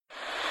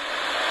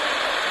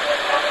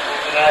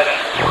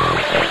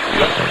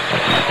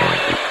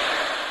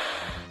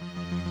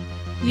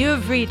You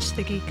have reached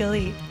the Geek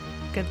Elite.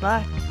 Good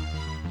luck.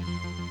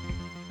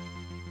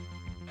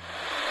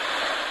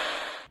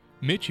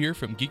 Mitch here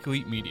from Geek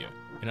Elite Media,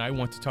 and I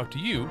want to talk to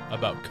you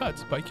about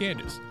Cuts by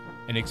Candace,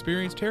 an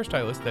experienced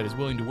hairstylist that is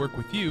willing to work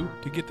with you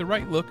to get the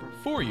right look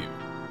for you.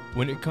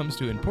 When it comes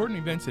to important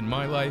events in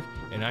my life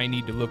and I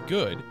need to look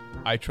good,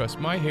 I trust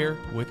my hair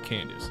with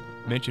Candace.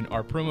 Mention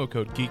our promo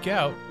code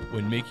GEEKOUT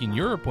when making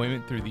your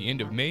appointment through the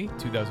end of May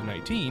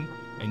 2019,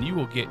 and you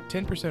will get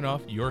 10%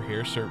 off your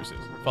hair services.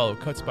 Follow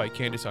Cuts by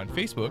Candace on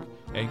Facebook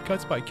and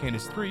Cuts by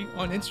Candace 3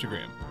 on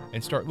Instagram,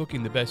 and start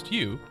looking the best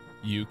you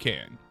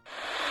can.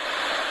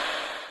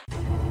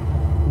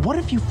 What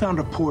if you found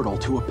a portal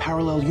to a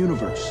parallel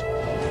universe?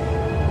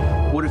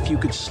 What if you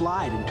could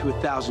slide into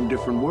 1,000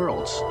 different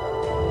worlds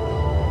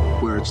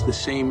where it's the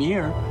same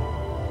year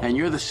and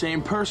you're the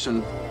same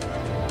person,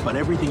 but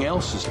everything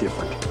else is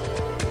different?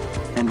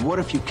 And what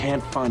if you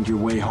can't find your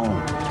way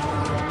home?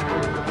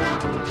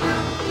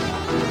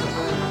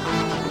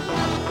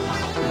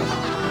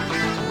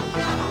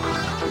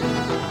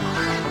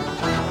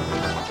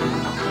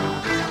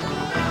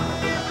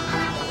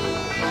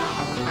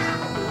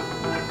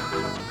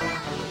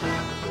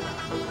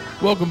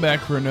 Welcome back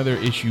for another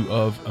issue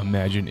of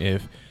Imagine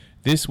If.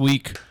 This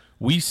week,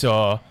 we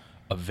saw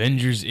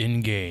Avengers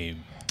Endgame.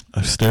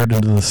 I stared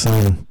into the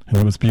sun, and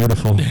it was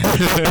beautiful.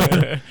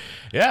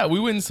 Yeah, we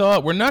went and saw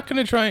it. We're not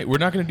going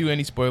to do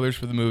any spoilers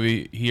for the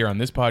movie here on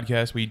this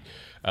podcast.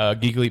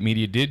 Geek Elite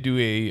Media did do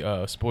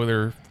a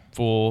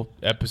spoiler-full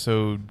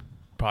episode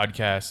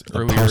podcast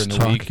earlier in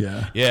the week.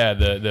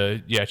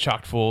 Yeah,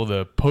 chocked full.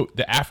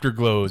 The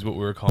afterglow is what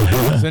we were calling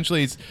it.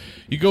 Essentially, it's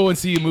you go and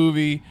see a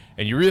movie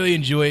and you really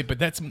enjoy it, but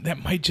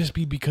that might just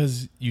be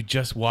because you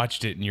just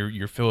watched it and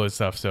you're full of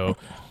stuff. So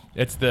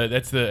that's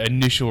the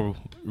initial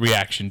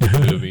reaction to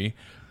the movie.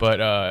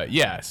 But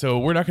so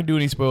we're not going to do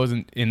any spoilers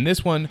in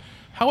this one.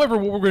 However,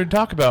 what we're going to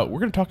talk about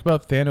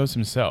Thanos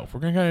himself. We're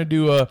going to kind of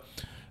do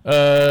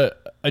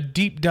a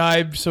deep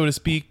dive, so to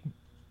speak,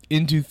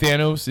 into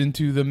Thanos,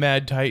 into the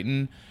Mad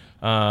Titan,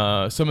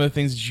 some of the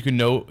things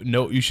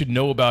that you should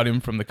know about him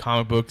from the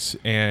comic books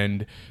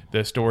and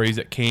the stories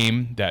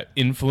that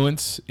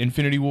influence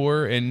Infinity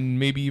War and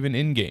maybe even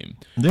Endgame.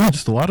 Yeah,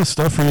 just a lot of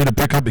stuff for you to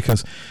pick up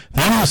because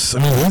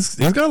Thanos,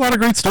 he's got a lot of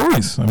great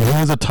stories. He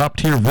was a top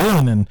tier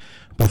villain, and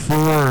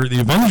before the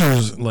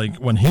Avengers, like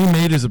when he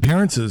made his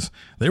appearances,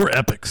 they were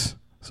epics.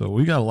 So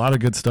we got a lot of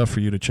good stuff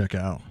for you to check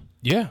out.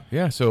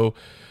 Yeah. So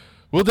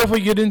we'll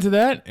definitely get into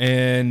that,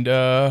 and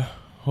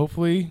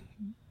hopefully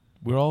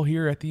we're all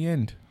here at the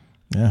end.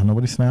 Yeah,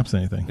 nobody snaps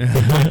anything.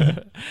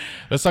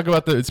 Let's talk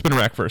about the spin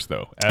rack first,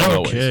 though, as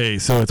always. Okay,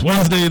 so it's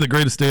Wednesday, the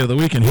greatest day of the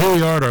week, and here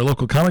we are at our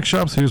local comic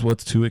shops. Here's what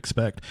to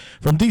expect.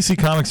 From DC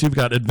Comics, you've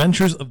got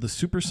Adventures of the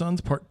Super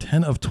Sons, part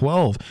 10 of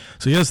 12.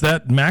 So yes,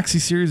 that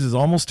maxi series is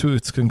almost to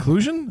its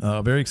conclusion.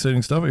 Very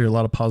exciting stuff. I hear a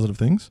lot of positive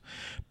things.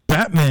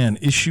 Batman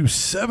issue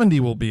 70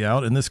 will be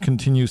out, and this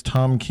continues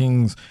Tom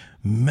King's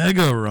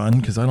mega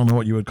run, because I don't know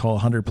what you would call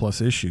 100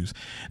 plus issues.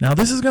 Now,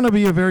 this is going to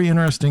be a very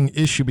interesting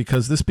issue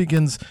because this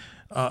begins,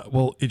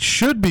 it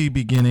should be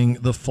beginning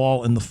The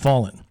Fall and the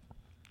Fallen.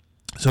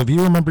 So if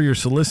you remember your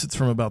solicits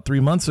from about 3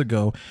 months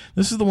ago,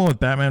 this is the one with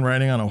Batman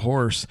riding on a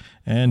horse,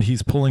 and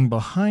he's pulling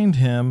behind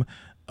him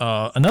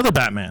another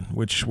Batman,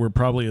 which we're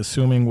probably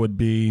assuming would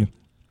be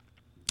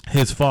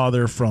his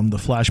father from the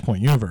Flashpoint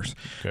universe.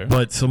 Okay.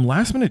 But some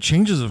last minute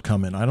changes have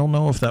come in. I don't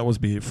know if that was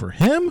for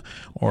him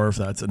or if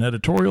that's an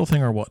editorial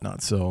thing or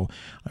whatnot. So,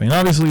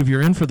 obviously if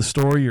you're in for the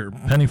story, you're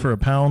penny for a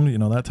pound,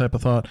 that type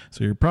of thought.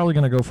 So you're probably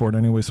going to go for it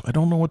anyway. So I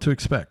don't know what to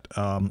expect.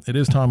 It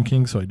is Tom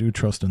King, so I do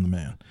trust in the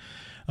man.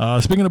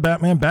 Speaking of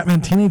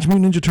Batman Teenage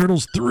Mutant Ninja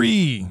Turtles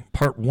 3,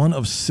 part 1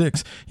 of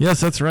 6.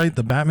 Yes, that's right.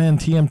 The Batman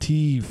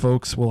TMT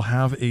folks will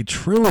have a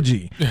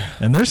trilogy,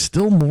 and there's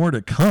still more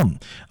to come.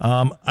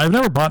 I've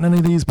never bought any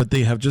of these, but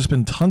they have just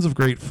been tons of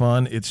great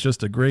fun. It's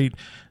just a great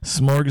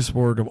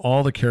smorgasbord of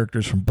all the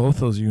characters from both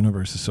those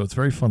universes, so it's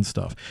very fun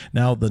stuff.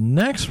 Now, the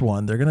next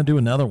one, they're going to do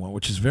another one,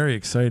 which is very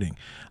exciting.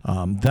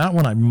 That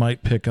one I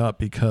might pick up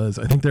because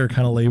I think they're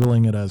kind of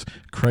labeling it as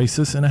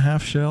Crisis in a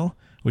Half Shell,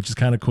 which is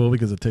kind of cool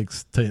because it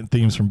takes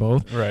themes from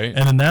both. Right.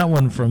 And in that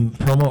one, from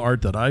promo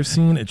art that I've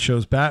seen, it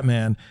shows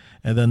Batman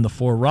and then the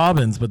 4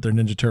 Robins, but they're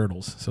Ninja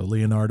Turtles. So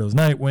Leonardo's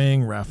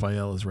Nightwing,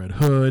 Raphael is Red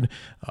Hood,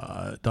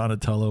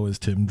 Donatello is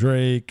Tim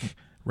Drake,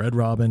 Red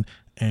Robin,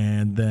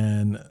 and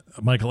then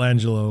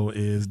Michelangelo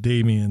is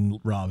Damian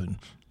Robin.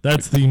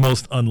 That's the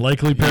most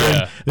unlikely pairing.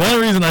 Yeah. The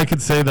only reason I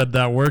could say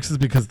that works is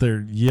because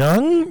they're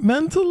young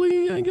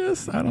mentally, I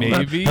guess. I don't know.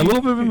 Maybe. A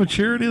little bit of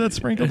immaturity that's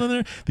sprinkled in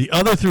there. The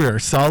other 3 are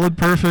solid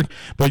perfect.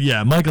 But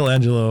yeah,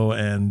 Michelangelo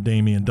and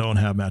Damien don't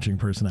have matching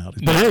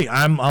personalities. But hey,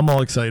 I'm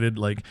all excited.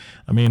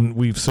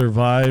 We've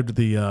survived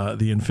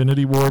the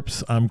Infinity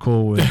Warps. I'm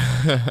cool with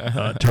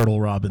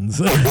Turtle Robins.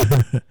 So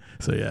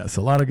yeah, it's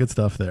a lot of good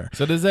stuff there.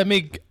 So does that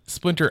make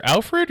Splinter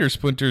Alfred or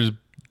Splinter's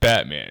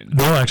Batman?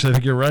 No, actually, I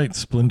think you're right.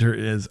 Splinter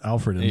is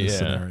Alfred in this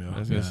scenario. I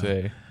was gonna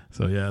say.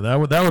 So yeah,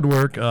 that would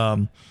work.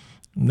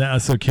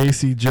 So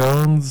Casey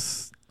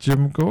Jones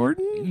Jim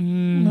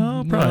Gordon?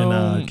 No, probably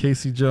not.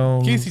 Casey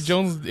Jones. Casey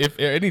Jones, if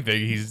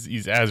anything,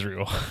 he's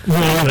Azrael.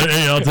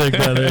 Hey, I'll take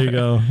that. There you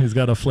go. He's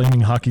got a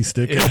flaming hockey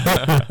stick.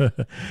 Yeah.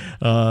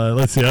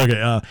 Let's see.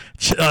 Okay.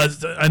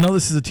 I know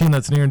this is a team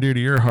that's near and dear to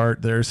your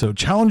heart there. So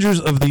Challengers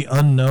of the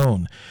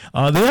Unknown.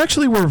 They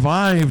actually were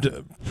revived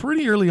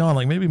pretty early on,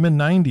 like maybe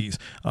mid-90s.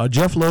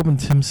 Jeff Loeb and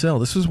Tim Sale.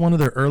 This was one of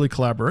their early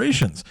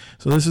collaborations.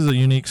 So this is a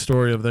unique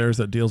story of theirs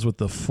that deals with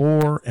the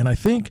 4 and I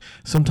think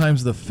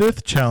sometimes the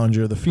 5th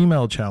Challenger, the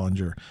female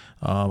Challenger.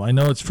 I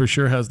know it's for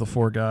sure has the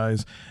 4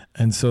 guys.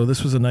 And so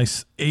this was a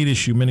nice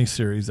 8-issue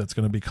miniseries that's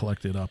going to be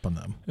collected up on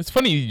them. It's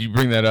funny you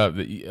bring that up.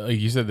 Like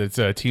you said, that's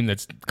a team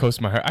that's close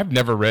to my heart. I've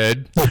never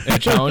read a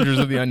Challengers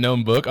of the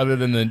Unknown book other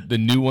than the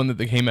new one that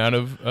they came out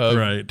of,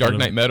 Dark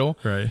Knight Metal.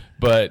 Right.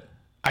 But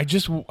I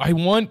guess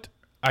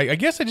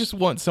I just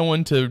want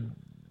someone to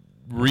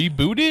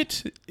reboot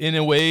it in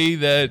a way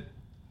that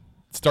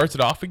starts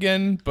it off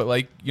again, but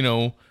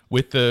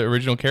with the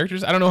original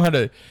characters. I don't know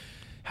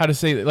how to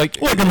say that,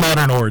 like a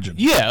modern origin.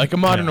 Yeah, like a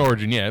modern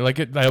origin. Yeah, like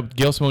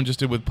Gail Simone just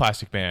did with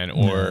Plastic Man,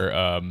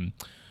 or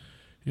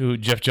who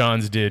Jeff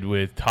Johns did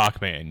with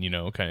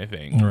Hawkman. Kind of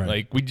thing. Right.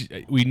 Like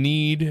we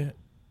need.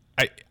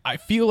 I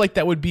feel like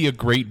that would be a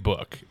great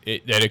book.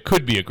 That it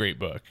could be a great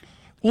book.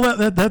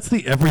 Well, that's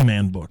the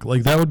everyman book.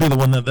 Like that would be the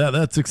one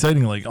that's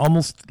exciting. Like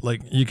almost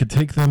like you could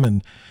take them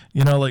and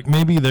like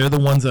maybe they're the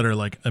ones that are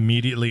like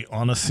immediately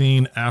on a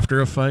scene after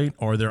a fight,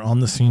 or they're on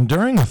the scene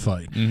during a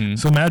fight. Mm-hmm.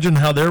 So imagine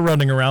how they're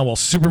running around while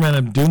Superman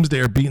and Doomsday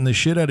are beating the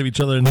shit out of each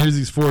other, and here's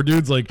these 4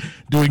 dudes like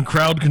doing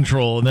crowd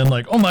control, and then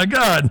like, oh my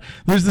god,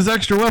 there's this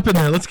extra weapon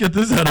there. Let's get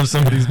this out of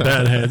somebody's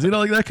bad hands.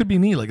 Like that could be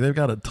neat. Like they've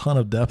got a ton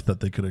of depth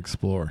that they could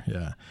explore.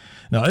 Yeah.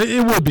 No,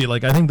 it would be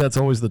like I think that's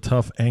always the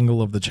tough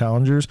angle of the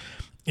Challengers.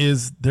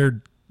 Is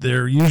they're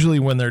usually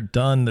when they're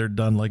done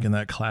like in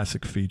that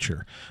classic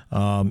feature,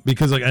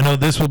 because like I know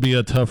this will be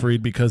a tough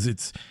read because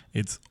it's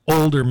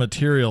older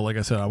material. Like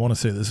I said, I want to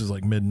say this is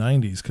like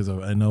mid-90s because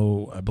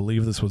I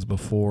believe this was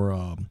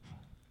before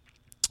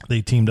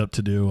they teamed up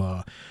to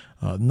do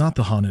not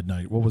the Haunted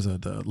Night. What was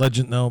it? The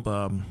Legend? No.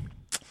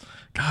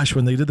 Gosh,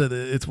 when they did that,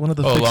 it's one of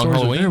the fixed Long stories.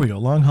 Halloween? There we go,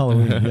 Long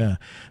Halloween. Yeah,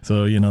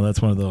 so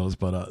that's one of those.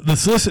 But the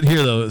solicit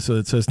here though, so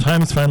it says time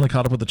has finally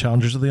caught up with the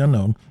Challengers of the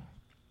Unknown.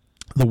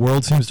 The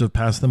world seems to have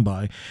passed them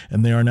by,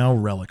 and they are now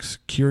relics,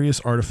 curious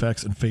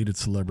artifacts, and faded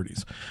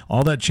celebrities.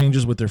 All that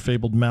changes with their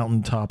fabled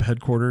mountaintop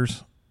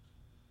headquarters.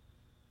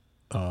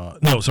 All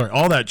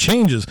that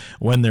changes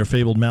when their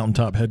fabled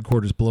mountaintop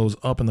headquarters blows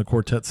up and the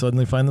quartet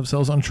suddenly find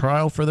themselves on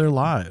trial for their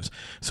lives.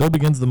 So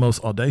begins the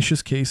most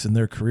audacious case in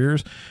their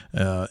careers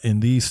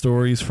in these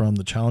stories from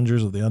the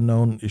Challengers of the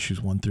Unknown,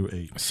 issues 1 through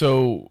 8.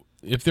 So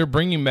if they're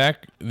bringing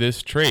back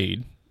this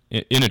trade,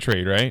 in a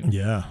trade, right?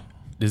 Yeah.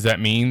 Does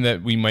that mean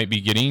that we might be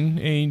getting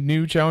a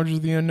new Challengers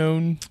of the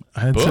Unknown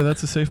I'd book? say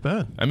that's a safe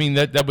bet. I mean,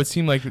 that would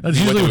seem like that's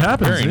usually what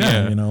happens.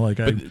 Yeah.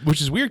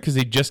 Which is weird because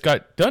they just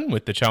got done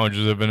with the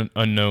Challengers of an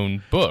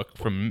Unknown book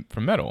from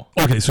Metal.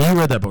 Okay, so you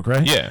read that book,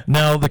 right? Yeah.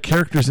 Now, the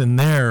characters in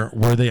there,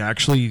 were they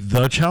actually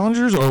the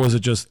Challengers, or was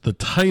it just the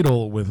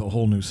title with a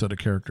whole new set of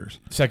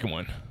characters? Second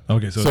one.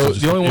 Okay, so it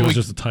was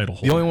just a title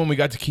holder. The only one we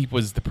got to keep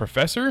was the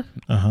Professor.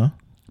 Uh-huh.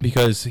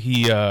 Because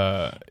he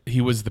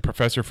was the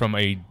professor from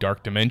a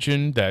dark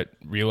dimension that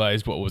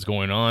realized what was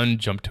going on,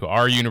 jumped to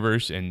our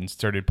universe, and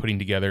started putting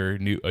together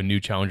a new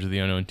Challenge of the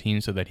Unknown team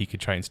so that he could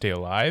try and stay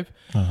alive.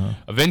 Uh-huh.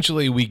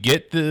 Eventually, we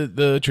get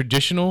the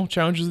traditional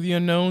Challengers of the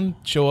Unknown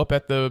show up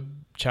at the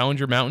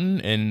Challenger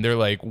Mountain, and they're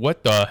like,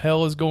 "What the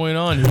hell is going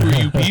on? Who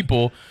are you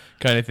people?"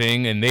 kind of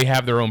thing. And they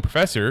have their own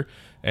professor,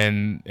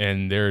 and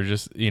they're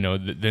just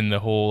then the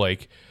whole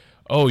like,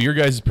 oh, your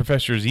guys'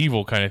 professor is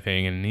evil kind of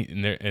thing,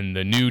 and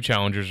the new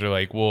Challengers are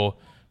like, well,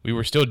 we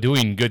were still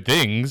doing good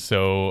things,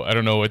 so I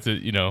don't know what's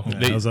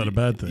how's that a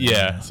bad thing?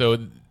 Yeah, so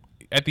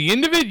at the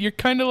end of it, you're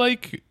kind of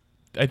like,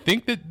 I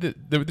think that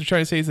what they're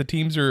trying to say is the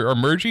teams are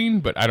merging,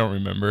 but I don't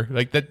remember.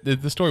 Like that,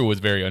 the story was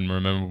very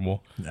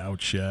unmemorable.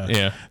 Ouch. Yeah.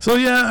 Yeah. So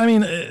yeah, I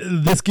mean,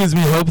 this gives me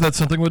hope that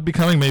something would be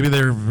coming. Maybe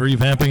they're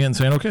revamping it and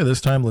saying, okay,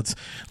 this time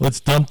let's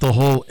dump the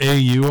whole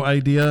AU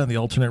idea, the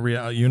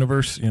alternate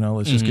universe.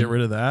 Let's just get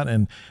rid of that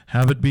and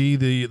have it be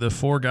the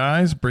 4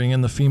 guys. Bring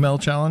in the female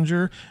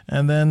Challenger,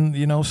 and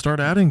then start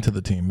adding to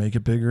the team, make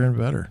it bigger and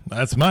better.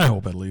 That's my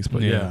hope, at least.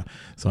 But yeah.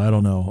 So I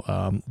don't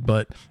know.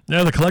 But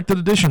yeah, the collected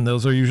edition,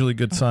 those are usually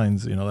good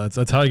signs.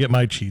 That's how I get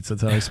my cheats.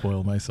 That's how I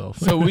spoil myself.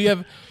 So we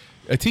have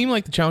a team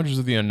like the Challengers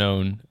of the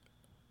Unknown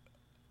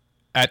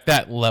at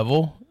that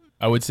level.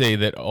 I would say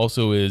that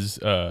also is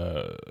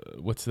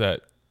what's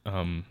that?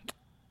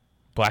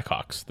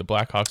 Blackhawks. The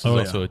Blackhawks is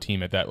also a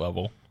team at that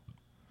level.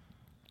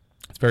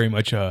 It's very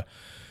much a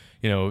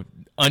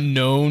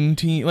unknown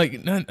team,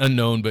 like not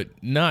unknown, but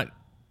not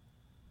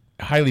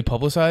highly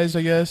publicized,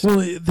 I guess. Well,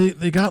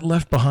 they got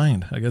left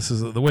behind, I guess,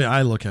 is the way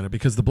I look at it,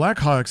 because the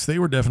Blackhawks, they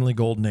were definitely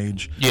golden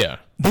age. Yeah.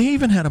 They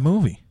even had a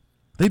movie.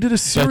 They did a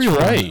serial.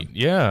 That's on right. them,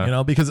 Yeah. you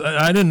know, because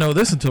I didn't know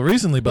this until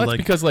recently, but That's like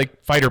because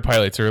like fighter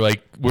pilots are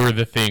like were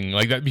the thing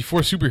like that before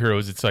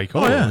superheroes. It's like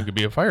yeah. it could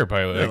be a fighter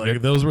pilot. yeah,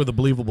 like those were the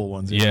believable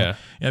ones. You know?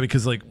 Yeah,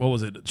 because like what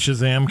was it?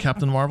 Shazam,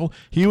 Captain Marvel.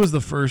 He was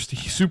the first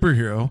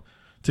superhero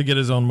to get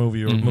his own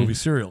movie or movie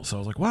serial. So I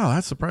was like, wow,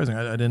 that's surprising.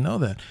 I didn't know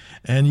that.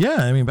 And yeah,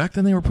 I mean, back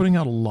then they were putting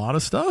out a lot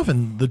of stuff,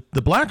 and the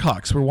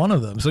Blackhawks were one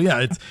of them. So yeah,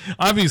 it's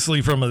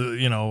obviously from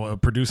a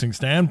producing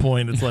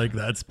standpoint, it's like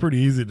that's pretty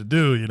easy to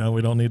do. You know,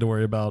 we don't need to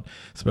worry about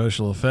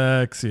special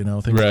effects. You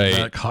know, things like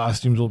that.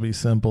 Costumes will be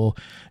simple.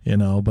 You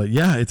know, but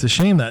yeah, it's a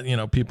shame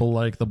that people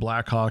like the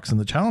Blackhawks and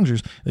the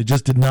Challengers, they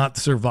just did not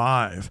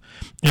survive.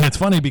 And it's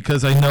funny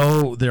because I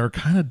know they're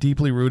kind of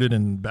deeply rooted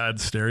in bad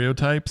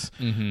stereotypes.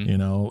 You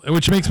know,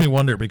 which makes me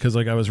wonder. Because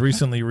like I was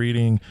recently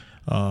reading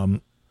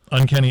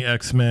Uncanny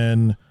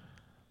X-Men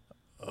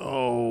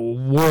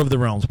War of the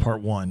Realms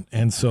Part 1.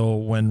 And so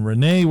when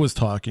Renee was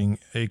talking,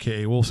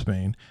 aka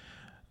Wolfsbane,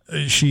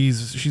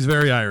 she's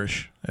very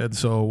Irish. And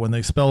so when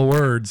they spell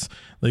words,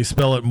 they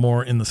spell it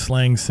more in the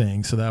slang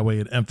saying, so that way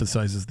it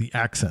emphasizes the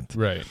accent.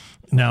 Right.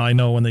 Now I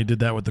know when they did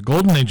that with the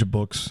Golden Age of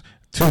books,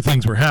 two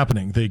things were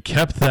happening. They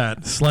kept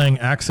that slang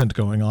accent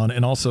going on,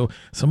 and also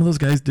some of those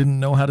guys didn't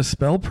know how to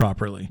spell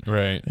properly.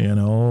 Right. You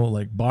know,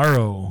 like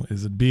borrow,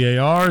 is it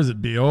B-A-R? Is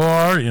it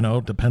B-O-R? You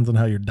know, depends on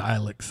how your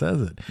dialect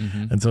says it.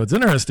 And so it's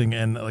interesting.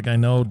 And like I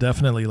know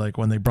definitely like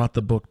when they brought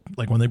the book,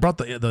 like when they brought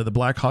the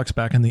Blackhawks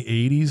back in the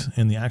 80s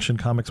in the Action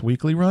Comics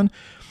Weekly run,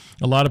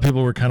 a lot of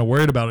people were kind of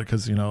worried about it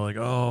because, like,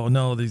 oh,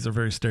 no, these are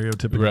very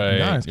stereotypical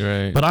guys.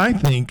 Right. But I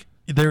think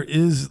there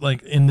is,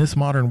 like, in this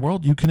modern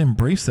world, you can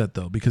embrace that,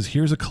 though, because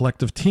here's a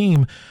collective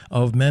team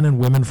of men and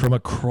women from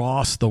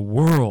across the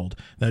world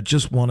that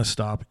just want to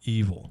stop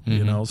evil,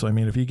 you know? So, I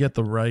mean, if you get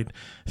the right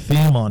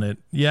theme on it,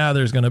 yeah,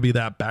 there's going to be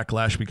that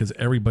backlash because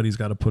everybody's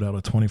got to put out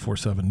a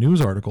 24/7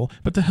 news article,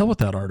 but to hell with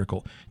that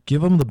article.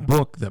 Give them the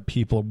book that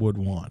people would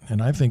want,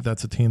 and I think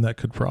that's a team that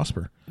could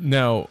prosper.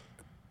 Now,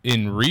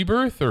 in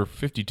Rebirth or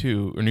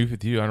 52 or New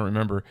 52, I don't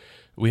remember,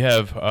 we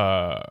have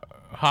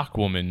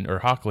Hawkwoman or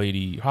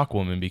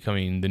Hawkwoman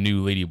becoming the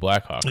new Lady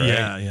Blackhawk, right?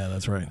 Yeah,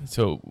 that's right.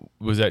 So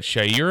was that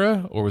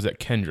Shaira or was that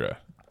Kendra?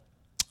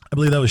 I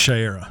believe that was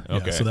Shaira.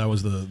 Okay. Yeah, so that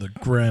was the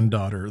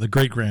granddaughter, the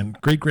great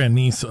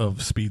grandniece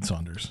of Speed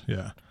Saunders.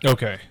 Yeah.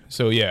 Okay.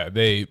 So yeah,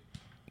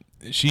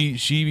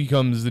 she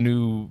becomes the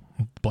new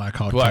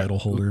Blackhawk title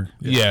holder.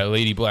 Yeah,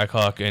 Lady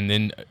Blackhawk, and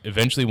then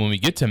eventually when we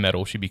get to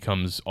Metal, she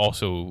becomes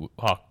also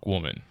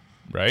Hawkwoman,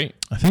 right?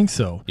 I think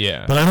so.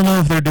 Yeah. But I don't know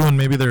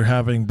if they're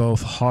having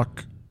both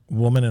Hawk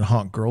Woman and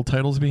Hawk Girl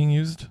titles being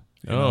used.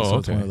 So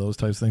it's one of those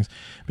types of things.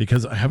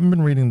 Because I haven't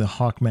been reading the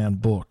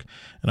Hawkman book,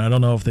 and I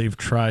don't know if they've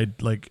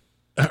tried like.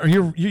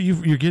 You're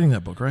getting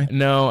that book, right?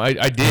 No, I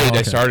did. Oh, okay.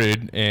 I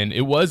started, and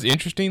it was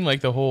interesting, like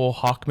the whole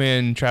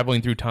Hawkman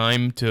traveling through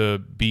time to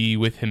be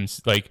with him,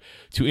 like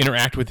to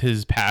interact with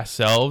his past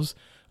selves,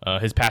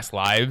 his past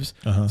lives,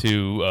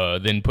 to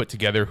then put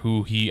together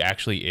who he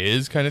actually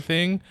is, kind of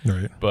thing.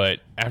 Right. But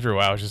after a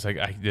while, I was just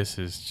like, this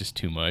is just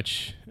too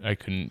much. I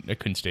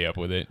couldn't stay up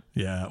with it.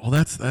 Yeah, well,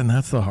 that's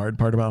the hard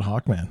part about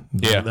Hawkman.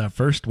 Yeah. That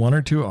first one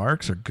or two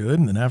arcs are good,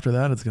 and then after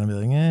that, it's going to be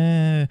like,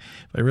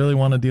 if I really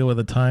want to deal with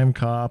a time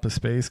cop, a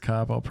space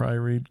cop, I'll probably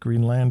read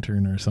Green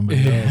Lantern or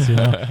somebody else, you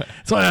know?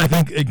 So I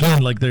think,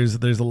 again, like there's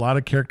a lot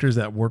of characters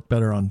that work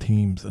better on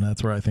teams, and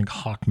that's where I think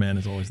Hawkman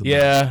is always the best.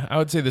 Yeah, I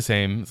would say the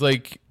same. It's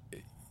like,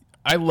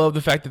 I love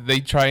the fact that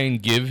they try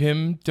and give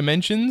him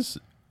dimensions,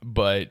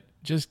 but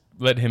just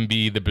let him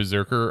be the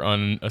berserker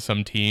on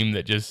some team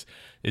that just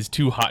is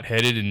too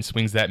hot-headed and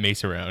swings that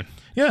mace around.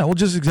 Yeah, well,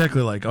 just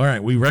exactly like, all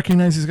right, we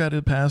recognize he's got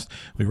a past,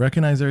 we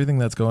recognize everything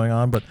that's going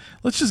on, but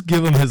let's just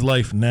give him his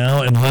life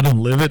now and let him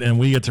live it, and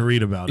we get to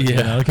read about it. Yeah,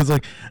 you know? Because I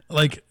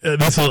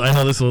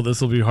know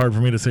this will be hard for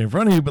me to say in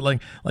front of you, but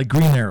like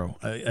Green Arrow,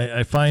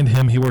 I find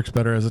he works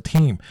better as a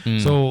team.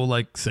 So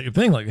like same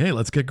thing, like hey,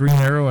 let's get Green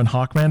Arrow and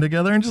Hawkman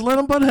together and just let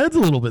them butt heads a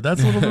little bit.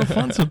 That's a little bit of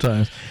fun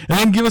sometimes, and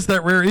then give us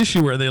that rare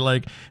issue where they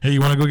like, hey,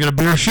 you want to go get a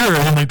beer? Sure, and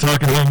then they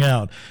talk and hang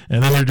out,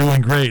 and then they're doing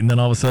great, and then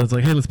all of a sudden it's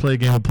like, hey, let's play a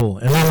game of pool,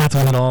 and then that's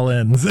when it all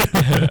ends. So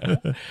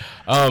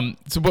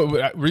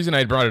the reason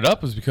I brought it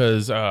up was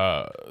because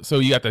so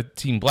you got the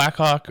Team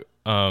Blackhawk,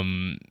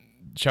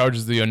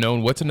 Challengers of the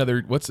Unknown.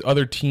 What's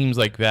other teams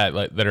like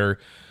that that are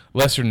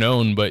lesser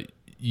known but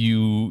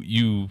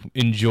you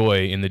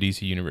enjoy in the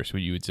DC universe?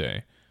 What you would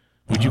say?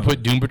 Would you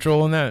put Doom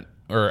Patrol in that?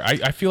 Or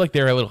I feel like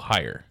they're a little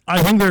higher.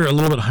 I think they're a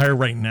little bit higher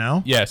right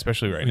now. Yeah,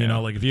 especially right now. You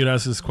know, like if you'd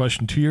asked this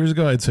question 2 years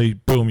ago, I'd say,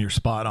 boom, you're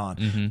spot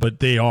on.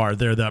 But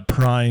they're that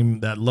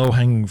prime, that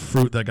low-hanging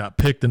fruit that got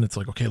picked, and it's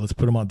like, okay, let's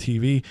put them on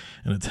TV,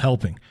 and it's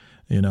helping.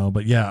 You know,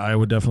 but yeah, I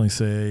would definitely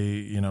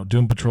say,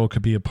 Doom Patrol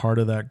could be a part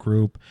of that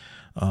group.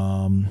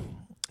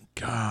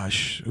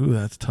 Gosh,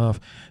 that's tough.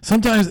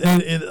 Sometimes,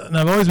 and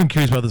I've always been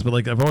curious about this, but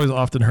like I've always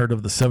often heard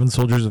of the Seven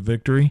Soldiers of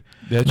Victory.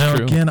 That's now,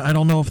 true. Again, I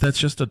don't know if that's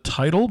just a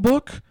title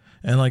book.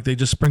 and like they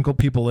just sprinkle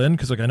people in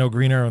because like I know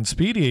Green Arrow and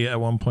Speedy at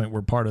one point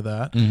were part of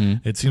that.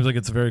 It seems like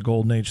it's a very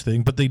Golden Age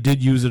thing, but they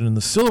did use it in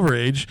the Silver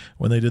Age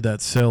when they did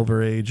that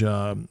Silver Age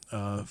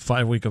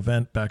 5-week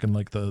event back in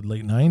like the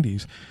late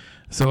 90s.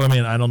 So, I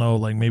mean, I don't know,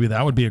 like maybe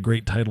that would be a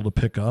great title to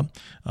pick up.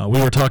 We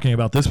were talking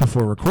about this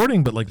before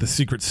recording, but like the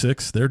Secret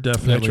Six, they're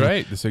definitely, That's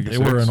right, the Secret they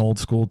Six. were an old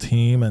school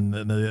team, and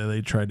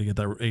they tried to get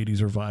that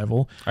 80s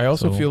revival. I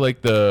also feel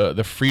like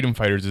the Freedom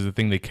Fighters is a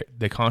thing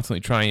they constantly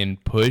try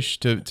and push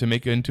to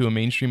make it into a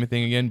mainstream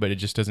thing again, but it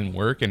just doesn't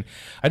work. And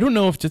I don't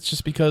know if it's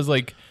just because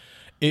like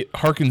it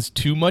harkens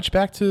too much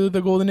back to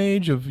the Golden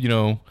Age of, you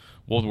know,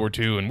 World War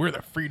II, and we're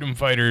the Freedom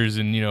Fighters,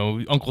 and, you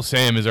know, Uncle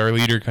Sam is our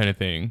leader kind of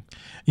thing.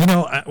 You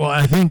know,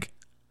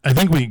 I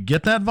think we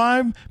get that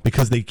vibe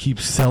because they keep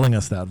selling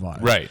us that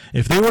vibe. Right.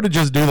 If they were to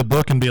just do the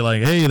book and be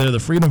like, hey, they're the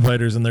Freedom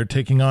Fighters and they're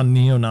taking on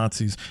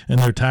neo-Nazis and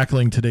they're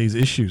tackling today's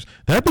issues,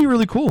 that'd be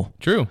really cool.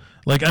 True.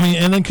 Like, I mean,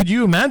 and then could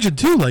you imagine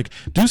too, like,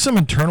 do some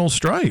internal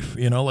strife,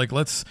 you know, like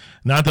let's,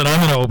 not that I'm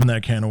going to open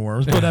that can of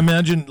worms, but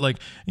imagine like,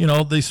 you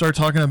know, they start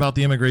talking about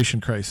the immigration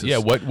crisis. Yeah,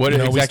 what you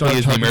know, exactly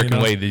is the talking, American you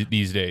know, way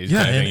these days?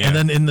 Yeah, kind of thing, and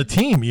then in the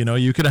team, you know,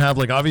 you could have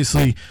like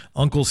obviously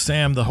Uncle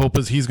Sam. The hope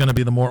is he's going to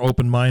be the more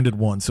open-minded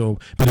one. So,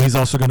 but he's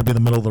also going to be the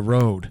middle of the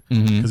road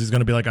because he's going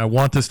to be like, I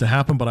want this to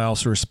happen, but I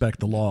also respect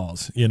the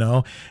laws, you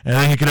know. And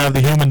then you could have the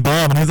human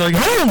bomb, and he's like,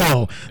 hell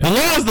no, the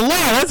law is the law.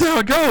 That's how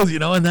it goes, you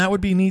know. And that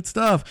would be neat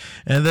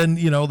stuff. And then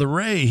you know the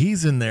Ray,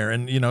 he's in there,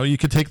 and you know you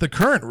could take the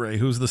current Ray,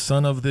 who's the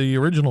son of the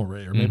original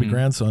Ray, or maybe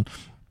grandson.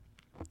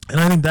 And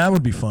I think that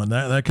would be fun.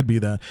 That could be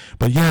that.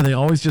 But yeah, they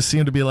always just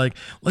seem to be like,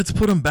 let's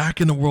put him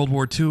back into World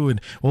War II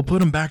and we'll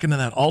put him back into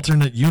that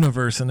alternate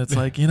universe. And it's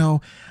like, you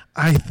know,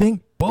 I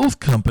think both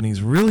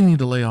companies really need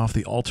to lay off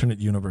the alternate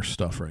universe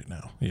stuff right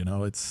now. You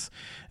know, it's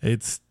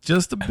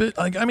just a bit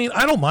like, I mean,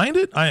 I don't mind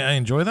it. I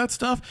enjoy that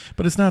stuff,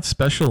 but it's not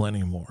special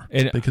anymore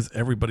because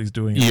everybody's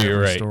doing a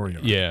different story.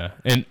 Yeah.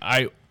 And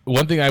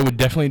one thing I would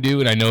definitely do,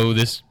 and I know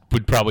this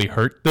would probably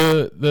hurt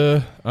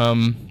the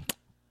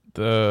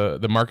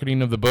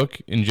marketing of the book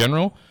in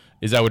general,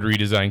 is I would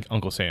redesign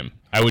Uncle Sam.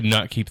 I would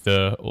not keep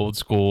the old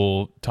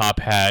school top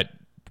hat,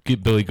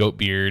 Billy Goat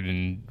beard,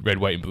 and red,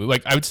 white, and blue.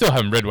 Like I would still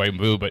have him red, white, and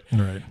blue, but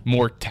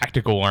more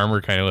tactical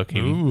armor kind of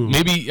looking. Ooh.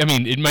 Maybe, I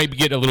mean, it might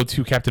get a little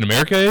too Captain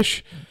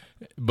America-ish,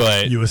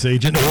 but U.S.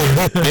 agent.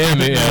 yeah,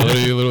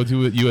 a little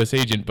too U.S.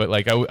 agent. But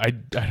like I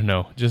don't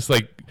know, just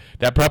like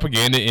that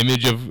propaganda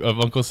image of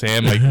Uncle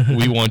Sam, like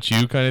we want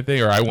you kind of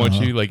thing, or I want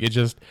you. Like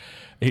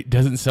it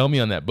doesn't sell me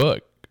on that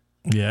book.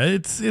 Yeah,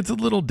 it's a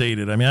little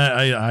dated. I mean,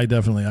 I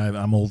definitely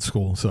I'm old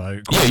school,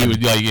 so you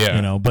would like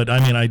you know. But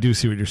I mean, I do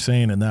see what you're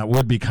saying, and that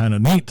would be kind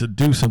of neat to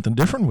do something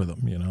different with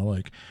him. You know,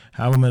 like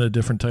have him in a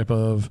different type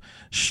of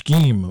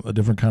scheme, a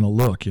different kind of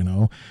look. You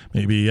know,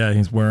 maybe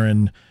he's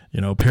wearing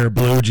a pair of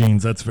blue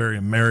jeans. That's very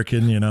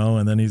American, you know,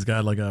 and then he's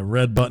got like a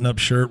red button-up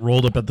shirt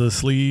rolled up at the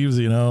sleeves,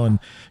 you know, and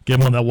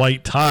give him that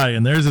white tie,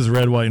 and there's his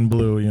red, white, and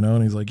blue, you know,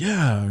 and he's like,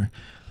 yeah.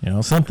 You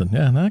know, something.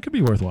 Yeah, that could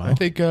be worthwhile. I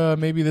think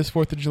maybe this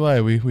 4th of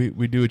July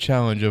we do a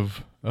challenge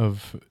of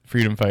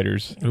freedom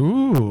fighters.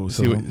 Ooh,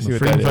 so see what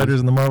freedom fighters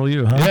in the Marvel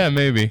U, huh? Yeah,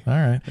 maybe. All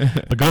right.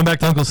 But going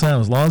back to Uncle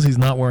Sam, as long as he's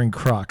not wearing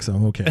Crocs,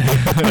 I'm okay.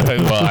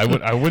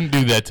 Well, I wouldn't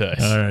do that to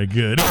us. All right,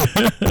 good.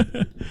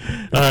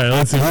 All right,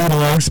 let's see. Moving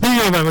along.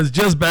 Speaking of, I was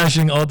just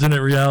bashing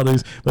alternate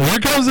realities, but here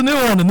comes a new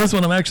one, and this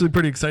one I'm actually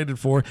pretty excited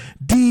for.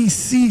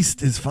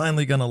 Deceased is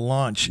finally going to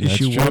launch. That's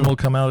Issue true. 1 will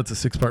come out. It's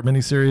a 6-part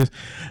miniseries.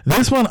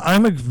 This one,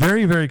 I'm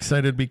very, very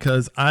excited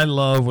because I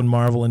love when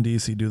Marvel and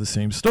DC do the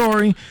same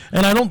story,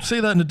 and I don't say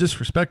that in a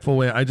disrespectful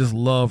way. I just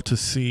love to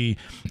see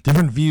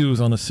different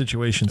views on a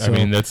situation. So, I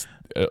mean, that's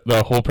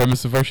the whole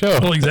premise of our show.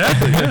 well,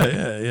 exactly.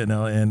 Yeah, you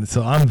know, and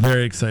so I'm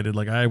very excited.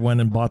 Like I went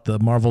and bought the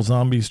Marvel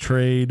Zombies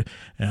trade,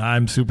 and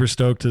I'm super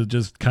stoked to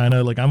just kind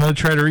of like I'm going to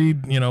try to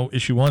read,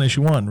 issue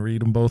one,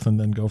 read them both, and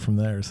then go from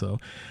there. So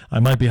I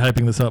might be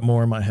hyping this up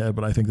more in my head,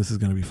 but I think this is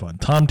going to be fun.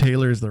 Tom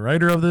Taylor is the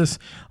writer of this.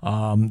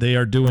 They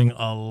are doing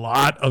a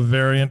lot of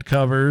variant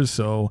covers,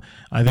 so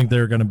I think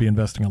they're going to be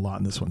investing a lot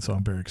in this one. So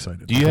I'm very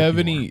excited. Do you have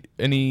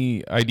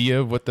any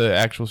idea of what the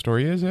actual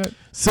story is yet?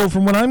 So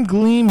from what I'm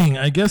gleaming,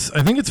 I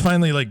think it's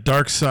finally like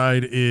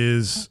Darkseid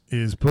is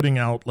putting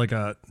out like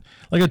a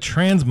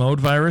transmode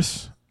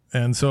virus,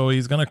 and so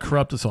he's gonna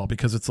corrupt us all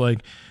because it's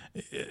like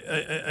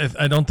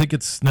I don't think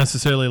it's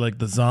necessarily like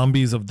the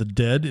zombies of the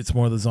dead. It's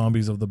more the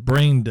zombies of the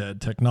brain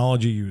dead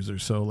technology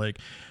users. So like,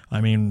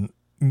 I mean,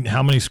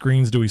 how many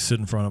screens do we sit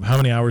in front of? How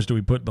many hours do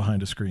we put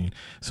behind a screen?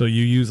 So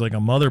you use like a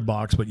mother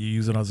box, but you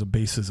use it as a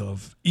basis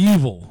of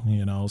evil,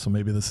 So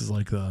maybe this is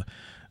like the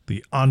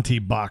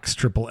anti-box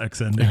triple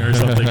X ending or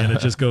something, and it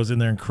just goes in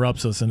there and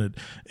corrupts us, and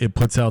it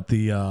puts out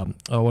the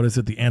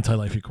the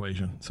anti-life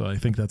equation. So I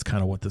think that's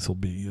kind of what this will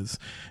be. Is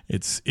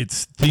it's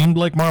themed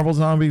like Marvel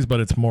Zombies, but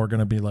it's more going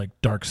to be like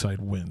Darkseid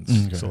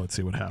wins. Okay. So let's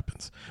see what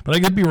happens. But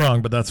I could be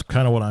wrong, but that's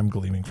kind of what I'm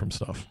gleaming from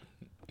stuff.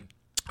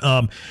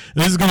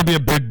 This is going to be a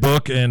big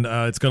book, and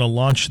it's going to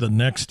launch the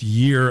next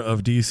year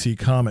of DC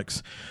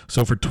Comics.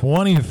 So for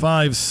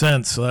 25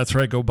 cents, so that's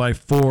right, go buy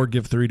 4,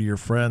 give 3 to your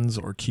friends,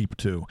 or keep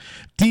 2.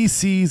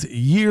 DC's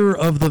Year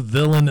of the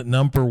Villain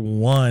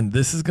 #1.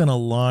 This is going to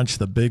launch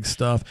the big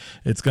stuff.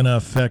 It's going to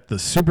affect the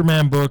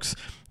Superman books,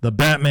 the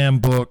Batman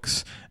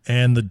books,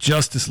 and the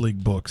Justice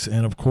League books.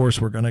 And, of course,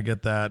 we're going to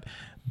get that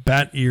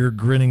bat-ear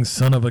grinning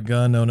son of a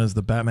gun known as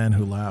the Batman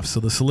Who Laughs. So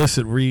the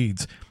solicit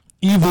reads,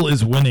 evil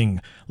is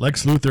winning.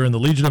 Lex Luthor and the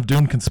Legion of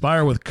Doom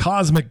conspire with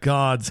cosmic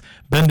gods,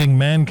 bending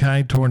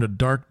mankind toward a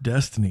dark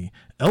destiny.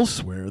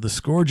 Elsewhere, the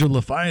Scourge of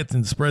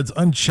Leviathan spreads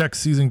unchecked,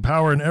 seizing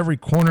power in every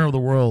corner of the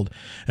world.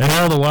 And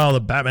all the while, the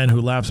Batman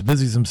Who Laughs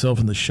busies himself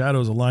in the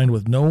shadows, aligned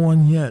with no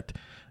one yet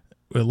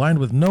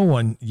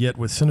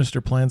with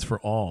sinister plans for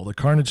all. The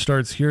carnage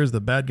starts here as the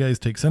bad guys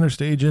take center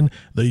stage in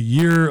the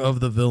Year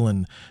of the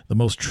Villain, the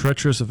most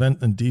treacherous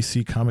event in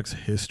DC Comics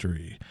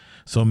history.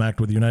 Some act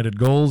with united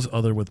goals,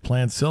 other with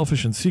plans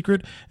selfish and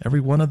secret,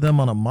 every one of them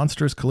on a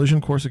monstrous collision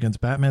course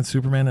against Batman,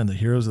 Superman, and the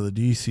heroes of the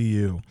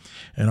DCU.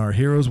 And our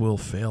heroes will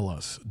fail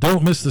us.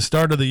 Don't miss the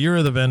start of the Year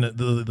of the Villain.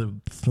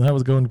 That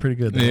was going pretty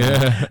good.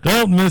 Yeah.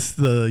 Don't miss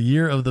the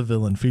Year of the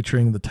Villain,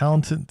 featuring the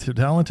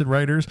talented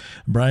writers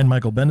Brian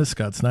Michael Bendis,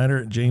 Scott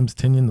Snyder, James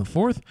Tynion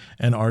IV,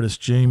 and artists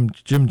Jim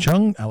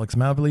Chung, Alex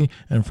Mavely,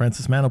 and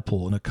Francis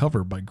Manapul, and a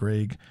cover by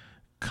Greg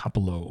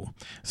Capullo.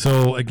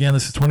 So again,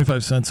 this is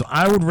 25 cents. So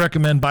I would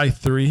recommend buy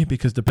 3,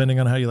 because depending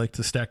on how you like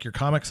to stack your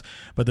comics,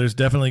 but there's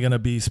definitely going to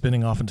be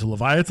spinning off into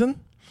Leviathan,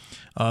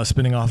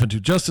 spinning off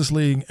into Justice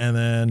League, and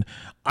then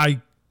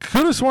I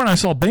could have sworn I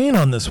saw Bane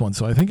on this one,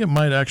 so I think it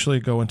might actually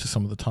go into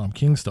some of the Tom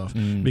King stuff,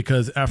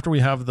 because after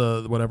we have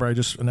the whatever I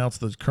just announced,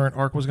 the current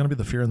arc was going to be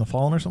the Fear and the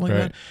Fallen or something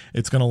like that,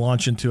 it's going to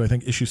launch into, I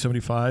think, issue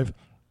 75,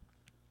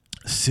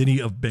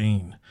 City of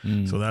Bane.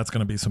 So that's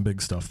going to be some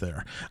big stuff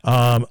there.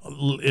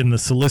 In the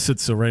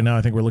solicits, so right now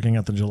I think we're looking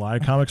at the July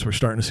comics. We're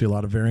starting to see a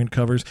lot of variant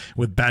covers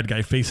with bad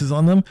guy faces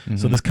on them.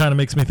 So this kind of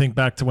makes me think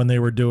back to when they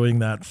were doing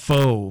that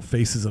faux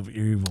Faces of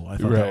Evil. I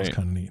thought that was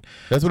kind of neat.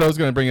 That's what I was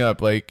going to bring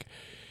up. Like,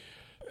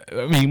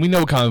 I mean, we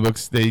know comic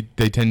books, they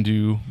tend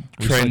to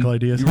recycle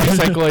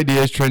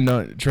ideas, trend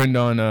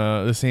on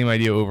the same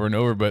idea over and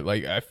over. But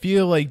like, I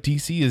feel like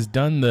DC has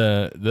done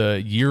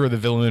the Year of the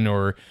Villain,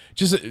 or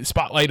just a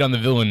spotlight on the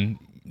villain,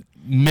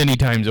 many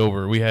times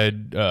over. We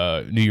had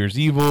New Year's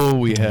Evil.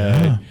 We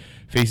had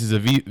Faces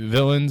of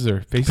Villains,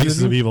 or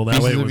Faces of Evil. That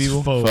Faces way it was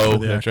Evil.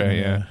 faux. That's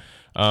right.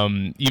 Yeah.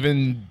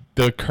 Even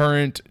the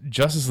current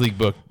Justice League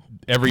book,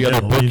 every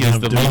other book is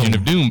the Legion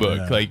of Doom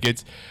book. Like,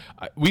 it's.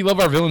 We love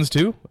our villains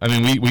too. I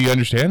mean, we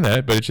understand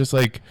that, but it's just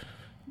like,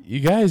 you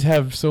guys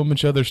have so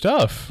much other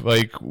stuff.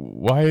 Like,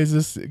 why is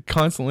this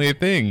constantly a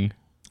thing?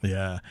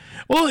 Yeah.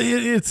 Well,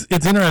 it's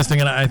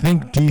interesting, and I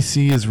think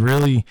DC is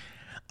really,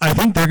 I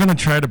think they're going to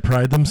try to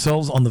pride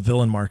themselves on the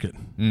villain market,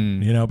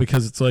 you know,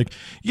 because it's like,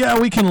 yeah,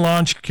 we can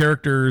launch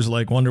characters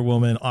like Wonder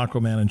Woman,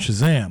 Aquaman, and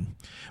Shazam,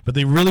 but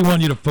they really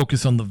want you to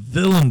focus on the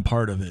villain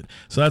part of it.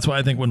 So that's why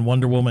I think when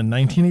Wonder Woman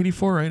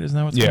 1984, right, isn't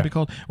that what it's going to be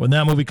called? When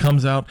that movie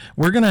comes out,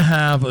 we're going to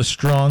have a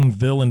strong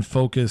villain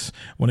focus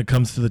when it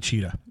comes to the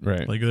Cheetah.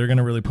 Right. Like, they're going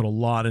to really put a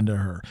lot into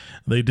her.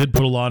 They did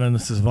put a lot into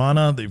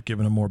Sivana. They've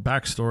given him more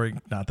backstory.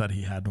 Not that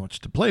he had much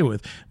to play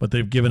with, but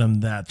they've given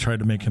him that, tried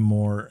to make him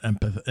more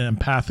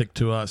empathic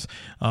to us.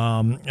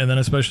 And then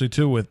especially,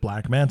 too, with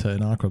Black Manta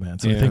and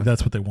Aquaman. So I think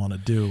that's what they want to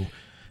do.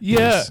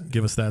 Yeah.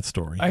 Give us that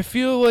story. I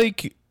feel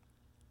like,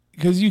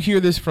 because you hear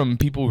this from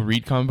people who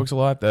read comic books a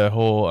lot, the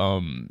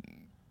whole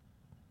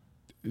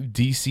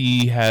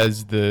DC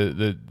has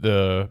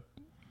the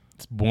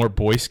more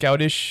Boy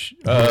Scoutish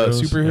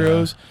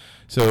superheroes. Yeah.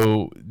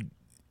 So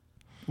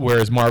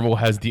whereas Marvel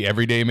has the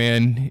everyday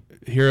man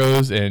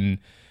heroes, and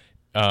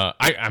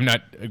I'm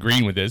not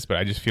agreeing with this, but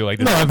I just feel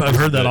like I've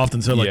heard that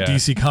often said, like,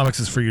 DC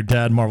Comics is for your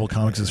dad, Marvel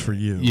Comics is for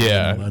you.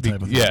 Yeah, you know, that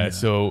type of thing. Yeah.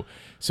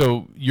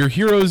 So your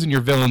heroes and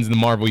your villains in the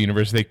Marvel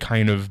universe, they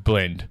kind of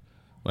blend.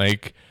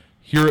 Like,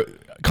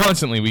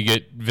 constantly we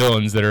get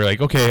villains that are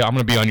like, okay, I'm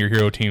gonna be on your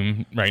hero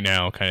team right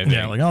now, kind of thing.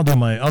 Yeah, like I'll do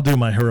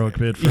my heroic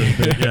bit for a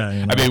bit. Yeah,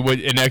 you know. I mean,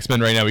 in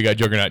X-Men right now, we got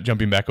Juggernaut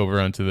jumping back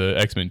over onto the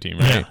X-Men team,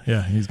 right?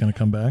 Yeah, he's gonna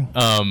come back.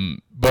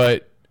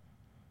 But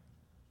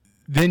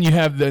then you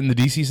have the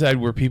DC side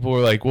where people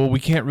are like, well, we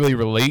can't really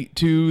relate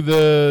to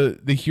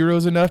the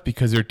heroes enough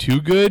because they're too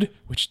good,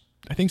 which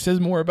I think says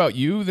more about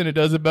you than it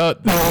does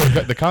about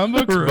the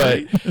comic books.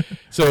 Right. But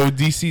so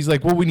DC's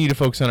like, well, we need to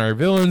focus on our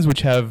villains,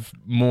 which have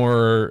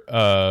more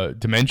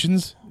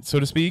dimensions, so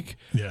to speak.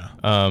 Yeah.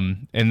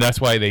 And that's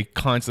why they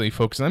constantly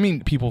focus. I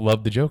mean, people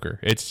love the Joker.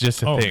 It's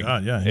just a thing.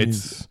 God, yeah.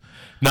 It's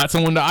not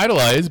someone to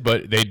idolize,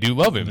 but they do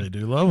love him. They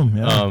do love him.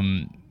 Yeah.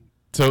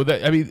 So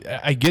that, I mean,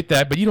 I get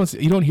that, but you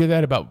don't hear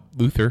that about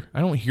Luther. I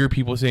don't hear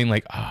people saying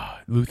like,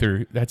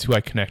 Luther, that's who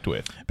I connect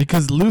with.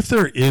 Because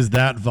Luther is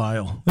that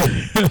vile.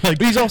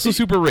 But he's also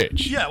super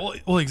rich. Yeah,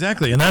 well,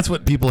 exactly, and that's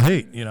what people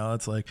hate.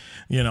 It's like,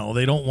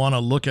 they don't want to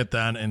look at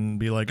that and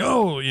be like,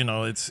 oh,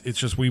 it's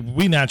just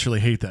we naturally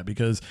hate that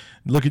because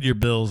look at your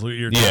bills, look at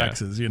your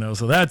taxes,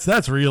 So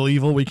that's real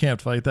evil. We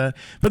can't fight that.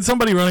 But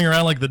somebody running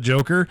around like the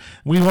Joker,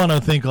 we want to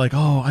think like,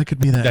 oh, I could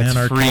be that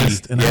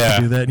anarchist and I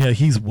could do that. Yeah,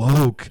 he's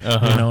woke,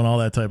 and all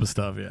that type of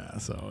stuff. Yeah,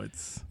 so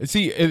it's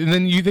and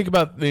then you think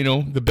about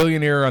the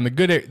billionaire on the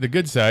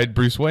good side,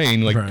 Bruce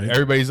Wayne. Like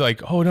everybody's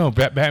like, oh no,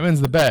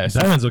 Batman's the best.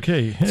 Batman's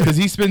okay. It's because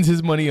he spends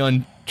his money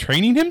on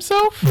training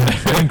himself.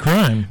 Fighting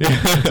crime.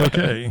 It's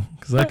okay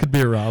because that could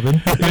be a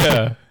Robin.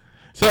 Yeah.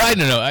 So I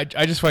don't know.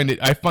 I just find it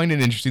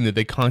interesting that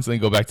they constantly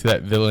go back to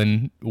that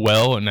villain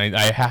well, and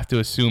I have to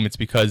assume it's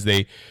because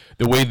the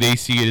way they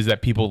see it is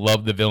that people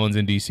love the villains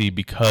in DC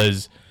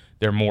because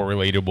they're more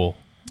relatable.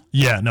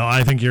 Yeah, no,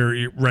 I think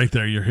you're right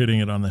there. You're hitting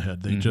it on the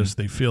head. They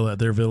they feel that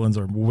their villains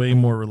are way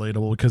more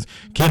relatable because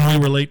can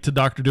we relate to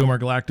Dr. Doom or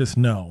Galactus?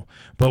 No,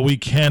 but we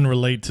can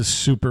relate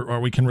to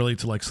we can relate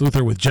to Lex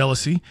Luthor with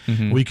jealousy.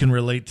 We can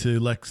relate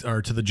to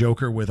to the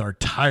Joker with our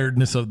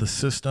tiredness of the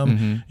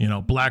system.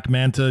 Black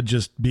Manta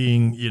just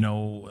being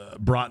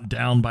brought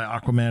down by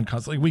Aquaman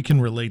constantly. We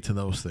can relate to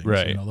those things.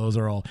 Right. Those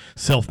are all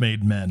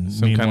self-made men.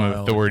 Some kind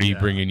of authority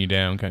bringing you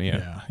down.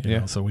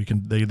 So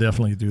they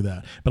definitely do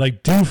that. But I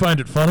do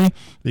find it funny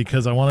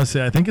because I want to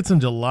say, I think it's in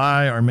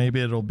July or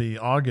maybe it'll be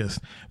August,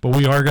 but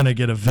we are going to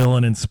get a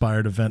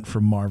villain-inspired event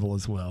from Marvel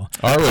as well.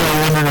 Are we? So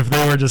I wonder if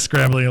they were just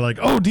scrambling like,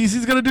 oh,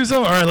 DC's going to do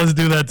something? All right, let's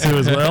do that too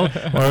as well.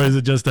 Or is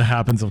it just a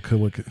happens of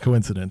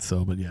coincidence?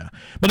 So, but yeah.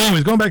 But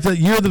anyways, going back to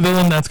Year of the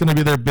Villain, that's going to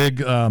be their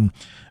big,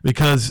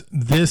 because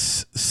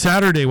this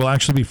Saturday will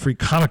actually be Free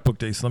Comic Book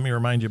Day. So let me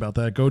remind you about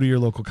that. Go to your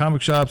local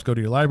comic shops, go to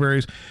your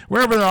libraries,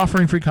 wherever they're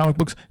offering free comic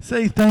books,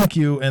 say thank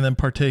you, and then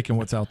partake in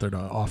what's out there to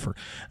offer.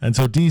 And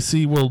so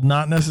DC will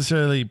not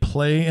necessarily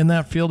play in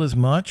that field as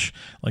much.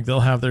 Like they'll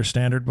have their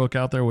standard book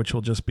out there, which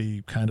will just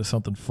be kind of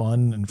something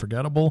fun and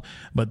forgettable.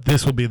 But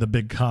this will be the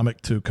big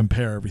comic to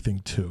compare everything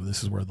to.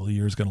 This is where the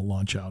year is going to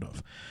launch out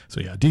of. So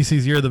yeah,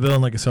 DC's Year of the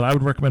Villain, like I said, I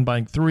would recommend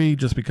buying 3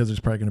 just because there's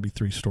probably going to be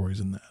 3 stories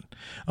in that.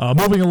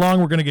 Moving along,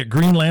 we're going to get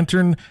Green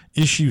Lantern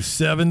issue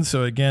 7.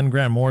 So again,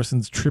 Grant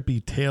Morrison's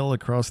trippy tale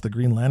across the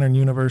Green Lantern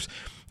universe.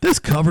 This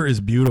cover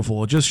is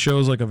beautiful. It just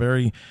shows like a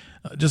very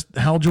just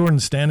Hal Jordan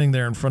standing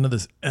there in front of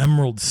this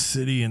emerald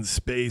city in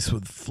space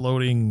with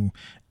floating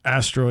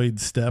asteroid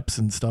steps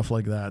and stuff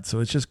like that. So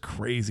it's just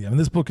crazy. I mean,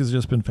 this book has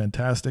just been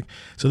fantastic.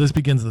 So this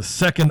begins the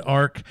second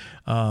arc.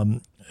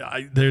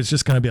 There's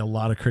just going to be a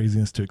lot of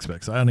craziness to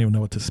expect. So I don't even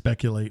know what to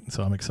speculate.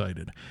 So I'm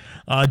excited.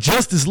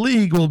 Justice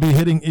League will be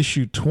hitting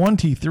issue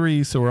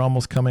 23. So we're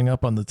almost coming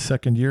up on the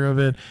second year of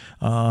it.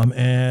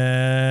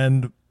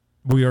 And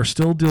we are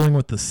still dealing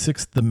with the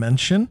Sixth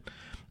Dimension.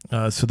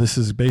 So this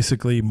is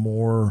basically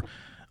more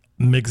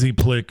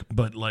Mxyzptlk,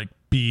 but like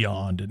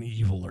beyond and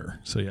eviler.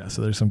 So yeah,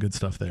 so there's some good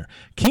stuff there.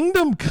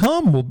 Kingdom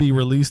Come will be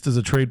released as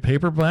a trade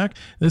paperback.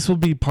 This will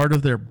be part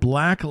of their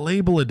Black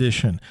Label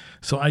edition.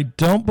 So I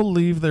don't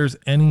believe there's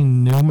any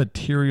new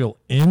material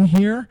in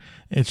here.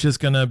 It's just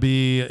going to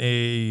be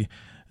a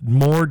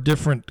more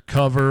different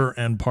cover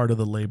and part of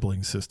the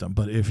labeling system.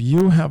 But if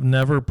you have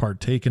never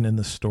partaken in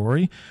the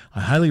story,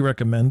 I highly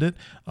recommend it.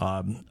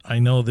 I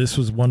know this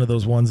was one of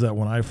those ones that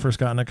when I first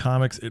got into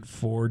comics, it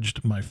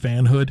forged my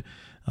fanhood.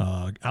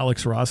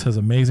 Alex Ross has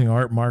amazing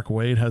art. Mark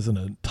Waid has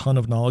a ton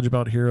of knowledge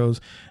about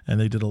heroes, and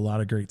they did a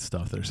lot of great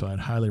stuff there. So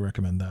I'd highly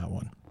recommend that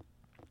one.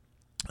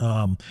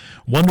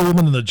 Wonder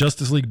Woman and the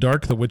Justice League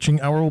Dark, The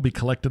Witching Hour will be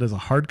collected as a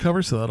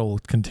hardcover, so that'll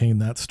contain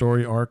that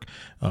story arc,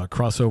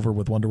 crossover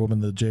with Wonder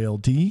Woman, the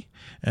JLD,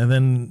 and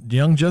then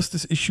Young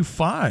Justice issue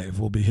 5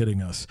 will be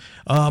hitting us.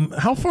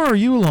 How far are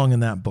you along in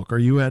that book? Are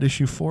you at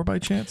issue 4 by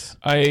chance?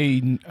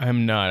 I'm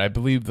not. I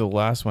believe the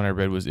last one I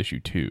read was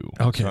issue 2.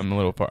 Okay, so I'm a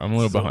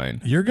little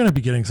behind. You're going to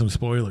be getting some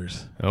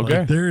spoilers. Okay,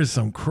 like, there is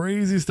some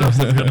crazy stuff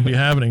that's going to be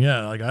happening.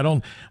 Yeah, like I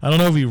don't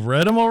know if you've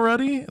read them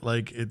already.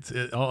 Like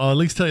I'll at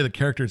least tell you the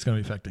character it's going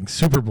to be affecting.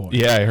 Superboy.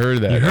 Yeah, I heard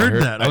that. You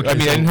heard that? Okay,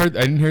 I mean, I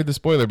didn't hear the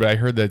spoiler, but I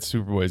heard that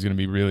Superboy is going to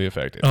be really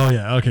affected. Oh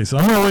yeah. Okay, so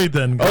I'm gonna wait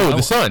then. Oh,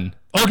 the son.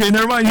 Okay,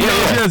 never mind.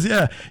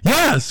 Yeah.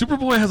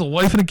 Superboy has a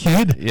wife and a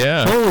kid.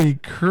 Yeah. Holy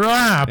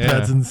crap,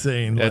 that's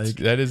insane.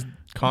 That is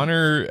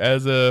Connor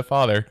as a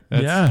father.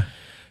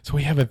 So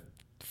we have a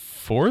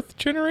 4th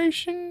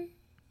generation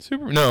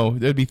No,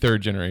 that'd be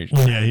 3rd generation.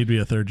 Yeah, he'd be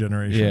a 3rd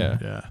generation.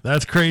 Yeah.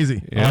 That's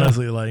crazy. Yeah.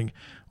 Honestly, like,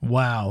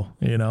 wow.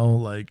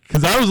 Like,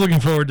 because I was looking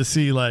forward to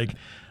see like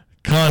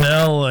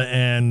Con-El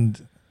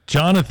and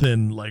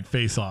Jonathan like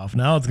face off.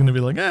 Now it's going to be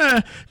like,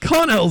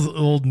 Connell's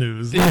old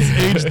news. Let's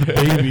age the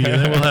baby,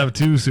 and then we'll have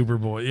 2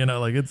 Superboy. You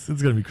know, like it's going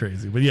to be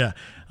crazy. But yeah,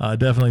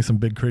 definitely some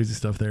big crazy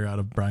stuff there out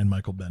of Brian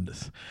Michael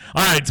Bendis.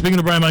 All right, speaking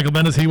of Brian Michael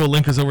Bendis, he will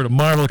link us over to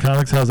Marvel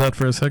Comics. How's that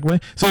for a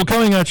segue? So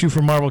coming at you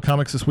from Marvel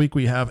Comics this week,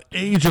 we have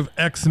Age of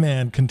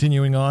X-Men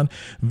continuing on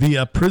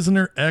via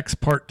Prisoner X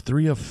Part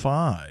 3 of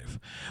 5.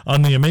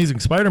 On the Amazing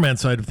Spider-Man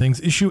side of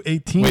things, issue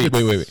 18.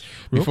 Wait.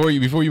 Before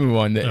you move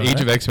on, the Age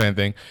of X-Men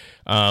thing.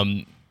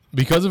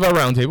 Because of our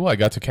roundtable, I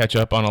got to catch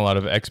up on a lot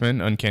of X-Men,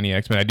 Uncanny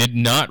X-Men. I did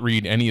not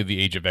read any of the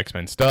Age of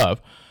X-Men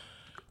stuff.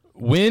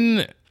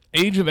 When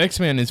Age of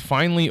X-Men is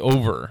finally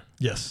over,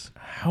 yes,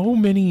 how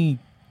many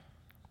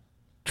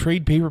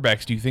trade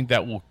paperbacks do you think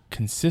that will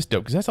consist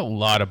of? Because that's a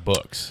lot of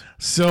books.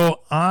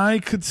 So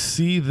I could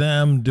see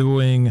them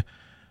doing,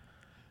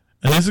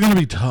 and this is going to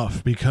be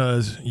tough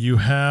because you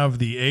have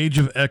the Age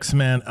of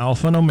X-Men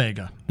Alpha and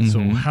Omega.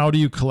 So how do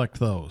you collect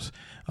those?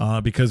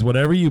 Because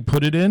whatever you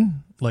put it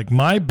in, like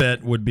my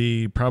bet would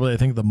be probably, I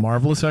think, the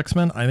Marvelous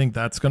X-Men. I think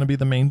that's going to be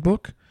the main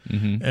book.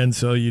 And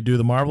so you do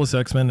the Marvelous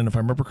X-Men, and if I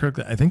remember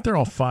correctly, I think they're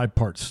all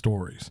 5-part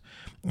stories.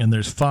 And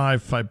there's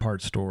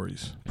 5-part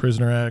stories.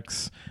 Prisoner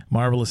X,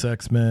 Marvelous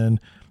X-Men,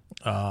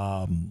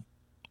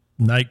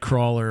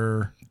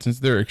 Nightcrawler. Since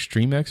they're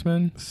Extreme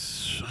X-Men?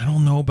 I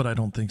don't know, but I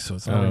don't think so.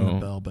 It's not ringing a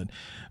bell, but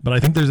I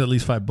think there's at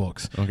least 5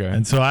 books. Okay.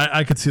 And so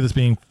I could see this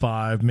being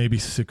 5, maybe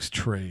 6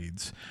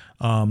 trades.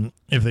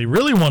 If they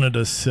really wanted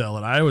to sell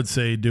it, I would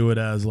say do it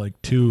as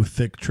like 2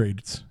 thick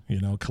trades,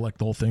 collect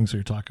the whole thing. So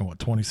you're talking,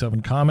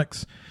 27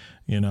 comics,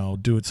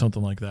 do it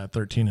something like that,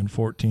 13 and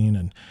 14,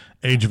 and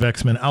Age of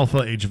X-Men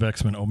Alpha, Age of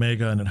X-Men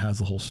Omega, and it has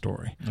the whole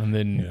story. And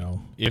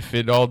then, if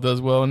it all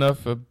does well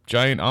enough, a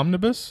giant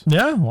omnibus?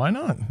 Yeah, why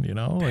not?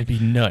 That'd be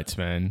nuts,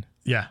 man.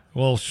 Yeah,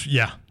 well,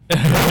 yeah.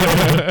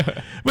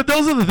 But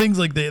those are the things,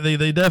 like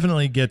they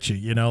definitely get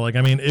you, like,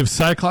 I mean, if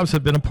Cyclops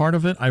had been a part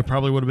of it, I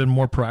probably would have been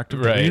more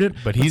proactive to read it.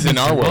 But he's in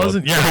our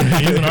world. Yeah,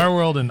 he's in our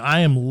world, and I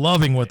am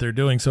loving what they're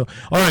doing. So,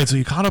 all right, so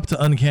you caught up to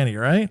Uncanny,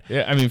 right?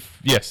 Yeah, I mean,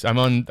 yes,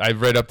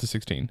 I've read up to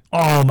 16.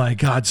 Oh my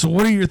God. So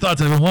what are your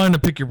thoughts? I've been wanting to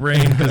pick your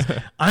brain because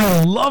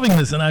I'm loving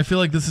this, and I feel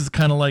like this is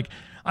kind of like,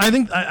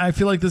 I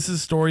feel like this is a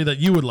story that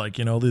you would like,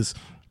 this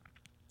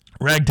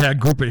ragtag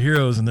group of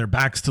heroes and their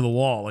backs to the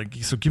wall. Like,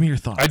 so give me your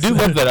thoughts. I do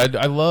love that.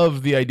 I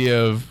love the idea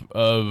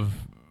of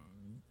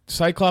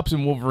Cyclops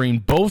and Wolverine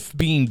both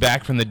being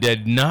back from the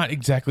dead, not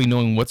exactly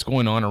knowing what's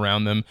going on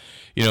around them,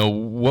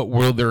 what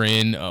world they're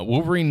in.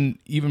 Wolverine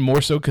even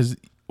more so because,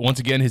 once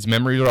again, his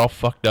memories are all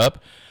fucked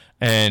up.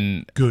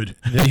 And good.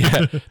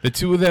 The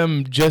two of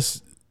them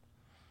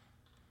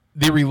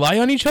they rely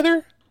on each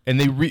other,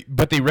 and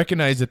but they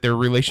recognize that their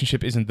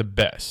relationship isn't the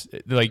best.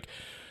 Like,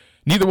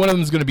 neither one of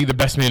them is going to be the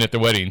best man at the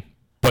wedding,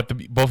 but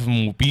both of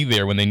them will be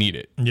there when they need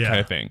it, kind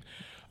of thing.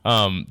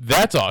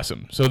 That's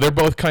awesome. So they're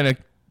both kind of,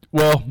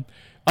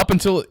 up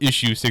until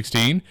issue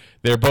 16,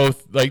 they're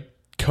both like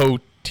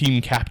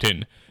co-team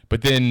captain.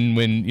 But then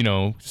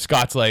when,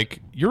 Scott's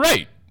like, you're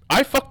right,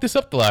 I fucked this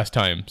up the last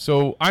time,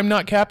 so I'm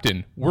not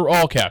captain. We're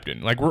all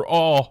captain. Like, we're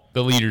all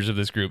the leaders of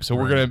this group. So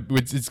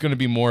it's going to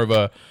be more of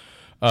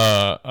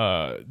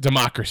a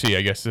democracy,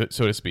 I guess, so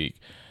to speak.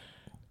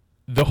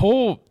 The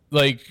whole,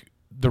 like,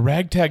 the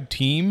ragtag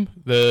team,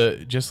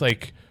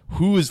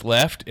 who is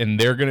left, and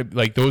they're gonna,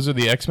 like, those are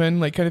the X-Men,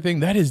 like, kind of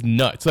thing. That is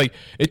nuts. Like,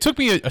 it took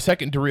me a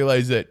second to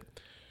realize that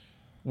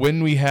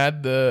when we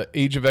had the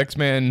Age of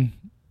X-Men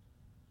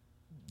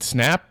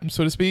snap,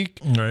 so to speak,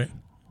 right,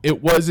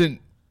 it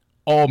wasn't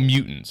all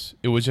mutants.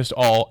 It was just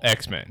all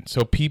X-Men.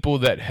 So people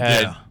that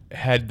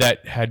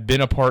had been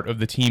a part of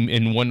the team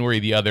in one way or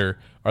the other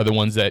are the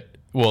ones that,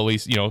 well, at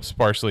least,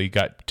 sparsely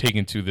got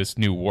taken to this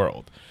new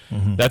world.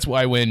 Mm-hmm. That's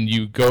why when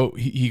you go,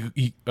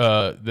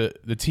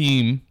 the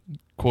team,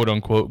 quote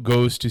unquote,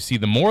 goes to see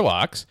the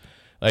Morlocks.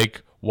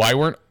 Like, why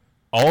weren't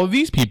all of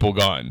these people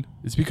gone?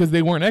 It's because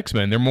they weren't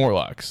X-Men. They're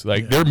Morlocks.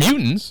 Like, they're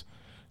mutants.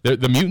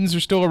 The mutants are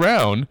still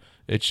around.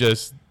 It's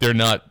just they're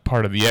not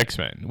part of the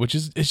X-Men, which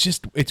is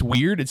it's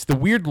weird. It's the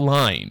weird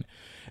line,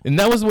 and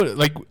that was what,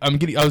 like, I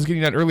was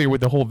getting at earlier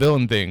with the whole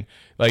villain thing.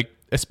 Like,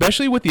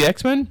 especially with the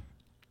X-Men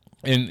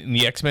and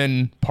the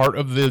X-Men part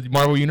of the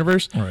Marvel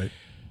universe. Right.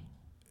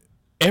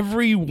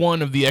 Every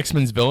one of the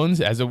X-Men's villains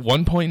has at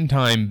one point in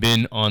time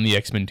been on the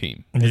X-Men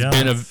team.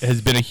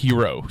 Has been a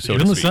hero, so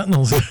even to the speak.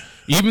 Sentinels.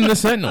 Even the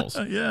Sentinels.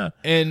 Yeah.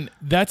 And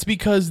that's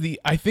because the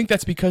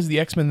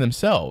X-Men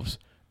themselves,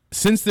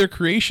 since their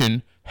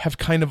creation, have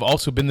kind of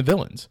also been the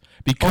villains.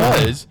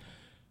 Because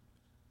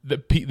the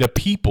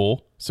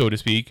people, so to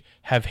speak,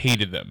 have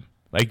hated them.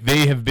 Like,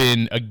 they have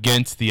been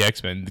against the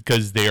X-Men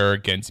because they are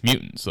against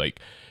mutants. Like,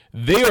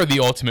 they are the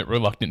ultimate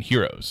reluctant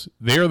heroes.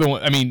 They are the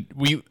one. I mean,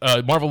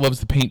 Marvel loves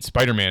to paint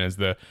Spider-Man as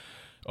the,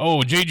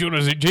 J.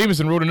 Jonah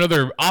Jameson wrote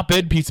another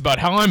op-ed piece about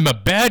how I'm a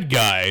bad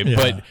guy,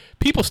 but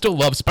people still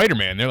love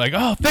Spider-Man. They're like,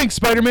 oh, thanks,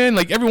 Spider-Man.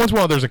 Like, every once in a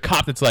while, there's a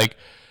cop that's like,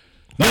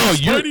 well,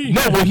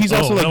 he's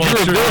also like,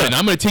 you're a villain.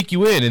 I'm going to take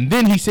you in. And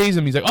then he saves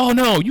him. He's like, oh,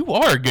 no, you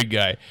are a good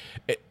guy.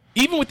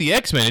 Even with the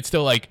X-Men, it's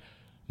still like,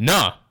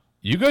 nah,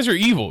 you guys are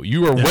evil.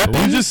 You are We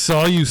weapons. just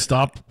saw you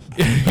stop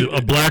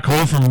a black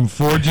hole from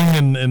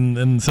forging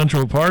in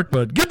Central Park,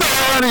 but get the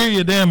hell out of here,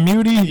 you damn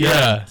mutie.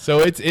 Yeah.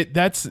 So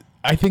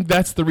I think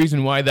that's the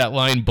reason why that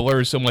line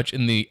blurs so much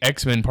in the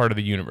X-Men part of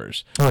the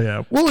universe. Oh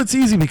yeah. Well, it's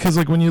easy because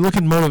like when you look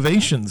at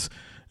motivations,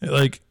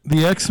 like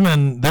the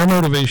X-Men, their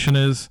motivation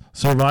is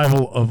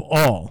survival of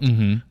all.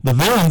 Mm-hmm. The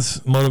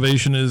villain's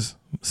motivation is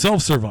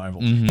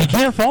self-survival. You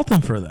can't fault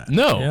them for that.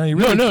 No, You know, you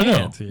really no.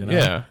 can't, you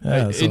know?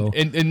 Yeah. So.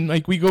 And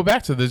like we go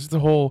back to this, the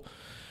whole.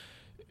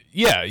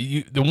 Yeah,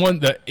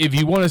 if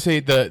you want to say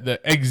the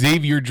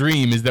Xavier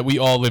dream is that we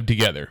all live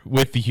together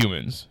with the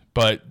humans,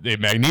 but the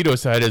Magneto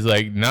side is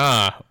like,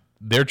 nah,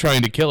 they're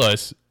trying to kill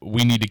us.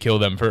 We need to kill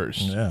them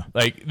first. Yeah.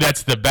 Like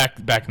that's the back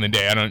in the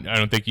day. I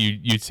don't think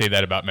you'd say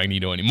that about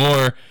Magneto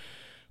anymore,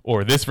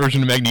 or this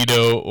version of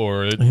Magneto,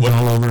 or He's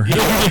all over.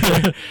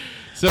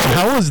 So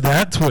How was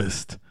that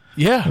twist?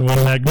 yeah,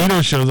 When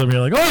Magneto shows up,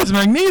 you're like, oh, it's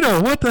Magneto.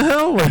 What the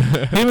hell?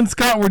 Him and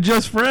Scott were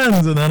just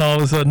friends. And then all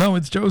of a sudden, no,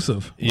 it's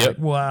Joseph. Yep. Like,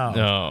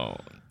 wow.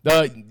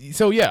 No.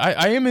 So yeah,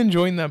 I am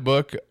enjoying that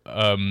book.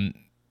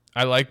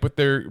 I like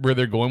where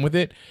they're going with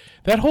it.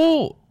 That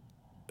whole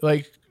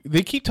like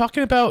they keep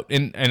talking about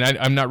and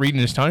I'm not reading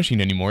Astonishing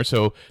anymore,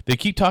 so they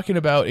keep talking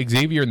about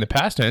Xavier in the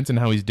past tense and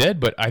how he's dead,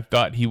 but I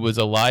thought he was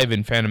alive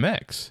in Phantom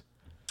X.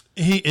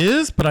 He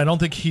is, but I don't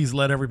think he's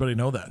let everybody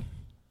know that.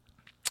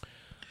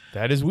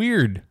 That is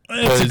weird.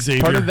 It's 'Cause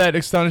Xavier. part of that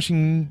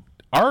Astonishing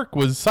arc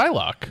was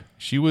Psylocke.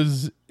 She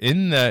was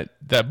in that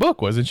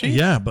book, wasn't she?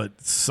 Yeah, but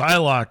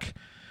Psylocke,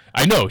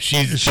 I know.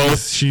 She's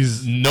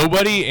she's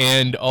nobody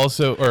and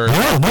also or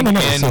no. and-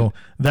 So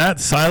that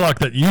Psylocke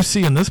that you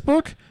see in this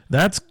book,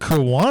 that's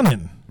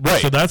Kawanin.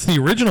 Right. So that's the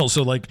original.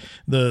 So like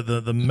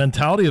the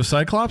mentality of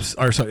Cyclops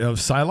or sorry, of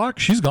Psylocke,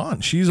 she's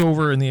gone. She's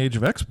over in the Age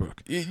of X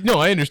book. No,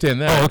 I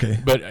understand that. Oh, okay.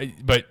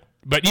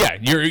 But yeah,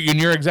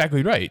 you're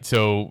exactly right.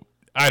 So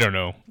I don't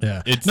know.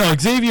 Yeah. It's No,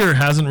 Xavier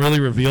hasn't really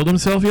revealed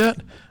himself yet.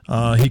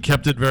 He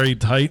kept it very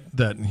tight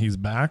that he's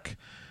back.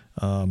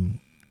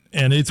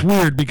 And it's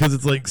weird because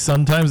it's like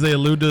sometimes they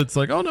allude to it's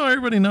like, oh no,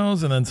 everybody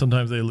knows, and then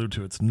sometimes they allude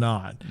to it's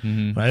not.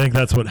 Mm-hmm. I think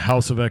that's what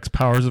House of X,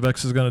 Powers of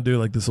X is going to do.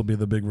 Like this will be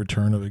the big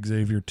return of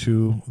Xavier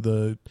to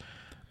the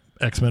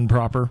X-Men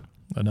proper.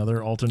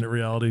 Another alternate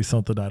reality,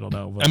 something I don't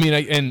know. But I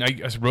mean, I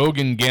guess Rogue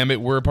and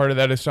Gambit were a part of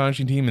that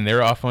Astonishing team, and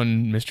they're off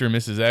on Mr. and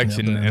Mrs. X Yeah,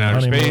 in they're in outer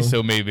honeymoon. space.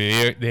 So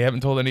maybe they haven't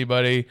told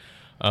anybody.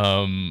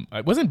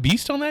 Wasn't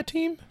Beast on that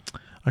team?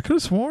 I could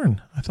have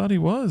sworn. I thought he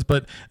was.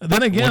 But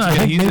then again, Once I again,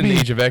 think he's maybe in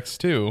Age of X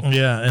too.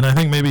 yeah, and I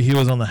think maybe he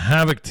was on the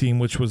Havoc team,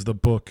 which was the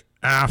book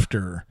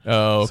after.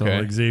 Oh, okay. So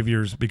like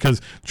Xavier's, because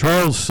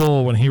Charles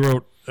Soule, when he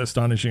wrote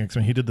Astonishing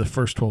X-Men, he did the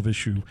first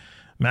 12-issue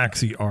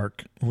maxi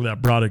arc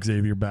that brought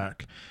Xavier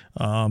back.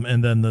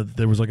 And then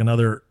there was like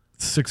another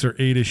 6 or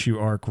 8 issue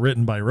arc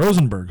written by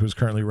Rosenberg, who's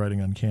currently writing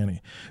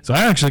Uncanny. So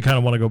I actually kind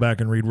of want to go back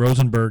and read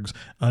Rosenberg's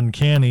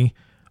Uncanny,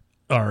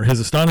 or his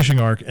Astonishing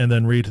arc, and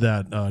then read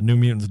that New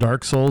Mutants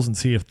Dark Souls and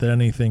see if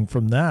anything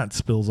from that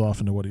spills off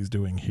into what he's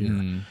doing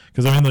here.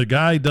 Because, I mean, the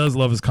guy does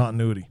love his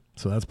continuity,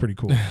 so that's pretty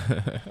cool.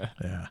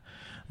 Yeah.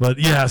 But,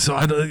 yeah, so,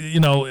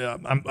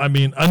 I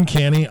mean,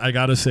 Uncanny, I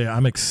got to say,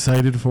 I'm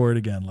excited for it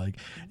again. Like,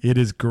 it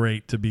is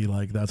great to be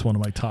like, that's one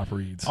of my top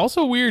reads.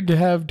 Also weird to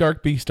have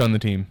Dark Beast on the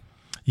team,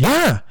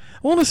 Yeah.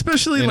 Well, and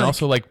especially and like...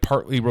 also like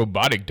partly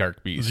robotic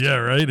Dark Beast. Yeah,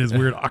 right. His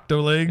weird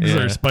octo legs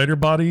Yeah. or spider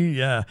body.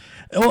 Yeah.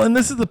 Well, and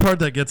this is the part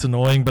that gets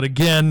annoying. But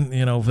again,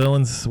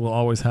 villains will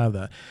always have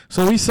that.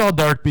 So we saw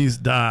Dark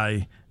Beast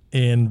die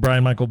in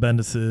Brian Michael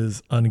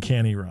Bendis's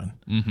Uncanny run.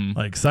 Mm-hmm.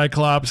 Like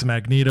Cyclops,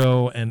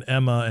 Magneto, and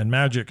Emma and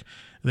Magic.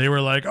 They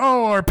were like,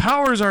 "Oh, our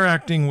powers are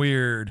acting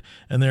weird,"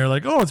 and they're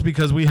like, "Oh, it's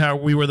because we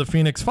were the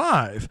Phoenix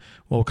Five."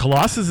 Well,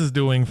 Colossus is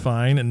doing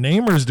fine, and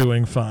Namor's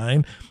doing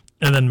fine.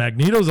 And then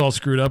Magneto's all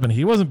screwed up, and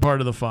he wasn't part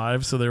of the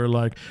 5, so they were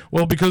like,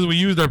 well, because we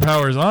used our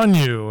powers on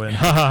you, and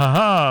ha ha ha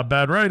ha,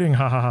 bad writing,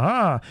 ha ha ha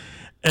ha.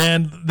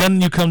 And then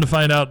you come to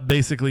find out,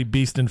 basically,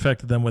 Beast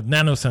infected them with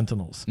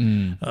nano-sentinels.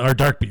 Or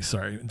Dark Beast,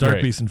 sorry. Dark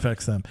Right. Beast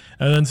infects them.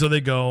 And then so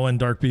they go, and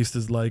Dark Beast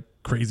is like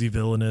crazy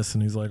villainous,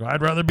 and he's like,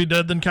 I'd rather be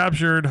dead than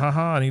captured, ha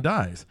ha, and he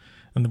dies.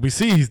 And we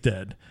see he's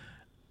dead.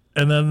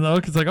 And then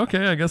it's like,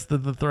 okay, I guess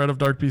the threat of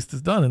Dark Beast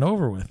is done and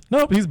over with.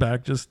 Nope, he's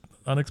back, just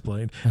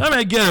unexplained. I mean,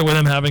 I get it with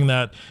him having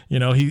that,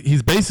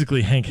 he's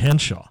basically Hank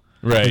Henshaw.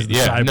 Right, He's the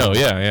yeah, cyborg, no,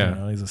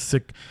 yeah. he's a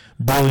sick,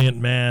 brilliant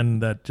man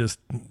that just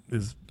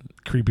is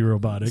creepy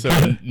robotic.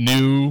 So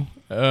new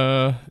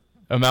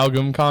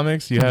Amalgam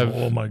Comics, you have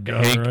Oh my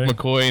God, Hank right?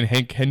 McCoy and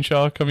Hank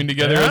Henshaw coming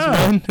together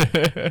Yeah.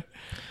 as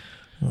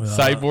one.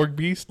 Cyborg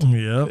Beast.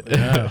 Yep.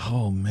 Yeah.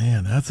 Oh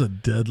man, I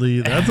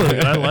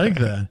like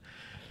that.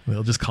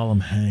 They'll just call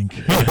him Hank.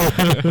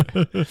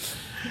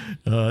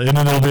 And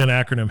then there'll be an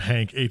acronym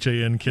HANK,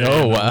 H-A-N-K.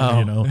 Oh,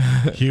 wow.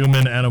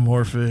 Human,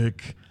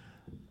 anamorphic,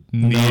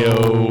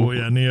 Neo.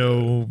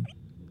 Neo.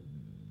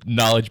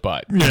 knowledge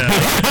bot. Yeah.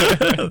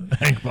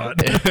 Hank bot.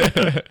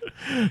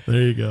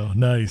 There you go.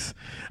 Nice.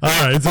 All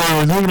right. So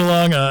anyways, moving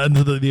along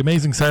into the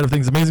amazing side of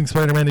things. Amazing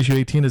Spider-Man issue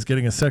 18 is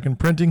getting a second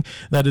printing.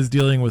 That is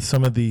dealing with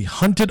some of the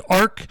Hunted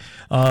arc.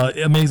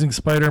 Amazing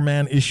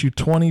Spider-Man issue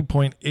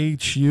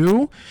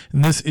 20.HU.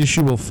 And this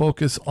issue will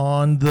focus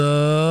on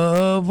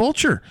the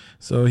Vulture.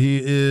 So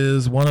he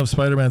is one of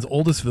Spider-Man's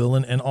oldest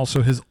villain and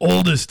also his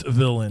oldest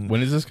villain.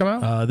 When does this come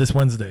out? This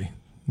Wednesday.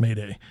 May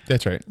Day.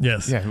 That's right.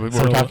 Yes. Yeah, we're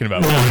talking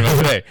about. We're talking about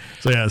today.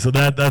 So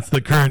that's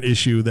the current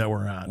issue that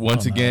we're on.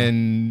 Once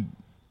again,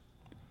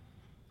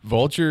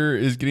 Vulture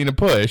is getting a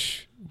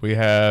push. We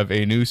have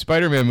a new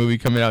Spider-Man movie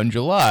coming out in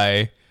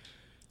July.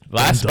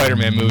 Last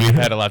Spider-Man movie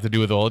had a lot to do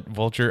with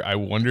Vulture. I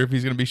wonder if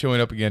he's going to be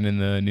showing up again in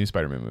the new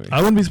Spider-Man movie. I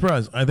wouldn't be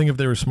surprised. I think if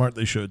they were smart,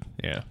 they should.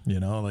 Yeah. You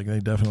know, like they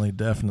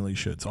definitely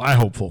should. So I'm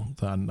hopeful.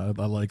 I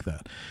like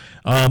that.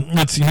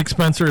 Let's see. Nick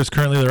Spencer is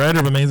currently the writer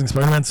of Amazing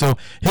Spider-Man. So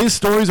his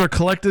stories are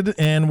collected,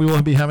 and we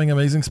will be having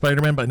Amazing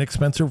Spider-Man by Nick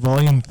Spencer,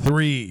 Volume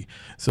 3.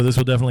 So this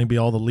will definitely be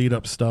all the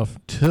lead-up stuff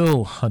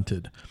till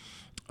Hunted.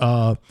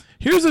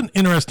 Here's an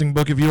interesting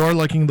book if you are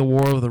liking the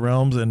War of the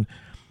Realms, and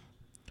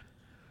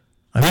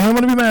I think I'm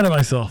going to be mad at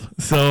myself.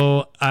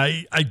 So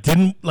I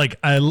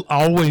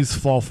always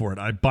fall for it.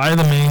 I buy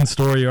the main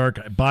story arc.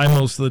 I buy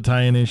most of the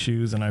tie-in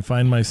issues, and I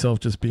find myself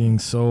just being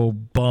so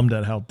bummed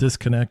at how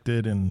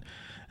disconnected and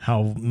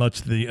how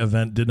much the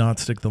event did not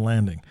stick the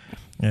landing.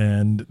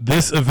 And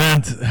this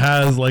event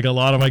has like a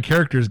lot of my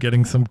characters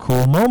getting some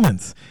cool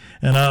moments.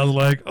 And I was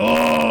like,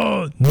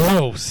 oh,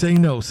 no, say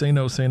no, say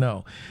no, say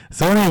no.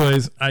 So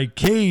anyways, I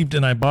caved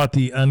and I bought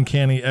the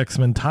Uncanny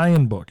X-Men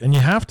tie-in book. And you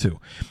have to.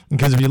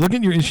 Because if you look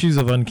at your issues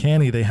of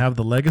Uncanny, they have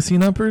the legacy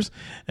numbers.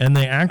 And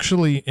they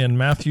actually, in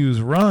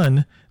Matthew's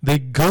run, they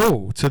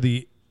go to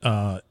the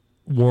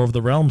War of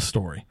the Realms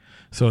story.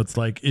 So it's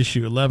like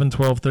issue 11,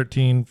 12,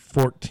 13,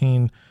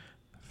 14,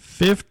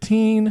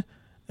 15,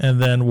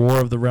 and then War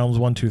of the Realms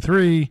 1, 2,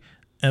 3,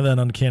 and then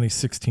Uncanny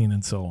 16,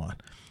 and so on.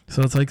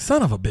 So it's like,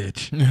 son of a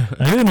bitch.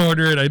 I didn't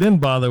order it. I didn't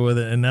bother with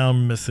it, and now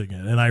I'm missing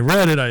it. And I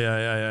read it.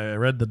 I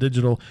read the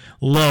digital.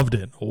 Loved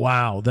it.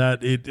 Wow.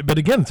 But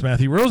again, it's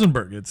Matthew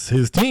Rosenberg. It's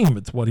his team.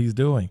 It's what he's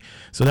doing.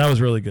 So that was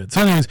really good.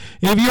 So anyways,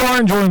 if you are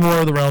enjoying War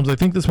of the Realms, I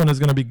think this one is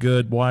going to be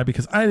good. Why?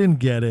 Because I didn't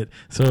get it.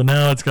 So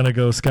now it's going to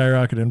go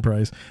skyrocket in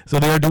price. So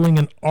they are doing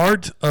an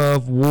Art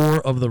of War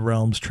of the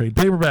Realms trade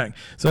paperback.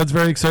 So that's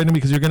very exciting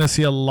because you're going to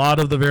see a lot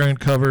of the variant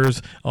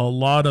covers, a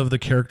lot of the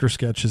character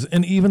sketches,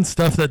 and even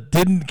stuff that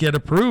didn't get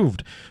approved.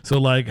 So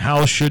like,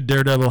 how should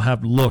Daredevil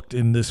have looked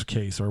in this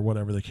case, or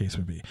whatever the case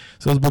would be.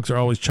 So those books are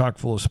always chock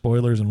full of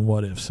spoilers and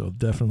what ifs. So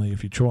definitely,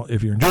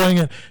 if you're enjoying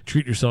it,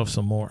 treat yourself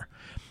some more.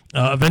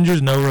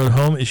 Avengers: No Road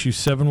Home issue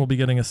 7 will be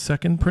getting a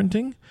second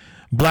printing.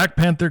 Black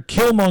Panther: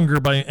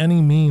 Killmonger by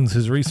any means.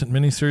 His recent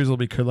miniseries will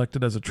be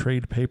collected as a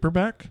trade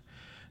paperback.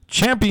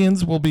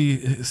 Champions will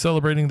be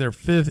celebrating their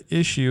 5th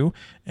issue,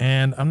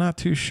 and I'm not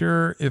too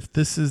sure if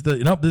this is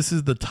this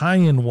is the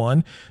tie-in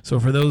one. So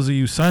for those of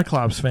you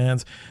Cyclops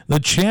fans, the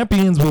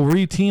Champions will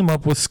re-team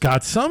up with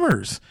Scott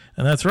Summers.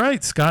 And that's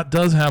right, Scott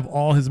does have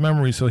all his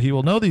memories, so he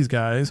will know these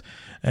guys,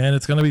 and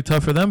it's going to be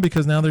tough for them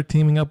because now they're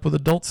teaming up with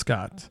adult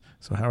Scott.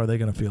 So how are they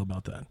going to feel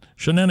about that?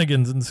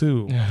 Shenanigans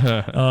ensue.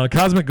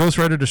 Cosmic Ghost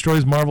Rider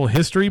Destroys Marvel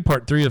History,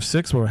 Part 3 of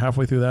 6. We're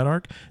halfway through that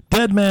arc.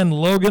 Dead Man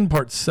Logan,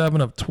 Part 7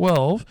 of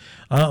 12.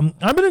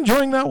 I've been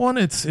enjoying that one.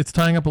 It's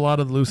tying up a lot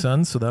of the loose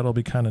ends, so that'll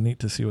be kind of neat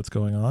to see what's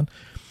going on.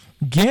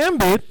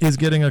 Gambit is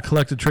getting a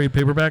collected trade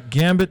paperback.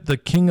 Gambit, the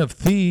King of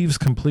Thieves,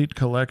 complete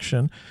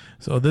collection.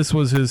 So this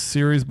was his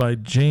series by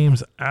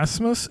James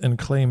Asmus and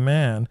Clay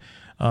Mann.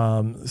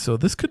 So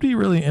this could be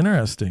really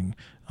interesting.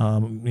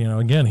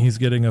 Again, he's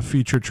getting a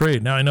feature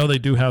trade. Now, I know they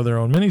do have their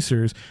own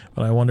miniseries,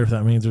 but I wonder if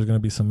that means there's going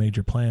to be some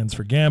major plans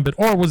for Gambit,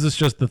 or was this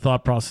just the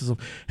thought process of,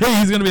 hey,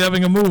 he's going to be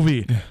having a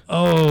movie?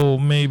 Oh,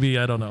 maybe.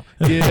 I don't know.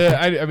 Yeah,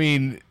 I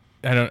mean,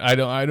 I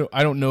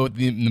don't know if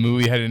the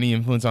movie had any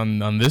influence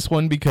on this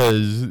one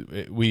because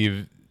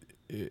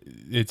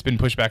it's been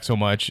pushed back so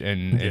much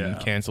and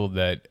canceled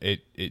that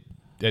it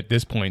at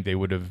this point they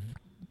would have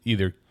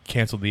either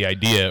canceled the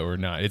idea or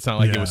not. It's not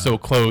like it was so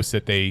close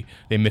that they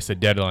missed a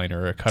deadline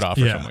or a cutoff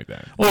or something like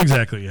that. Well,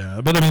 exactly,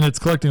 yeah. But I mean, it's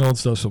collecting old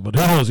stuff, so but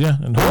who knows, yeah.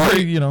 And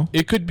hopefully,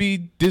 it could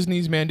be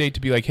Disney's mandate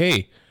to be like,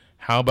 hey,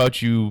 how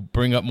about you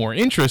bring up more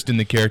interest in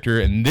the character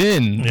and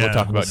then we'll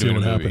talk about doing a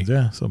movie. Happens.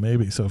 Yeah, so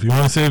maybe. So if you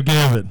want to save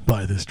Gambit,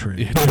 buy this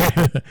trade.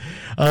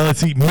 Let's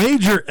see.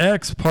 Major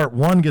X Part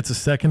 1 gets a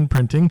second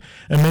printing,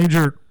 and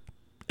Major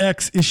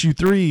X issue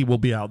 3 will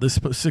be out. This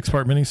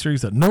 6-part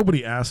miniseries that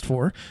nobody asked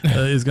for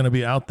is going to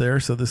be out there.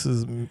 So this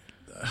is, I'm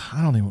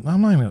not even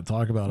going to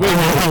talk about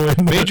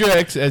it. Major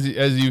X, as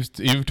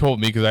you've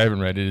told me because I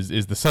haven't read it,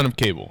 is the son of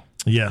Cable.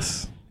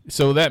 Yes.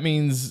 So that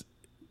means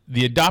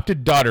the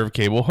adopted daughter of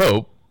Cable,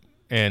 Hope,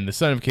 and the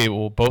son of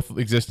Cable both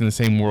exist in the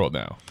same world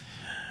now.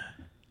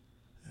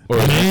 Or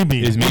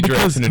maybe is Major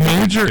X in a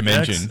different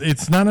dimension?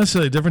 It's not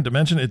necessarily a different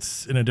dimension.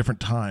 It's in a different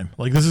time.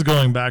 Like this is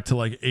going back to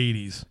like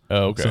 80s.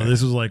 Oh, okay. So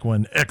this was like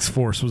when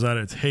X-Force was at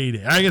its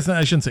heyday. I guess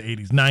I shouldn't say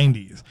 80s,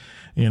 90s.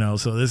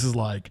 So this is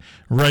like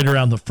right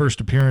around the first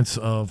appearance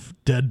of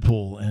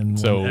Deadpool and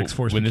So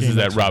X-Force when this became is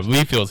that X-Force. Rob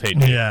Liefeld's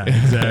hating. Yeah,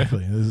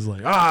 exactly. This is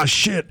like,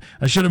 shit,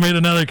 I should have made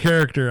another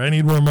character. I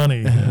need more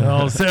money.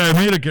 I'll say I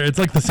made a character. It's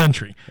like the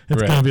Sentry.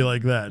 It's Right. going to be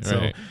like that. So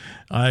Right.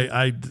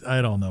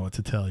 I don't know what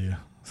to tell you.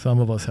 Some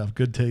of us have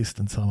good taste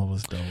and some of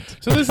us don't.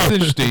 So this is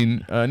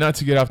interesting. Not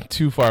to get off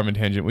too far of a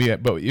tangent,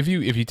 but if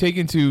you take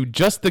into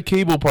just the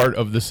Cable part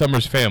of the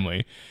Summers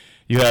family,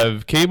 you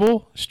have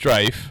Cable,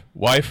 Strife,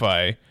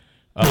 Wi-Fi,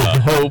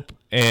 Hope,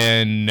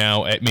 and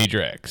now at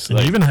Major X. And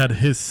he even had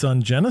his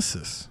son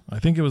Genesis. I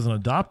think it was an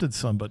adopted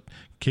son, but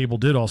Cable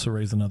did also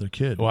raise another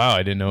kid. Wow,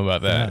 I didn't know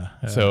about that.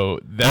 Yeah. So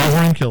that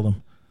Wolverine killed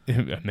him.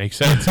 it makes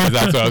sense, because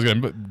that's what I was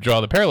going to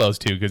draw the parallels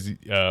to. Because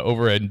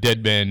over at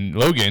Dead Man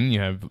Logan, you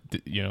have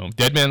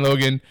Dead Man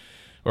Logan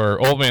or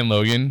Old Man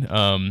Logan,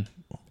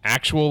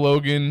 Actual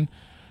Logan,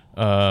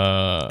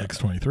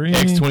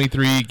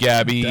 X23,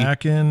 Gabby,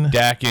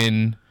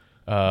 Dakin,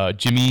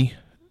 Jimmy.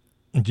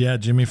 Yeah,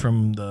 Jimmy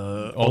from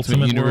the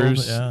Ultimate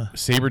Universe, World. Yeah.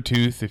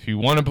 Sabretooth, if you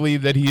want to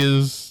believe that he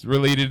is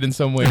related in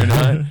some way or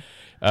not.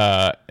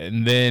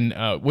 And then,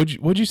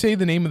 what'd you say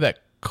the name of that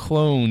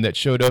clone that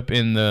showed up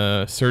in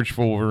the Search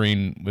for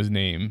Wolverine was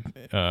named?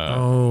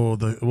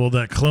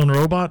 That clone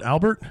robot,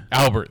 Albert?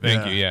 Albert,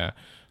 thank you, yeah.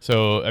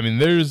 So, I mean,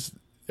 there's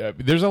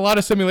a lot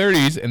of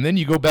similarities, and then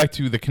you go back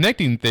to the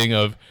connecting thing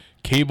of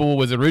Cable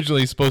was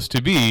originally supposed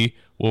to be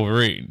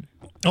Wolverine.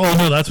 Oh,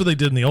 no, that's what they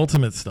did in the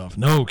Ultimate stuff.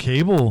 No,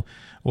 Cable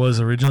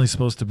was originally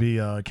supposed to be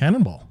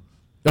Cannonball.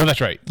 Oh,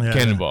 that's right, Yeah,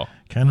 Cannonball.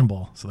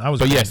 Cannonball. So that was.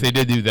 But crazy. yes, they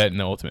did do that in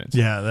the Ultimates.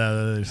 Yeah,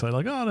 they decided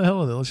like, the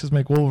hell with it. Let's just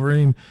make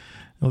Wolverine.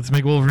 Let's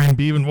make Wolverine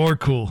be even more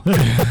cool.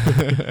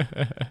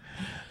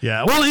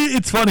 Yeah, well,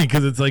 it's funny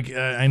because it's like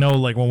I know,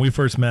 like when we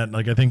first met,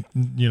 like I think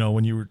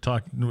when you were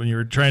trying to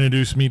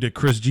introduce me to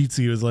Chris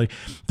Jeetzy, it was like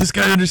this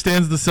guy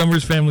understands the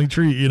Summers family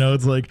tree.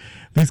 It's like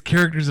these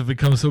characters have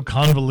become so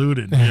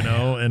convoluted,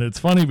 and it's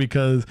funny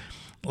because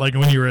like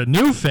when you were a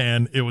new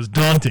fan, it was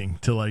daunting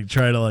to like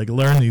try to like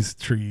learn these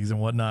trees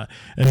and whatnot.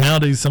 And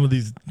nowadays, some of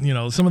these,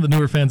 some of the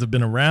newer fans have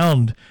been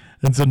around.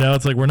 And so now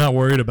it's like we're not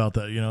worried about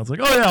that. It's like,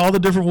 oh yeah, all the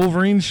different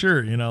Wolverines,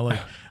 sure. Like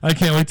I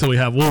can't wait till we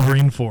have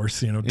Wolverine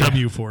Force,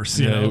 W Force,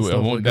 I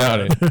won't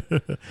doubt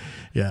it.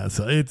 Yeah,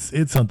 so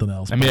it's something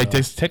else. I mean, I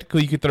guess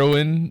technically you could throw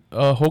in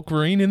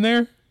Hulkverine in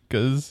there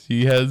because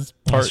he has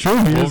part That's true.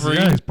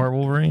 Wolverine. He's part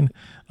Wolverine.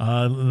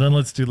 Then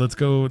let's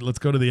go to the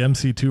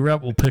MC2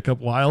 rep. We'll pick up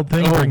Wild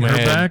Thing, Oh, bring her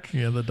man. back.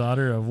 Yeah, the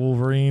daughter of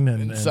Wolverine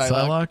and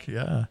Psylocke.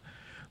 Yeah,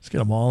 let's get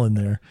them all in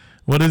there.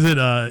 What is it?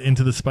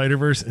 Into the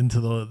Spider-Verse, into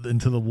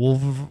the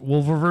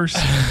Wolververse.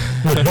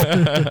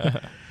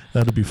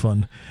 That'd be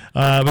fun.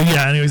 But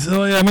yeah, anyways,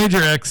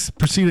 Major X,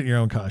 proceed at your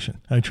own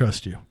caution. I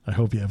trust you. I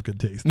hope you have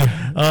good taste.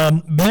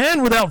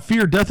 Man Without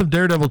Fear, Death of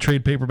Daredevil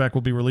trade paperback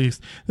will be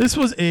released. This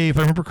was if I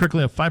remember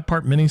correctly, a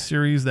 5-part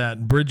miniseries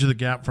that bridged the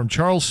gap from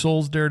Charles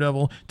Soule's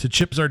Daredevil to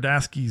Chip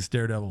Zdarsky's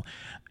Daredevil.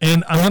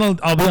 And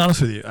I'll be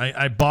honest with you.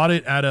 I bought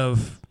it out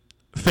of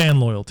fan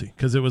loyalty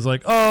because it was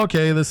like, oh,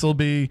 okay, this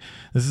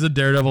is a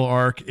Daredevil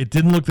arc. It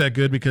didn't look that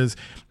good because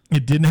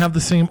it didn't have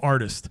the same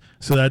artist.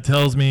 So that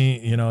tells me,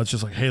 it's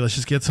just like, hey, let's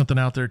just get something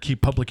out there,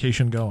 keep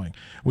publication going,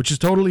 which is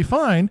totally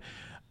fine.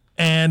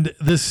 And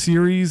this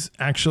series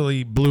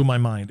actually blew my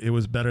mind. It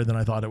was better than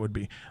I thought it would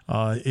be.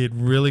 It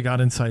really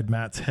got inside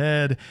Matt's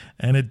head,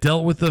 and it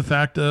dealt with the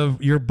fact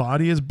of your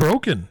body is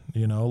broken.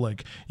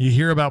 Like you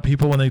hear about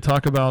people when they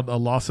talk about a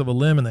loss of a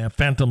limb and they have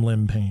phantom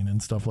limb pain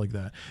and stuff like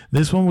that.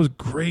 This one was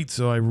great,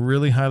 so I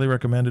really highly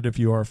recommend it. If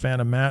you are a fan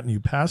of Matt and you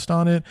passed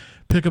on it,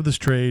 pick up this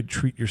trade,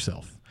 treat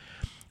yourself.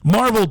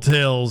 Marvel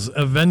Tales,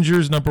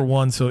 Avengers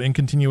 #1. So in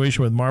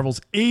continuation with Marvel's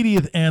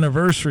 80th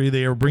anniversary,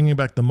 they are bringing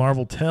back the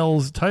Marvel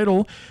Tales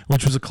title,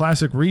 which was a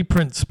classic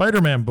reprint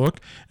Spider-Man book,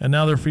 and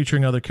now they're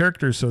featuring other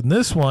characters. So in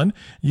this one,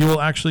 you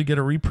will actually get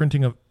a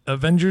reprinting of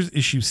Avengers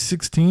issue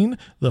 16,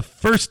 the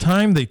first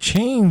time they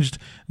changed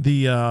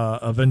the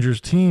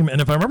Avengers team. And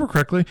if I remember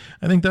correctly,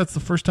 I think that's the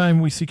first time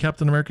we see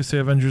Captain America say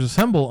Avengers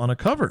Assemble on a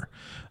cover.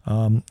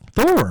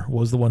 Thor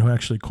was the one who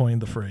actually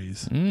coined the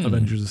phrase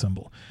Avengers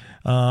Assemble.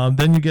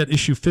 Then you get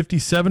issue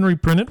 57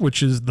 reprinted,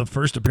 which is the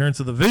first appearance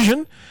of the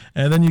Vision.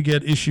 And then you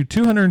get issue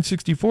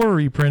 264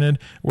 reprinted,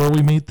 where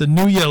we meet the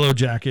new Yellow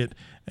Jacket.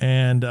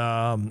 And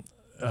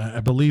I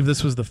believe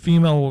this was the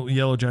female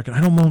Yellow Jacket.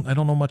 I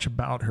don't know much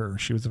about her.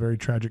 She was a very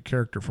tragic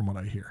character from what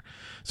I hear.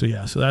 So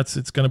yeah,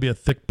 it's going to be a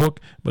thick book,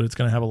 but it's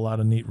going to have a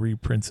lot of neat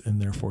reprints in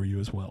there for you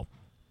as well.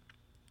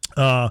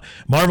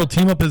 Marvel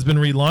Team Up has been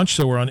relaunched,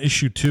 so we're on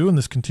issue 2, and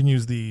this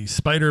continues the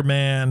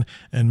Spider-Man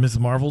and Ms.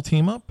 Marvel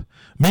Team Up.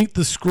 Meet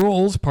the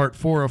Skrulls, part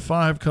 4 of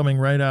 5, coming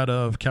right out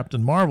of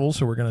Captain Marvel,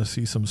 so we're going to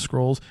see some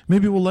Skrulls.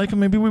 Maybe we'll like them,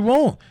 maybe we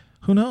won't.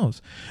 Who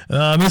knows?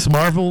 Ms.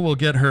 Marvel will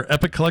get her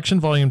Epic Collection,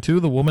 Volume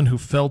 2, The Woman Who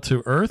Fell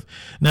to Earth.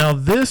 Now,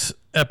 this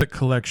Epic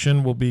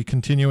Collection will be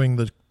continuing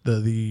the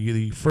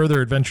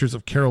further adventures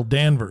of Carol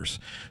Danvers.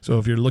 So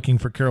if you're looking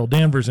for Carol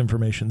Danvers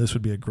information, this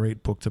would be a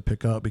great book to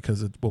pick up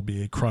because it will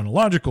be a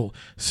chronological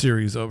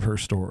series of her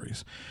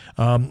stories.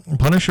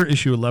 Punisher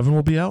issue 11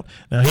 will be out.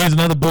 Now here's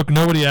another book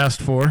nobody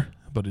asked for,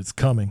 but it's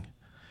coming.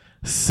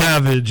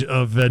 Savage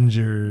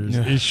Avengers,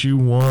 issue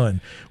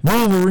 1.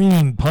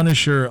 Wolverine,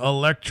 Punisher,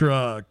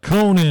 Elektra,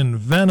 Conan,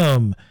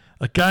 Venom,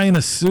 a guy in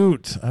a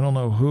suit. I don't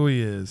know who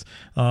he is,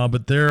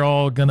 but they're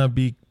all going to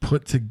be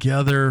put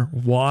together.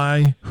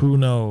 Why? Who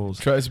knows?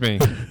 Trust me,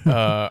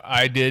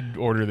 I did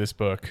order this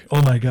book.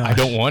 Oh my gosh. I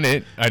don't want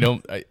it.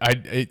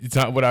 It's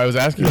not what I was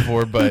asking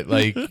for, but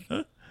like,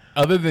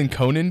 other than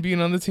Conan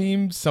being on the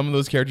team, some of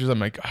those characters, I'm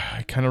like,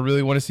 I kind of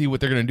really want to see what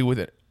they're going to do with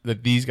it.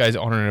 That these guys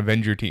are on an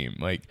Avenger team.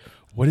 Like,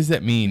 what does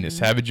that mean? The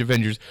Savage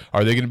Avengers,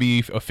 are they going to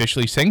be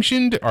officially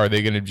sanctioned? Are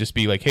they going to just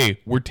be like, hey,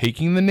 we're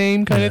taking the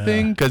name kind of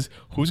thing? Because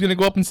who's going to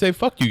go up and say,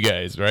 fuck you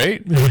guys,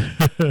 right?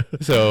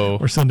 So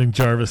we're sending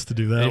Jarvis to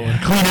do that one.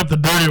 Clean up the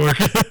dirty work.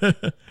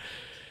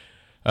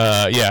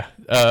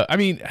 I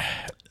mean,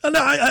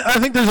 no, I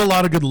think there's a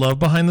lot of good love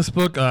behind this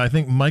book. I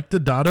think Mike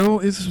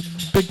Deodato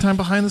is big time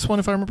behind this one,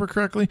 if I remember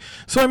correctly.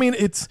 So, I mean,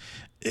 it's,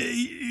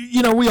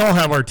 you know, we all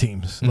have our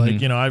teams.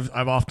 Like, you know,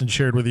 I've often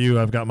shared with you,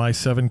 I've got my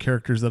 7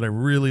 characters that I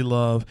really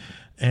love.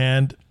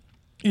 And,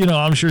 you know,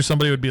 I'm sure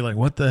somebody would be like,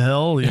 what the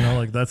hell? You know,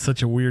 like, that's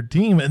such a weird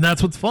team. And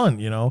that's what's fun,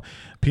 you know.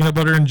 Peanut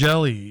butter and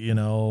jelly, you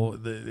know,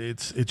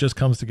 it just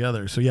comes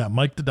together. So, yeah,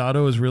 Mike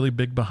Deodato is really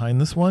big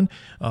behind this one.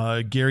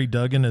 Gary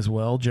Duggan as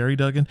well, Jerry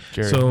Duggan.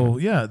 So,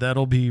 yeah,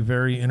 that'll be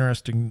very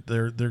interesting.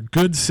 They're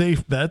good,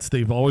 safe bets.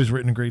 They've always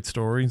written great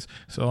stories.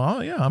 So,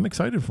 yeah, I'm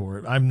excited for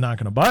it. I'm not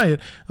going to buy it.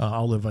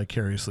 I'll live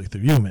vicariously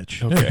through you,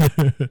 Mitch. Okay.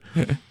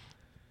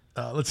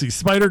 Let's see.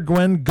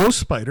 Spider-Gwen, Ghost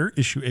Spider,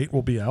 issue 8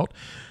 will be out.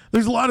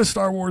 There's a lot of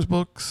Star Wars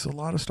books,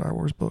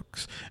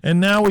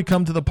 And now we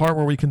come to the part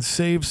where we can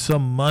save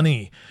some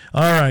money.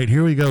 All right,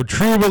 here we go.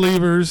 True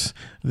Believers,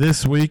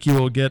 this week you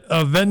will get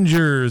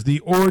Avengers, The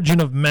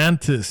Origin of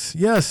Mantis.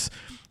 Yes,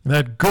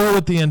 that girl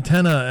with the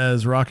antenna,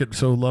 as Rocket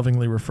so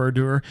lovingly referred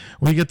to her.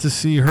 We get to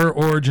see her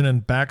origin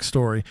and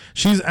backstory.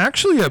 She's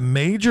actually a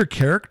major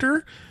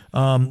character.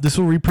 This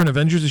will reprint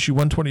Avengers issue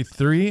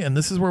 123, and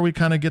this is where we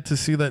kind of get to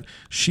see that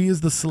she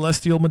is the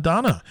Celestial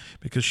Madonna,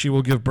 because she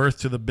will give birth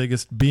to the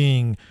biggest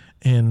being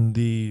in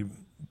the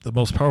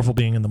most powerful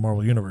being in the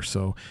Marvel Universe.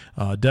 So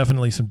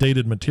definitely some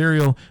dated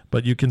material,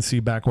 but you can see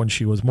back when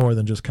she was more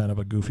than just kind of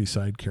a goofy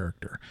side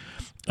character.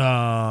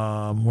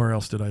 Where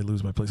else did I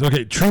lose my place?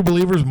 Okay, True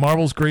Believers,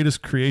 Marvel's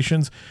Greatest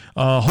Creations.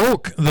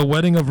 Hulk, The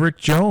Wedding of Rick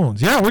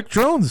Jones. Yeah, Rick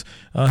Jones,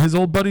 his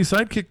old buddy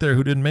sidekick there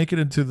who didn't make it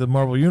into the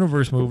Marvel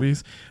Universe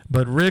movies.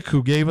 But Rick,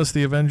 who gave us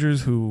the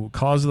Avengers, who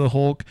caused the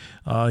Hulk,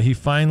 he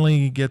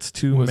finally gets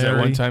to was marry.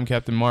 That one time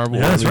Captain Marvel?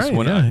 Yeah, that's right.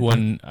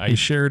 He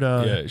shared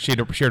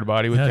shared a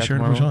body with Captain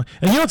Marvel.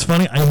 And you know what's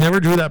funny? I never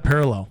drew that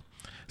parallel.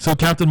 So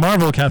Captain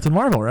Marvel,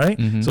 right?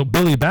 Mm-hmm. So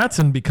Billy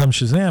Batson becomes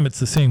Shazam. It's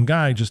the same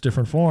guy, just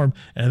different form.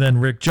 And then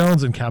Rick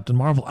Jones and Captain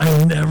Marvel.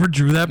 I never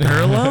drew that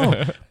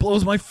parallel.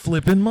 Blows my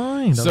flipping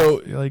mind.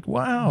 So like,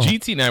 wow.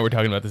 GT and I were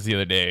talking about this the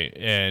other day,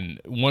 and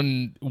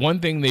one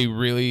thing they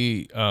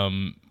really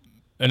an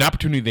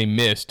opportunity they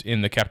missed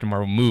in the Captain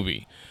Marvel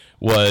movie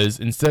was,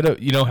 instead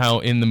of, you know how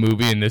in the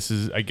movie, and this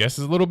is, I guess,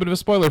 is a little bit of a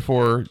spoiler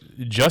for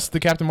just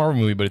the Captain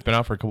Marvel movie, but it's been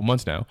out for a couple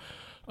months now.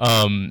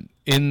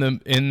 In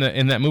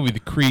that movie,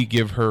 the Kree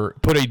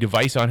put a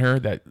device on her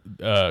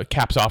that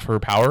caps off her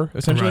power,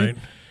 essentially. Right.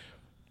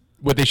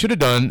 What they should have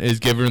done is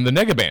give her the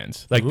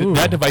Negabands. Like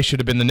that device should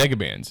have been the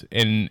Negabands,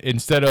 and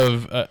instead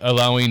of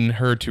allowing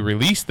her to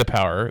release the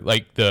power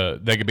like the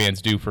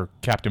Negabands do for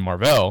Captain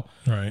Marvel,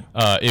 right?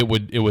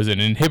 It was an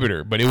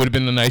inhibitor, but it would have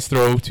been a nice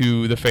throw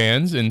to the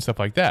fans and stuff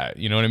like that.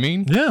 You know what I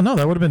mean? Yeah, no,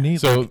 that would have been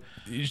neat. So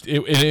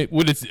it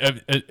would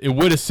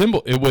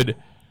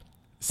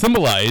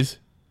symbolize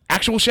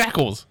actual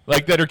shackles,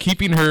 like, that are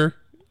keeping her,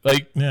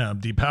 like,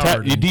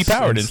 depowered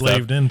and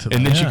slaved stuff. into them.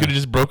 And then she could have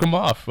just broke them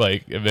off,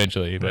 like,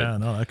 eventually. But yeah,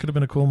 no, that could have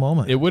been a cool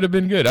moment. It would have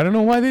been good. I don't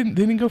know why they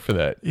didn't go for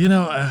that. You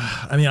know,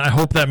 I mean, I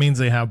hope that means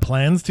they have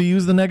plans to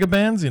use the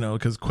Negabands, you know,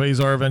 because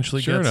Quasar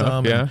eventually gets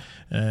some,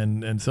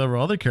 and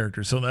several other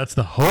characters. So that's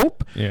the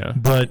hope. Yeah.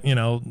 But, you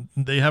know,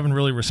 they haven't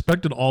really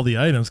respected all the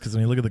items, because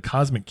when you look at the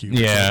Cosmic Cube,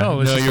 yeah,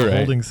 it's just a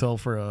holding cell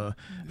for an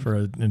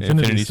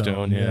Infinity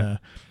Stone. Yeah.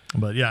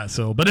 But yeah,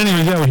 but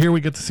anyways, here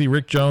we get to see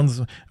Rick Jones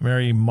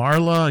marry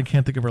Marla. I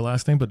can't think of her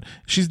last name, but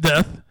she's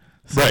Death.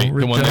 So right,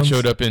 Rick the one Jones, that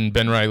showed up in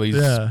Ben Reilly's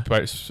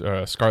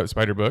Scarlet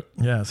Spider book.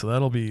 Yeah, so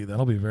that'll be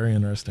very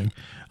interesting.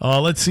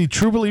 Let's see.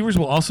 True Believers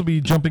will also be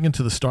jumping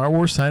into the Star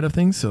Wars side of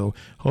things, so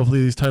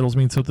hopefully these titles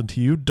mean something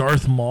to you.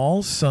 Darth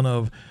Maul, son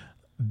of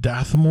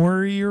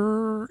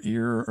Dathomir,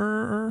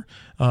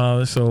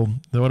 so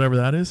whatever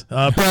that is.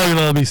 Probably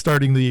they'll be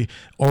starting the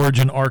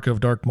origin arc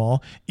of Darth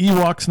Maul.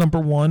 Ewoks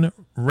 #1,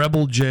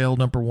 Rebel Jail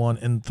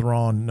 #1, and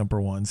Thrawn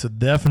 #1. So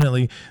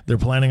definitely they're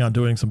planning on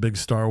doing some big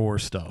Star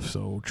Wars stuff.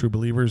 So True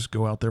Believers,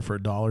 go out there for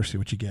 $1, see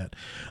what you get.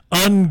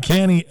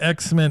 Uncanny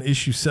X-Men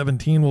issue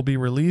 17 will be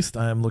released.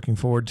 I am looking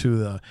forward to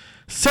the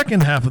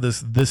second half of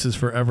this Is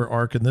Forever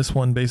arc, and this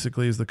one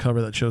basically is the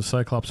cover that shows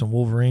Cyclops and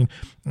Wolverine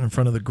in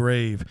front of the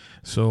grave.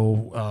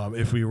 So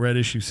if we read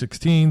issue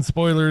 16,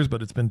 spoilers,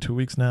 but it's been 2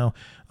 weeks now,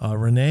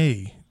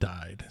 Renee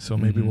died. So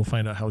maybe we'll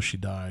find out how she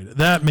died.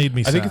 That made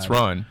me sad. I think it's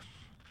Ron.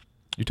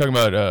 You're talking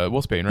about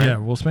Wolfsbane, right? Yeah,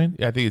 Wolfsbane.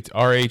 Yeah, I think it's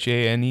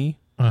RHANE.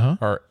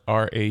 Or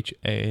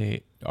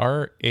RHANE.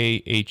 I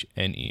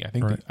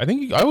think. Right.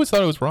 I always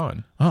thought it was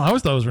Ron. Oh, I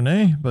always thought it was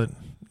Renee, but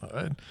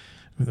now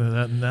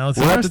it's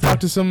We'll have to interesting. talk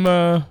to some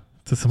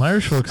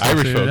Irish folks.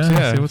 Irish too, folks.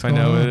 Yeah, see what's find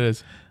going out on. what it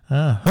is.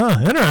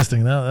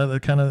 Interesting. Now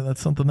that kind of,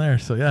 that's something there.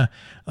 So yeah.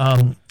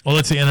 Well,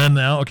 let's see. And then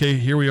now, okay,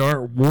 here we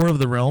are. War of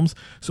the Realms.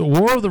 So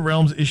War of the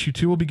Realms issue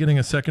 2 will be getting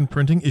a second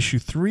printing. Issue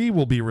 3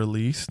 will be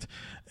released.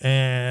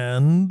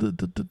 And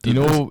You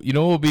know what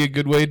will be a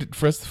good way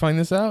for us to find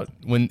this out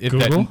if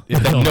Google?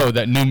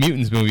 that New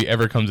Mutants movie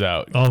ever comes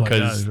out. Oh my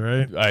 'Cause gosh,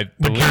 right? I The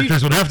believe,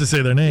 characters would have to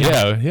say their name.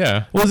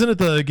 yeah. Wasn't it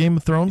the Game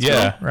of Thrones?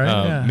 Yeah, Show? Right.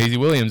 Yeah. Maisie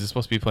Williams is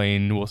supposed to be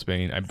playing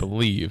Wolfsbane, I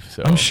believe.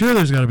 So I'm sure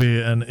there's going to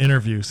be an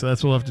interview. So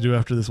that's what we'll have to do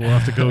after this. We'll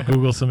have to go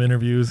Google some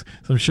interviews.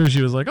 So I'm sure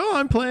she was like, "Oh,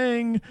 I'm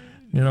playing,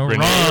 Renee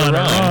Ron, or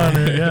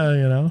Ron."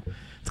 yeah,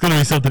 It's going to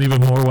be something even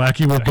more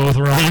wacky with both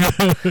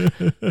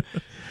wrong.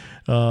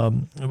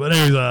 But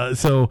anyways,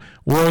 so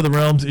War of the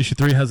Realms issue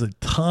 3 has a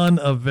ton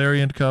of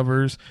variant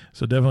covers,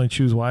 so definitely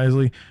choose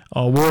wisely.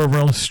 War of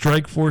Realms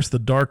Strike Force, the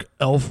Dark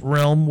Elf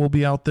Realm will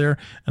be out there,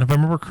 and if I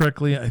remember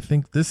correctly, I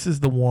think this is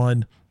the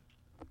one.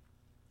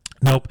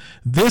 Nope.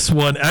 This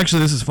one,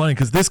 actually, this is funny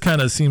because this kind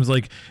of seems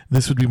like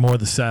this would be more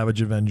the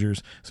Savage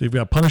Avengers. So you've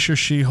got Punisher,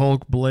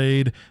 She-Hulk,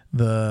 Blade,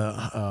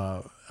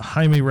 the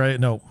Jaime Reyes.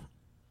 No.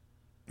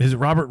 Is it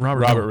Robert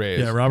Reyes.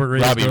 Yeah, Robert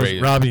Reyes. Robbie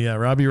Reyes.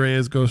 Robbie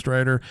Reyes, Ghost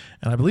Rider.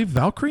 And I believe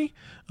Valkyrie.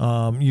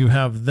 You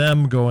have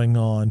them going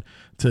on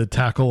to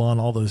tackle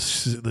on all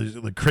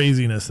the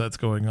craziness that's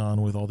going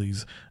on with all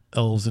these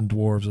elves and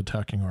dwarves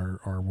attacking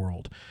our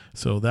world.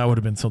 So that would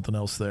have been something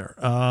else there.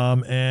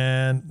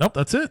 And nope,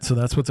 that's it. So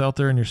that's what's out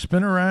there in your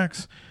spinner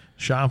racks.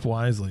 Shop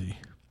wisely.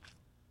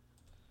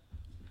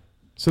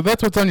 So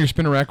that's what's on your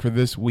spinner rack for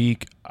this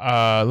week.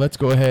 Let's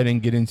go ahead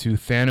and get into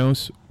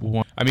Thanos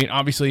 1. I mean,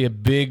 obviously a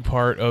big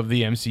part of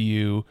the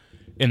MCU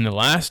in the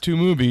last two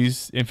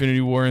movies, Infinity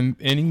War and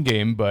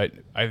Endgame, but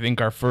I think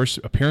our first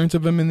appearance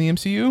of him in the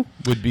MCU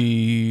would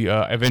be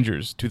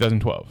Avengers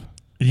 2012.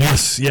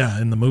 Yes, yeah,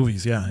 in the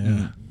movies,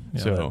 yeah.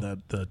 Yeah, So-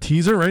 that the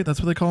teaser, right?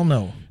 That's what they call them?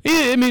 No.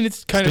 Yeah, I mean,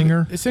 it's kind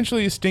Stinger? of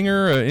essentially a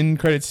stinger, in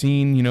credit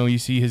scene. You know, you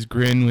see his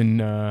grin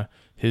when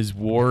his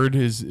ward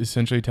is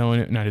essentially telling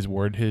it, not his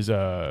ward, his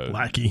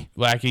Lackey.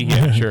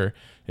 yeah, sure,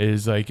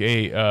 is like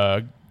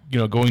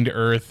going to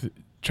Earth,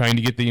 trying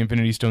to get the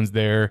Infinity Stones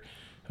there.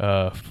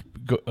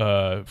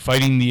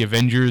 Fighting the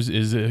Avengers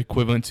is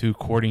equivalent to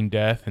courting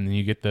death, and then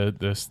you get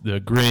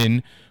the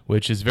grin,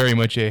 which is very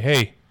much a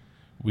hey,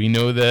 we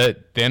know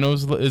that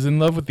Thanos is in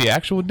love with the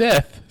actual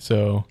death,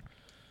 so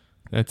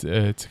that's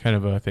it's kind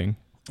of a thing.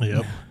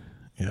 Yep.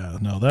 Yeah,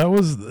 no, that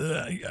was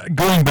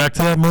going back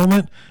to that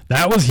moment.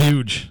 That was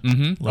huge.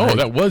 Mm-hmm. Like,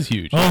 that was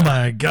huge. Oh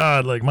my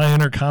God! Like my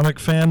inner comic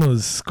fan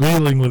was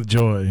squealing with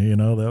joy. You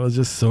know, that was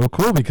just so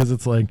cool because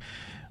it's like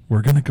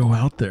we're gonna go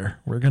out there.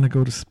 We're gonna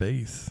go to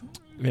space.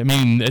 I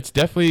mean,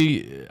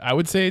 I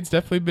would say it's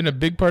definitely been a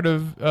big part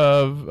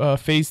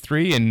of Phase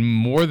 3, and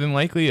more than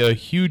likely a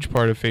huge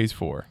part of Phase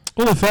 4.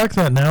 Well, the fact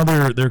that now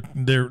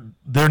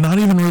they're not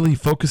even really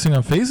focusing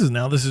on phases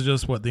now. This is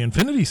just the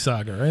Infinity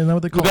Saga, right? Isn't that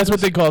what they call it? That's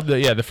what they called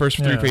the first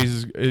three Yeah.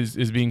 phases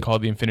is being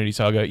called the Infinity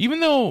Saga. Even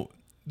though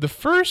the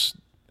first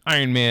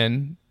Iron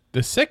Man,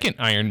 the second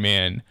Iron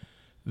Man,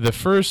 the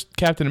first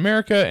Captain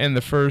America, and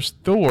the first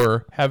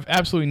Thor have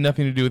absolutely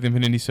nothing to do with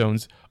Infinity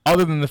Stones,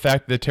 other than the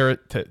fact that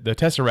the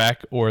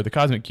Tesseract or the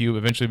Cosmic Cube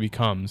eventually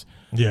becomes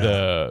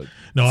the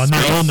No, on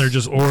their space- own, they're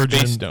just origin.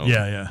 Space Stone.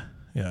 Yeah.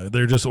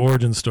 They're just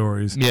origin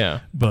stories. Yeah.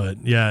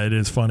 But yeah, it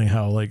is funny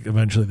how like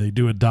eventually they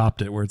do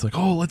adopt it, where it's like,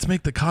 oh, let's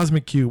make the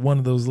Cosmic Cube one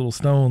of those little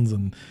stones,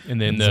 and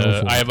then so the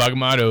forth. Eye of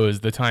Agamotto is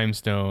the Time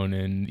Stone,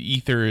 and the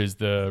Ether is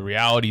the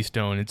Reality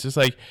Stone. It's just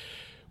like,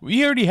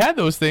 we already had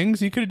those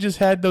things. You could have just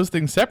had those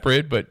things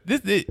separate, but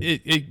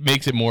it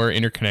makes it more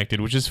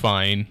interconnected, which is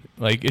fine.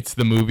 Like, it's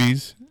the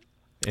movies,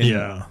 and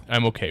Yeah.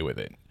 I'm okay with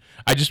it.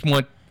 I just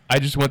want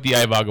the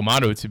Eye of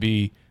Agamotto to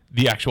be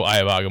the actual Eye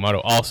of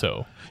Agamotto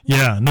also.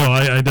 Yeah, no,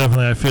 I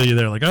definitely feel you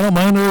there. Like, I don't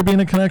mind there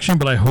being a connection,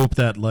 but I hope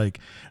that like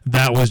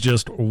that was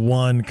just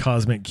one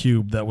cosmic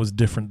cube that was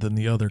different than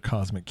the other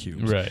cosmic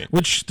cubes, Right.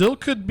 Which still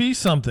could be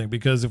something,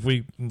 because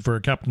for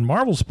a Captain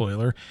Marvel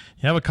spoiler,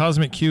 you have a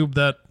cosmic cube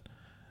that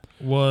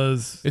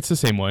was. It's the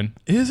same one.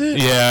 Is it?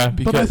 Yeah,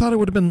 but I because- thought it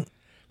would have been.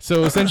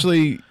 So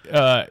essentially,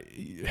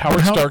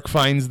 Howard How- Stark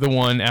finds the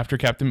one after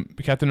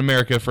Captain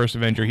America, First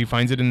Avenger. He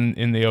finds it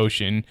in the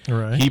ocean.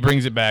 Right. He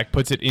brings it back,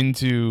 puts it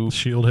into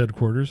Shield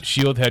headquarters.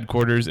 Shield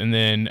headquarters, and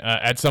then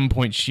at some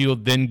point,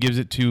 Shield then gives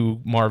it to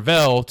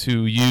Marvel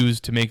to use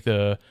to make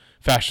the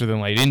faster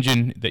than light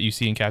engine that you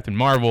see in Captain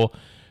Marvel.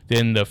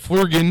 Then the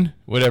Flurgan,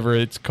 whatever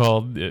it's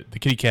called, the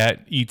kitty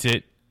cat, eats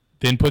it.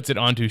 Then puts it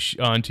onto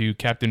Agent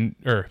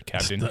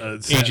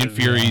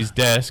Fury's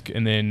desk,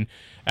 and then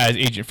as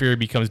Agent Fury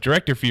becomes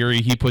Director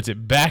Fury, he puts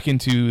it back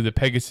into the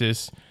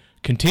Pegasus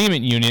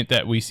containment unit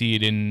that we see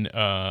it in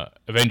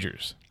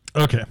Avengers.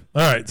 Okay.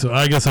 All right. So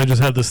I guess I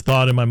just had this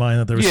thought in my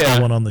mind that there was Yeah.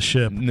 still one on the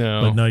ship.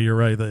 No. But no, you're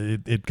right.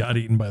 That it got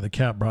eaten by the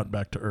cat, brought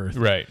back to Earth.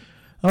 Right.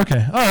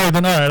 Okay. All right,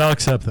 then. All right, I'll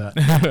accept that.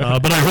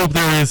 But I hope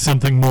there is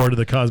something more to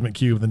the Cosmic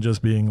Cube than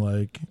just being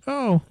like,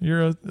 oh,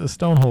 you're a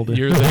stone holder.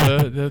 You're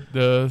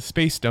the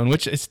space stone,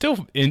 which is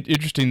still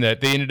interesting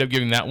that they ended up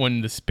giving that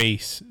one the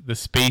space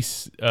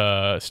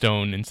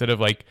stone instead of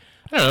like,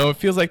 I don't know. It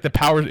feels like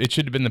it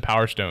should have been the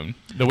Power Stone.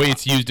 The way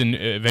it's used in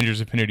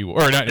Avengers Infinity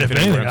War. Or not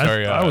Infinity War, I'm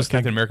sorry. I was Captain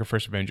thinking, America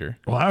First Avenger.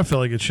 Well, I feel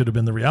like it should have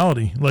been the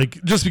reality.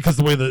 Like, just because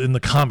the way that in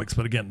the comics,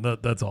 but again,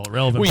 that's all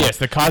irrelevant. Well, yes,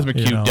 the Cosmic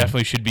Cube know,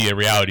 definitely should be a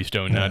reality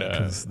stone, not a...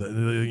 Because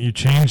you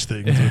change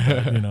things with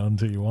that,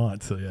 until you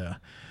want. So, yeah.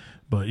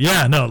 But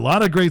yeah, no, a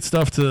lot of great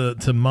stuff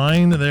to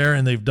mine there,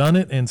 and they've done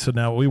it. And so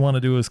now what we want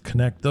to do is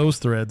connect those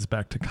threads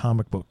back to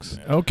comic books.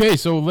 Okay,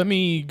 so let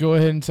me go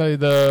ahead and tell you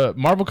the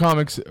Marvel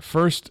Comics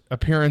first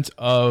appearance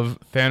of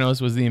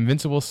Thanos was the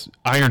Invincible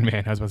Iron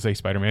Man. I was about to say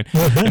Spider-Man.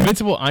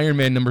 Invincible Iron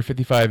Man number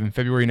 55 in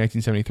February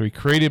 1973,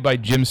 created by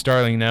Jim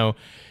Starlin. Now,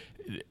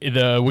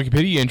 the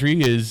Wikipedia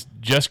entry is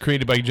just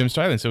created by Jim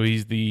Starlin, so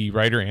he's the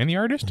writer and the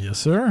artist? Yes,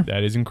 sir.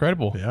 That is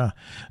incredible. Yeah.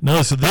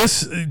 No, so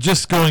this,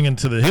 just going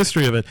into the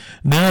history of it,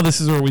 now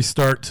this is where we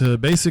start to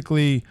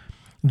basically...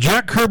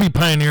 Jack Kirby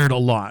pioneered a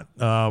lot.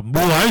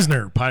 Will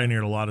Eisner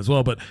pioneered a lot as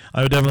well, but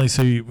I would definitely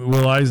say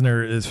Will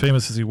Eisner, as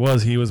famous as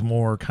he was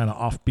more kind of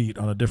offbeat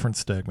on a different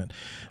segment.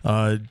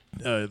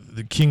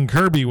 The King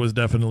Kirby was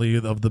definitely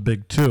of the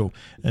big two.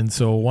 And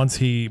so once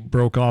he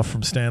broke off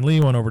from Stan Lee,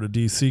 went over to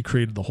DC,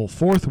 created the whole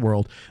fourth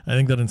world, I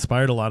think that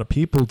inspired a lot of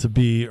people to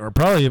be, or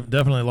probably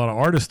definitely a lot of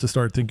artists to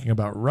start thinking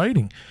about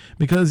writing.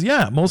 Because,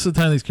 yeah, most of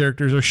the time these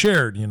characters are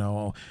shared.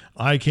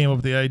 I came up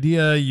with the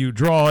idea, you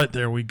draw it,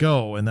 there we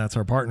go, and that's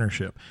our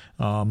partnership.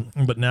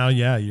 But now,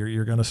 yeah,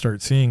 you're going to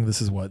start seeing,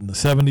 this is what, in the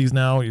 70s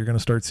now, you're going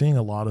to start seeing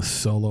a lot of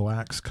solo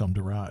acts come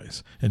to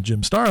rise. And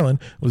Jim Starlin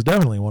was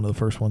definitely one of the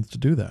first ones to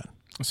do that.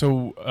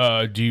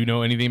 So, do you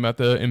know anything about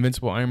the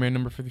Invincible Iron Man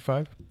number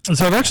 55?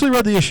 So I've actually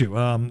read the issue.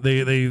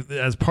 They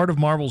as part of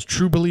Marvel's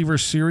True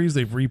Believers series,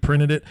 they've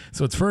reprinted it.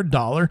 So it's for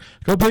 $1.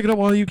 Go pick it up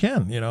while you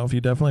can. If you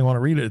definitely want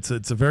to read it,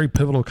 it's a very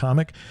pivotal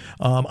comic.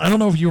 I don't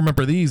know if you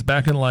remember these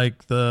back in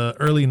like the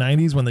early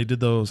 90s when they did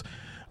those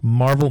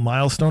Marvel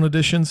Milestone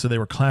editions. So they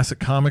were classic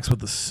comics with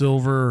the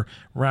silver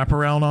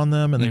wraparound on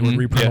them, and they would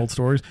reprint old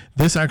stories.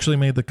 This actually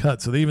made the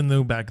cut. So they even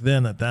knew back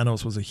then that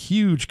Thanos was a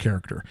huge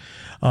character.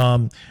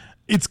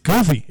 It's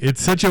goofy.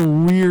 It's such a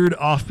weird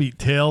offbeat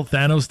tale.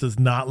 Thanos does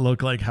not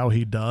look like how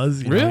he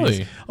does.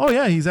 Really?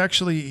 He's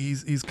actually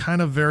he's kind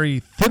of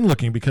very thin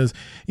looking, because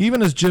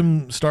even as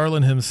Jim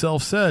Starlin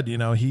himself said,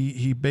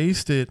 he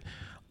based it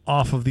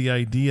off of the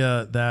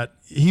idea that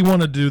he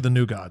wanted to do the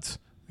New Gods.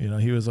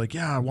 He was like,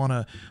 yeah, I want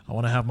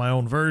to have my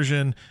own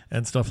version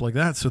and stuff like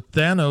that. So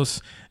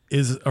Thanos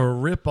is a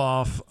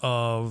ripoff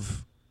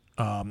of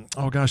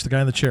the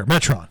guy in the chair,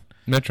 Metron.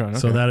 Okay.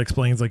 So that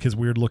explains like his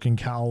weird looking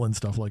cowl and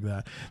stuff like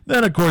that.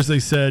 Then of course they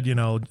said,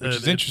 which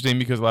is interesting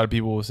because a lot of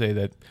people will say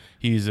that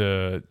he's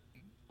a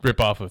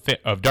ripoff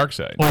of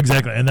Darkseid. Well,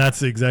 exactly, and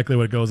that's exactly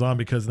what goes on,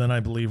 because then I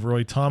believe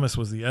Roy Thomas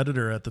was the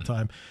editor at the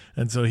time,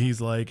 and so he's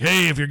like,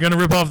 hey, if you're gonna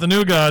rip off the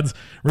New Gods,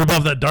 rip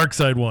off that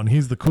Darkseid one.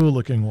 He's the cool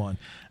looking one.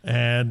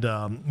 And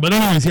but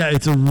anyways, yeah,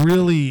 it's a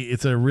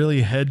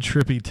really head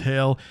trippy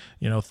tale.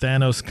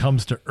 Thanos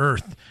comes to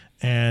Earth,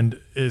 and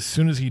as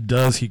soon as he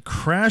does, he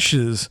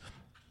crashes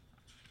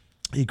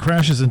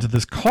into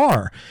this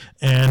car,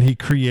 and he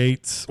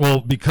creates,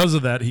 because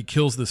of that, he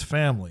kills this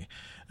family.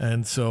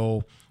 And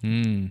so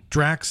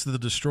Drax the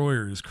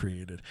Destroyer is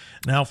created.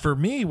 Now, for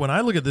me, when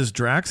I look at this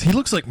Drax, he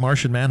looks like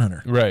Martian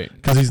Manhunter. Right.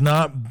 Because he's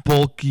not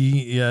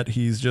bulky yet.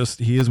 He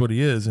is what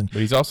he is.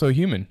 But he's also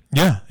human.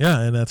 Yeah,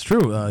 and that's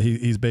true.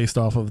 He's based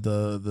off of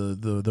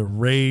the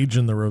rage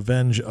and the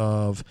revenge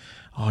of,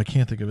 I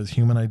can't think of his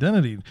human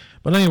identity.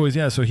 But anyways,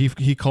 yeah, so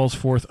he calls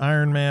forth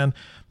Iron Man.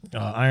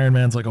 Iron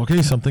Man's like,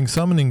 okay, something's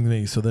summoning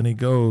me. So then he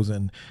goes,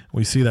 and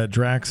we see that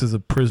Drax is a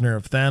prisoner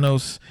of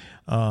Thanos.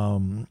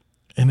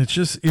 And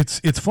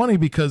it's funny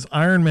because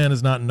Iron Man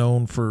is not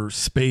known for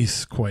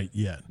space quite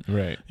yet.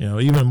 Right.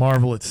 Even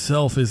Marvel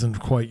itself isn't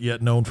quite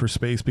yet known for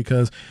space,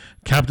 because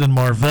Captain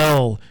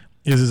Marvel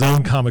is his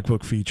own comic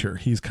book feature.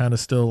 He's kind of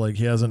still like,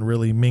 he hasn't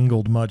really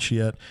mingled much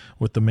yet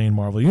with the main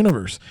Marvel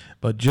universe.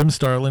 But Jim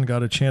Starlin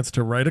got a chance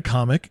to write a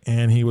comic,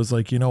 and he was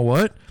like, you know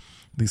what?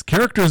 These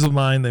characters of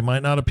mine, they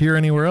might not appear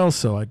anywhere else,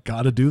 so I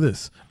got to do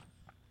this.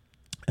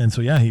 And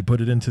so, yeah, he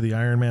put it into the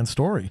Iron Man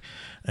story.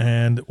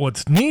 And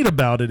what's neat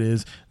about it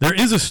is there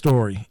is a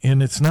story,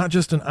 and it's not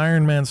just an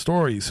Iron Man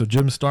story. So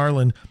Jim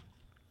Starlin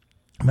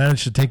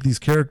managed to take these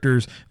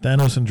characters,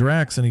 Thanos and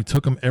Drax, and he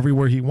took them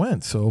everywhere he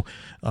went. So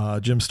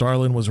Jim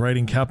Starlin was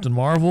writing Captain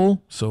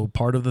Marvel, so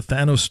part of the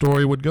Thanos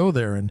story would go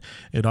there. And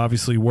it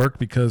obviously worked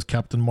because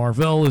Captain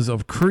Marvel is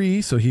of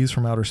Kree, so he's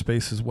from outer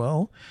space as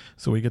well.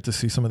 So we get to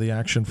see some of the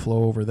action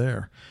flow over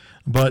there.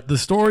 But the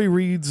story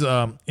reads,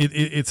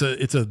 it's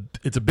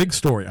a big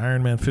story,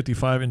 Iron Man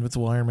 55,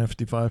 Invincible Iron Man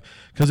 55,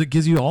 because it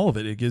gives you all of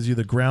it. It gives you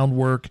the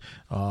groundwork.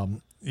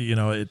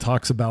 It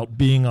talks about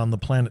being on the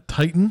planet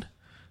Titan,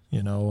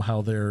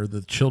 how they're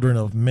the children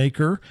of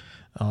Maker,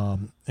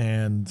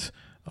 and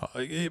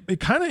it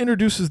kind of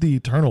introduces the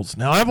Eternals.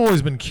 Now, I've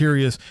always been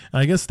curious.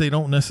 I guess they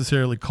don't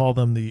necessarily call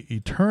them the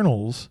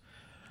Eternals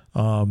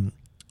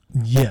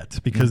yet,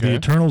 because the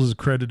Eternals is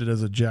credited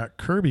as a Jack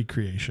Kirby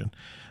creation.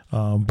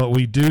 But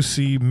we do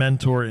see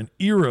Mentor and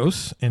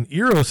Eros,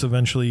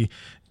 eventually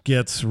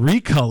gets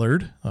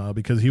recolored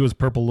because he was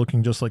purple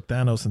looking just like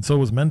Thanos, and so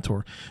was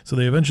Mentor. So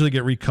they eventually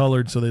get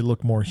recolored so they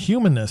look more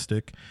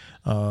humanistic,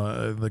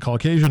 the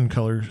Caucasian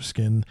color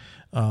skin.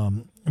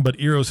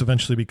 But Eros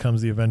eventually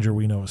becomes the Avenger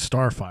we know as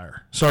Star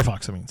Fox.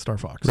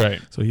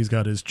 Right. So he's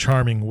got his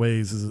charming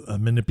ways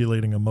of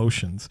manipulating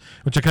emotions,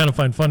 which I kind of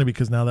find funny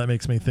because now that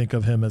makes me think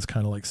of him as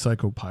kind of like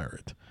Psycho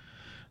Pirate.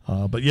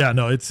 But yeah,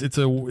 no, it's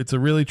a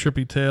really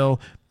trippy tale.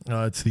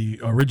 It's the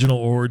original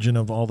origin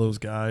of all those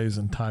guys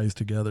and ties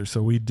together.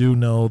 So we do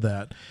know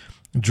that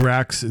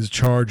Drax is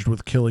charged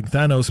with killing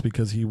Thanos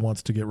because he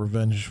wants to get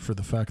revenge for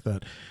the fact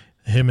that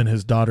him and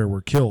his daughter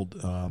were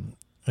killed.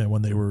 And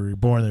when they were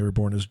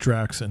reborn as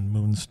Drax and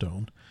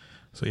Moonstone.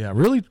 So yeah,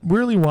 really,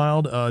 really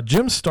wild.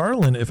 Jim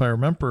Starlin, if I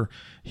remember,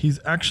 he's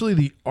actually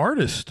the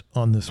artist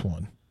on this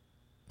one.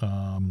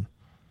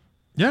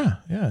 Yeah,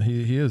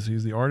 he is.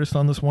 He's the artist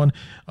on this one.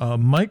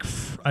 Mike,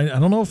 I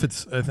don't know if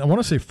it's, I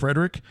want to say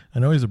Frederick. I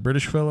know he's a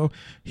British fellow.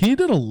 He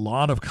did a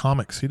lot of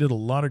comics. He did a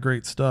lot of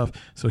great stuff.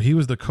 So he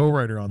was the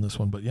co-writer on this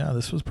one. But yeah,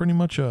 this was pretty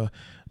much a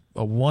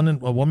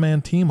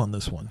one-man team on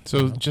this one.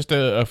 So just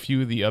a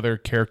few of the other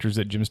characters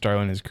that Jim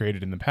Starlin has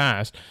created in the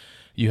past.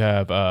 You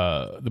have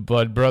the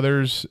Blood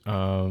Brothers,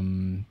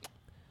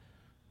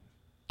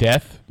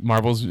 Death,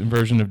 Marvel's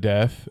version of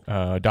Death,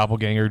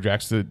 Doppelganger,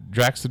 Drax the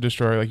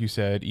Destroyer, like you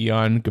said,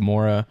 Eon,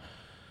 Gamora,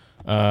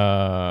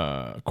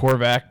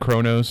 Korvac,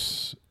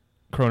 Kronos.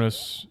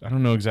 I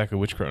don't know exactly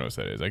which Kronos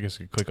that is. I guess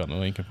you could click on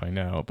the link and find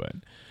out. But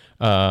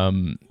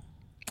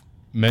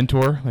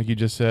Mentor, like you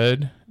just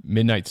said,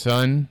 Midnight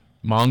Sun,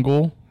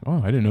 Mongol.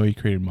 Oh, I didn't know he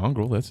created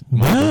Mongol. That's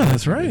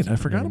right. I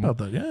forgot about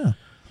that. Yeah.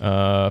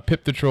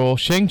 Pip the Troll,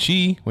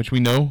 Shang-Chi, which we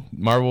know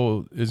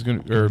Marvel Studios is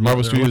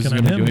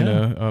going to be doing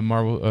a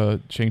Marvel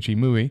Shang-Chi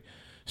movie.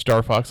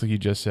 Star Fox, like you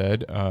just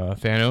said,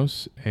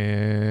 Thanos,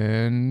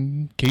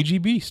 and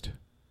KG Beast.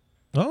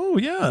 Oh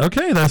yeah,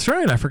 okay, that's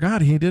right. I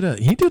forgot he did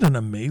an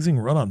amazing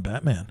run on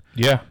Batman.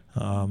 Yeah.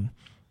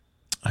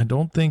 I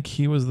don't think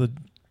he was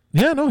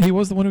he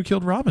was the one who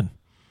killed Robin.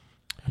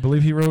 I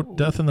believe he wrote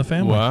Death in the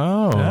Family.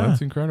 Wow,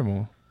 that's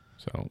incredible.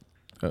 So,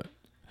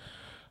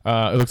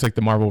 it looks like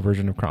the Marvel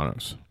version of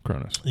Kronos.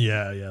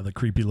 Yeah, the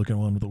creepy looking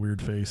one with the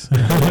weird face.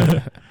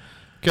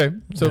 Okay,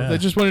 so I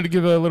just wanted to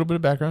give a little bit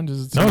of background.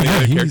 Does some of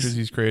the characters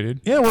he's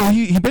created? Yeah, well,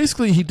 he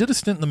basically did a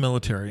stint in the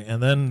military,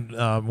 and then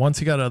once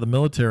he got out of the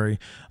military,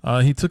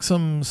 he took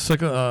some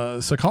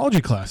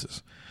psychology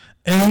classes.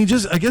 And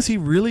I guess he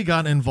really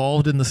got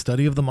involved in the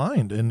study of the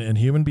mind and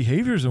human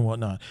behaviors and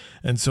whatnot.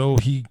 And so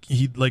he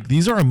like,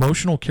 these are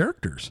emotional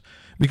characters,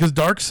 because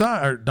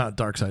Thanos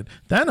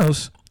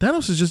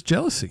is just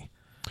jealousy.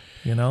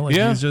 You know, like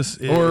he's just,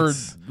 or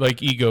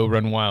like ego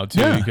run wild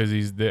too, because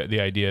he's the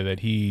idea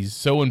that he's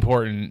so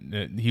important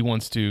that he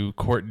wants to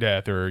court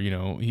death, or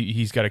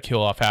he's got to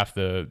kill off half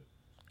the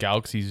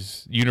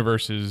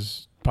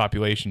universe's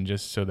population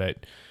just so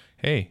that,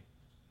 hey,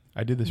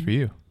 I did this for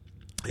you.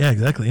 Yeah,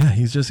 exactly. Yeah,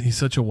 he's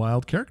such a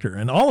wild character,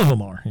 and all of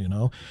them are,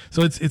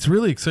 So it's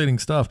really exciting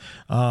stuff.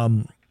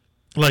 So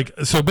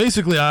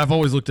basically, I've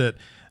always looked at,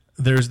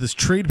 there's this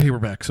trade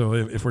paperback. So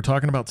if we're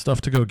talking about stuff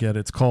to go get,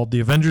 it's called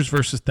The Avengers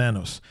versus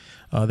Thanos.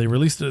 They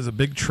released it as a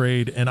big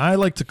trade, and I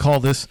like to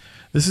call this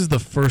is the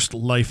first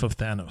life of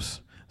Thanos.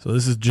 So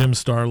this is Jim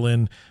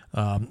Starlin.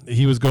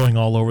 He was going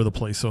all over the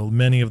place. So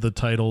many of the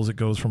titles, it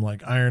goes from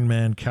like Iron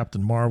Man,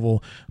 Captain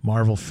Marvel,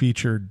 Marvel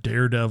Feature,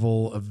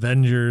 Daredevil,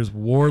 Avengers,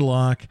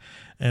 Warlock,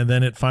 and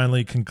then it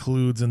finally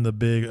concludes in the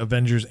big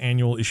Avengers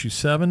Annual Issue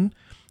 7,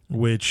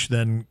 which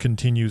then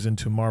continues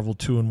into Marvel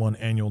 2-in-1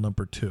 Annual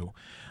number 2.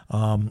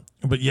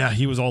 But yeah,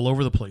 he was all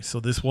over the place.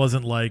 So this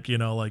wasn't like,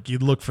 like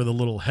you'd look for the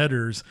little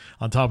headers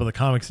on top of the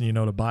comics and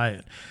to buy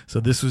it. So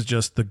this was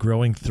just the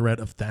growing threat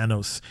of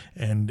Thanos.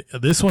 And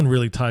this one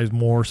really ties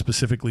more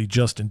specifically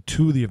just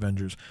into the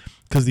Avengers,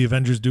 because the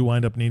Avengers do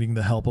wind up needing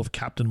the help of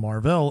Captain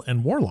Marvel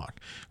and Warlock,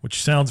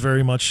 which sounds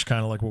very much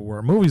kind of like what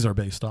our movies are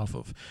based off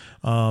of.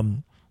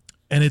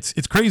 And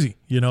it's crazy,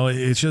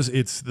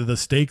 it's the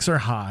stakes are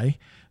high.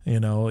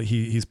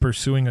 He's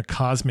pursuing a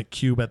cosmic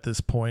cube at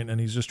this point, and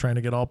he's just trying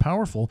to get all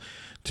powerful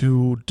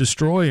to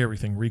destroy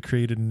everything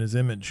recreated in his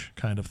image,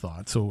 kind of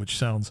thought. So, which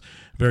sounds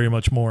very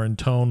much more in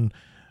tone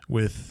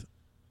with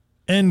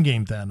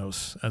Endgame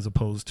Thanos as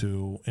opposed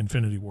to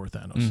Infinity War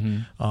Thanos.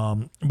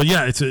 Mm-hmm. But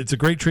yeah, it's a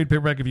great trade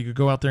paperback. If you could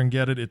go out there and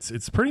get it,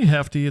 it's pretty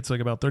hefty. It's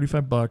like about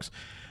 $35.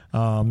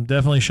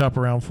 Definitely shop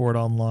around for it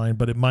online,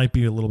 but it might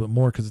be a little bit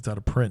more because it's out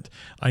of print.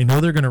 I know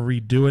they're going to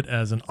redo it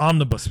as an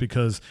omnibus,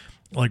 because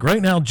like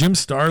right now, Jim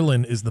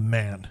Starlin is the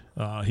man.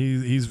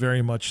 He's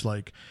very much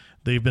like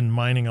they've been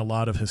mining a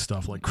lot of his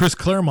stuff. Like Chris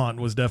Claremont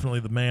was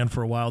definitely the man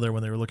for a while there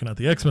when they were looking at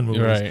the X-Men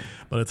movies. Right.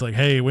 But it's like,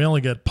 hey, we only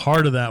get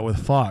part of that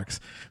with Fox.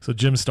 So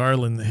Jim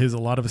Starlin, a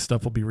lot of his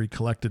stuff will be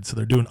recollected. So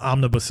they're doing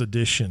omnibus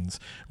editions,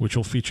 which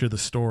will feature the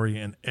story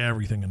and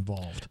everything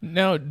involved.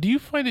 Now, do you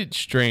find it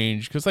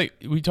strange? Because like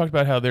we talked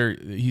about how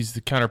he's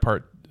the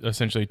counterpart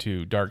essentially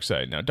to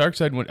Darkseid. Now,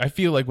 Darkseid, I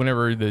feel like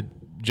whenever the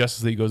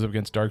Justice League goes up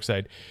against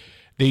Darkseid,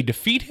 they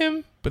defeat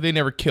him, but they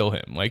never kill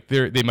him. Like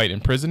they might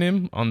imprison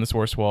him on the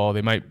Source Wall,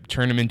 they might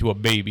turn him into a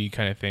baby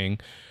kind of thing,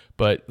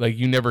 but like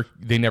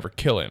they never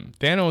kill him.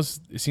 Thanos,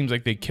 it seems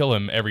like they kill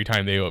him every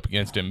time they go up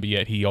against him, but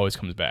yet he always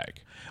comes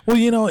back. Well,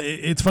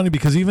 it's funny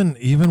because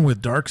even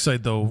with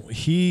Darkseid though,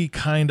 he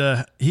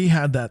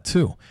had that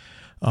too.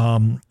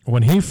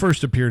 When he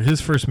first appeared,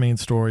 his first main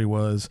story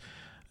was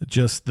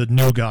just the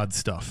New God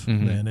stuff,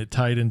 and it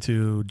tied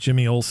into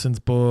Jimmy Olsen's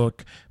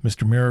book,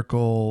 Mr.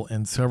 Miracle,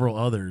 and several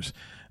others.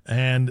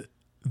 And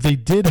they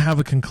did have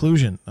a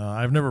conclusion.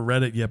 I've never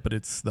read it yet, but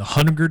it's The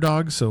Hunger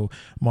Dogs. So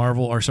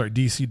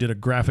DC did a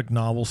graphic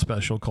novel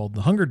special called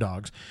The Hunger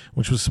Dogs,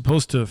 which was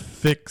supposed to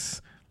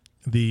fix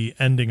the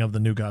ending of the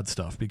New God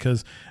stuff.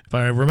 Because if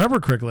I remember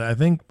correctly, I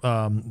think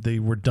they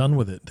were done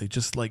with it. They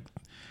just they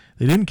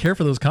didn't care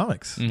for those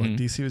comics. Like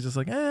DC was just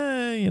like,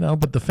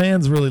 but the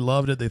fans really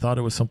loved it. They thought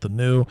it was something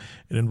new.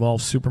 It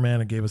involved Superman.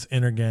 It gave us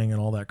Intergang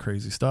and all that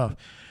crazy stuff.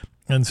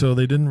 And so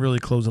they didn't really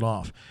close it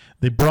off.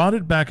 They brought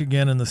it back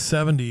again in the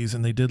 70s,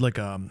 and they did like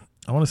a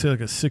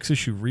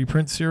 6-issue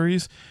reprint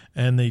series,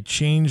 and they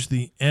changed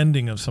the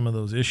ending of some of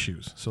those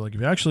issues. So like if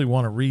you actually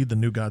want to read the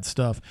New God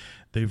stuff,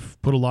 they've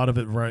put a lot of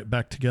it right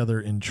back together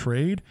in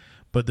trade,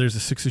 but there's a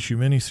 6-issue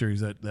miniseries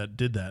that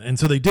did that. And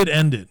so they did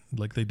end it.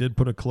 Like they did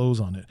put a close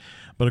on it.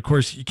 But of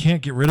course, you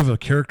can't get rid of a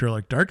character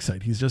like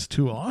Darkseid. He's just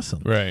too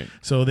awesome. Right.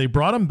 So they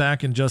brought him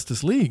back in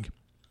Justice League.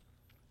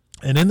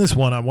 And in this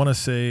one, I want to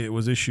say it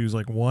was issues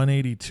like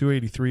 180,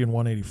 283, and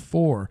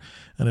 184.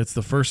 And it's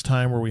the first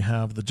time where we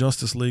have the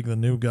Justice League, the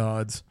New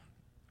Gods,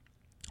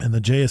 and the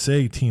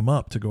JSA team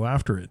up to go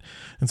after it.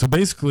 And so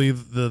basically,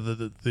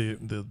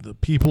 the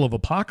people of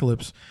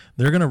Apocalypse,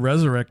 they're going to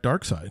resurrect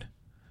Darkseid.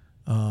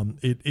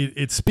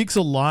 It speaks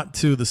a lot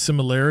to the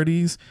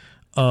similarities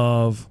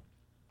of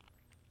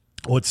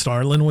what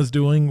Starlin was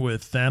doing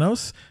with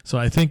Thanos. So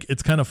I think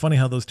it's kind of funny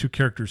how those two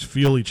characters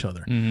feel each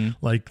other.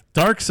 Like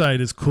Darkseid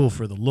is cool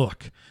for the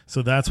look.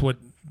 So that's what,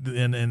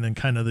 and then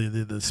kind of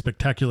the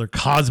spectacular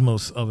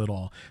cosmos of it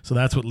all. So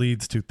that's what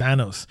leads to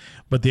Thanos.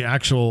 But the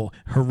actual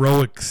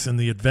heroics and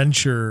the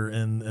adventure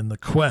and the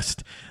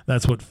quest,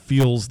 that's what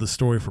fuels the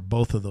story for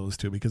both of those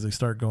two because they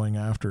start going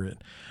after it.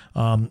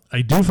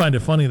 I do find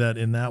it funny that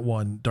in that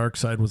one,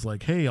 Darkseid was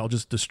like, hey, I'll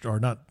just destroy,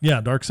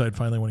 Darkseid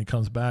finally, when he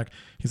comes back,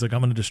 he's like,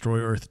 I'm going to destroy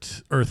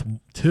Earth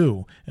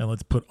 2, and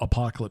let's put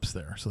Apocalypse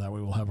there. So that way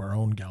we'll have our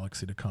own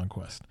galaxy to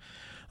conquest.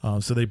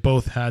 So they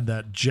both had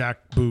that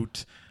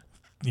jackboot,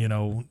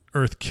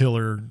 Earth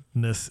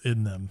killerness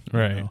in them.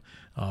 Right.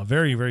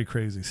 Very, very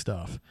crazy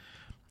stuff.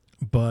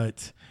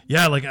 But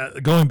yeah,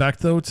 like going back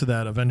though to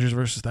that Avengers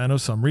versus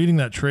Thanos, so I'm reading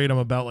that trade. I'm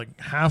about like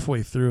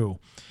halfway through.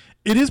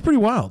 It is pretty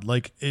wild.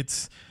 Like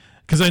it's,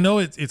 because I know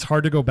it's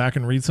hard to go back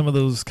and read some of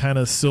those kind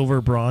of Silver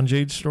Bronze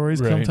Age stories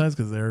sometimes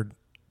because they're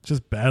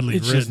just badly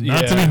written.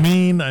 Not to be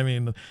mean. I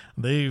mean,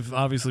 they've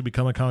obviously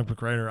become a comic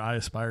book writer. I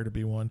aspire to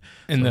be one.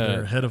 And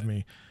they're ahead of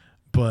me.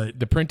 But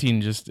the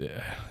printing just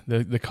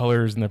the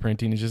colors and the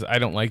printing is just, I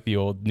don't like the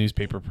old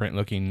newspaper print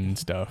looking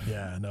stuff.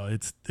 Yeah, no,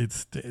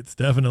 it's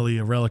definitely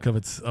a relic of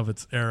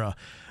its era.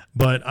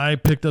 But I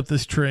picked up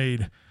this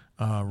trade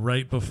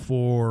right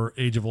before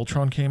Age of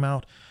Ultron came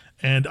out.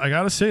 And I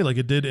got to say, like,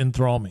 it did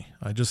enthrall me.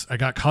 I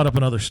got caught up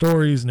in other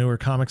stories, newer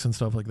comics and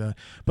stuff like that.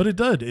 But it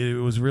did. It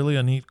was really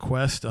a neat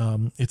quest.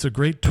 It's a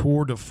great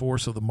tour de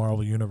force of the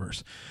Marvel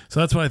Universe. So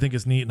that's what I think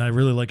is neat. And I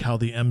really like how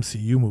the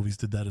MCU movies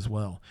did that as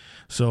well.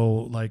 So,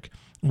 like,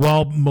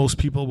 while most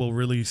people will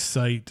really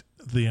cite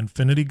the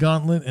Infinity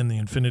Gauntlet and the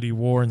Infinity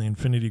War and the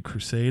Infinity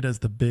Crusade as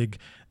the big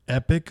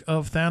epic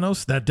of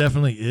Thanos, that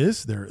definitely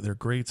is. They're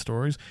great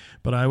stories,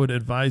 but I would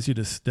advise you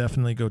to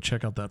definitely go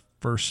check out that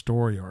first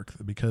story arc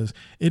because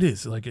it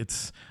is like,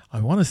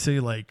 I want to say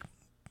like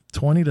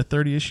 20 to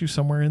 30 issues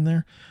somewhere in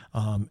there.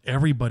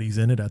 Everybody's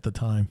in it at the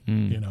time,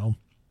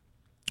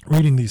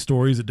 Reading these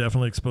stories, it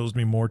definitely exposed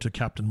me more to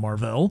Captain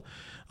Marvel,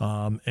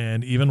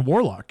 and even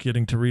Warlock,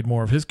 getting to read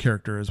more of his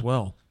character as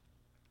well.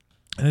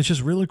 And it's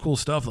just really cool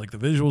stuff. Like the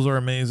visuals are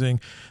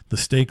amazing. The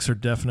stakes are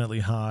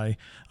definitely high.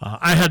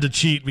 I had to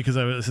cheat because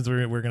since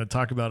we're going to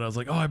talk about it, I was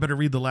like, I better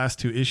read the last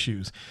two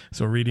issues.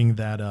 So reading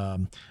that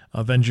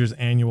Avengers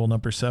Annual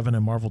number 7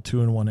 and Marvel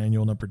 2-in-1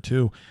 Annual number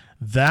 2,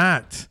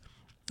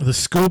 the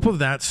scope of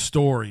that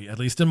story, at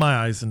least in my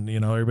eyes, and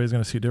everybody's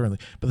going to see it differently,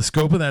 but the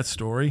scope of that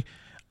story,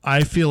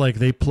 I feel like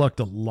they plucked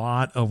a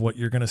lot of what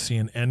you're going to see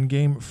in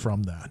Endgame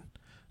from that.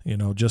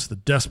 Just the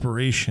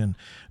desperation,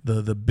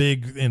 the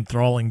big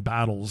enthralling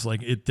battles,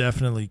 like it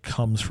definitely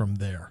comes from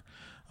there.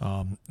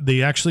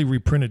 They actually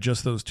reprinted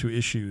just those two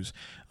issues.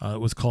 It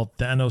was called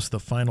Thanos,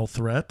 the Final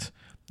Threat,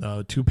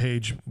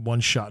 2-page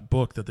one-shot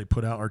book that they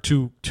put out, or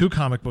two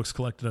comic books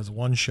collected as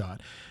one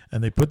shot,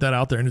 and they put that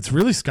out there, and it's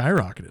really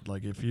skyrocketed.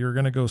 Like, if you're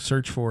going to go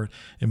search for it,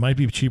 it might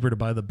be cheaper to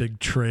buy the big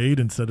trade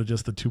instead of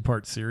just the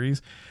 2-part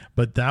series,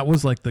 but that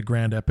was like the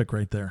grand epic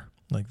right there.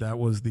 Like, that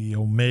was the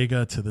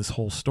omega to this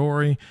whole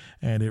story,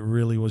 and it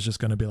really was just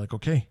going to be like,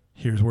 okay,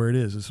 here's where it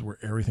is. This is where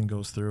everything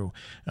goes through.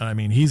 And I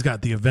mean, he's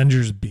got the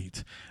Avengers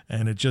beat,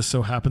 and it just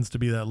so happens to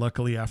be that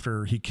luckily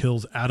after he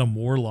kills Adam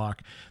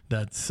Warlock,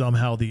 that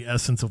somehow the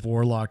essence of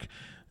Warlock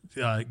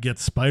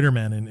gets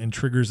Spider-Man and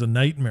triggers a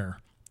nightmare.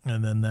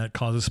 And then that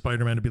causes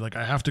Spider-Man to be like,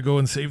 I have to go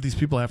and save these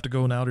people. I have to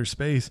go in outer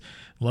space.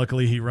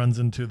 Luckily, he runs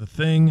into the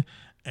Thing.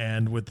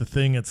 And with the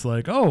Thing, it's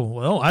like, oh,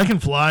 well, I can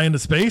fly into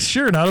space.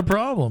 Sure, not a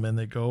problem. And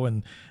they go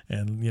and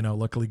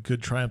luckily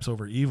good triumphs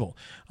over evil.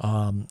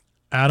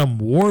 Adam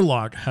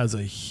Warlock has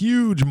a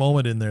huge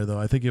moment in there, though.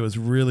 I think it was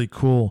really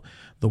cool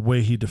the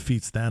way he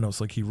defeats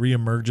Thanos. Like, he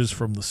reemerges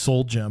from the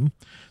Soul Gem.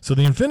 So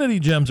the Infinity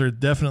Gems are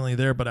definitely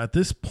there, but at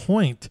this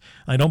point,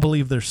 I don't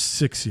believe there's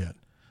 6 yet.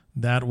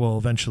 That will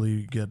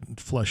eventually get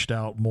fleshed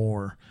out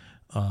more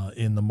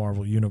in the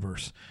Marvel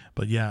Universe.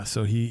 But yeah,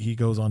 so he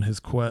goes on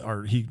his quest,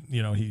 or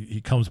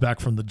he comes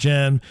back from the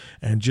gem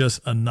and just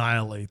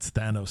annihilates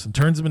Thanos and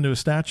turns him into a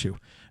statue.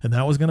 And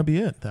that was going to be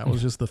it. That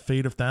was just the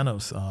fate of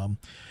Thanos.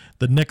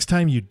 The next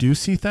time you do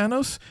see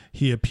Thanos,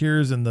 he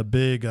appears in the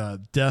big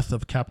Death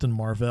of Captain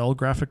Marvel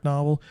graphic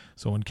novel.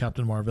 So when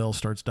Captain Marvel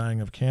starts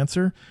dying of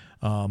cancer,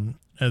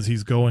 as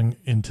he's going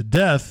into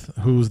death,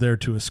 who's there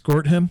to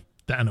escort him?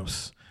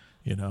 Thanos.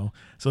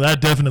 So that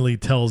definitely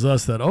tells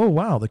us that, oh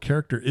wow, the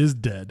character is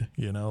dead.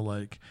 We're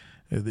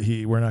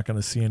not going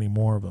to see any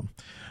more of him.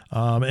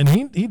 And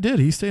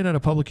he stayed at a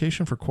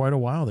publication for quite a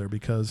while there,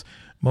 because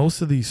most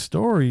of these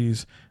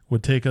stories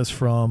would take us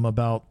from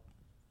about,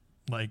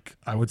 like,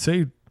 I would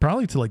say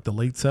probably to like the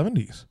late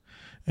 70s,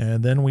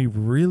 and then we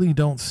really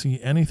don't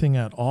see anything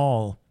at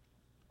all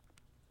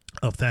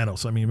of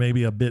Thanos. I mean,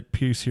 maybe a bit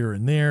piece here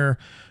and there,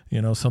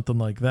 something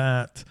like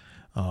that.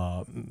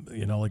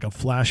 Like a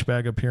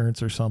flashback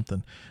appearance or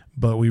something,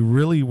 but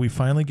we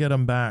finally get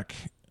him back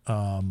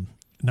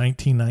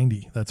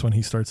 1990. That's when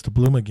he starts to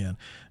bloom again.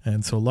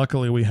 And so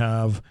luckily we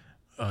have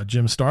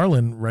Jim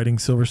Starlin writing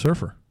Silver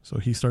Surfer, so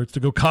he starts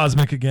to go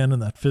cosmic again in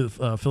that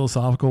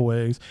philosophical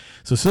ways.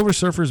 So Silver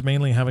Surfer is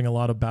mainly having a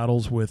lot of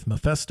battles with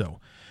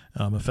Mephisto.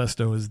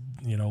 Mephisto is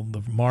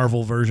the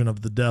Marvel version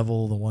of the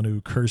devil, the one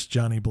who cursed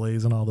Johnny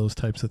Blaze and all those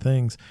types of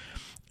things.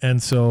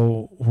 And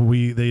so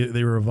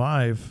they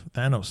revive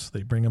Thanos.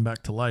 They bring him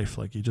back to life.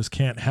 Like, you just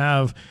can't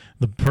have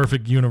the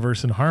perfect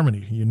universe in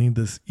harmony. You need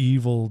this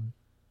evil,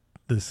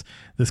 this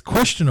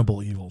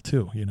questionable evil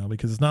too,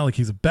 because it's not like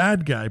he's a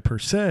bad guy per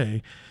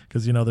se.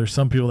 Because, there's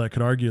some people that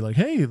could argue like,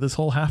 hey, this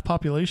whole half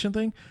population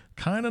thing,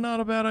 kind of not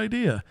a bad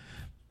idea.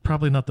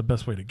 Probably not the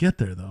best way to get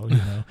there, though,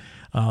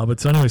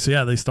 But so anyway,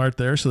 they start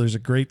there. So there's a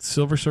great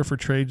Silver Surfer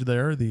trade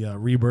there, the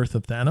Rebirth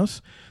of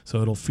Thanos.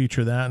 So it'll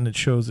feature that, and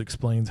it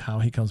explains how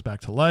he comes back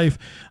to life,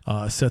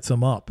 sets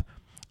him up.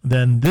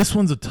 Then this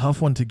one's a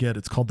tough one to get.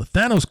 It's called the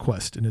Thanos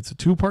Quest, and it's a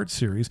 2-part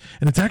series,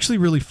 and it's actually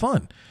really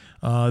fun.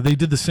 They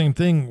did the same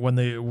thing when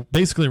they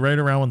basically right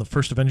around when the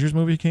first Avengers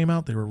movie came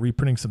out. They were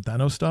reprinting some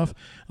Thanos stuff.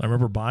 I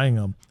remember buying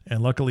them,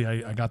 and luckily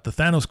I got the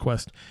Thanos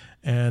Quest,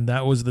 and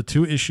that was the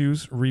 2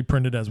 issues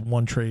reprinted as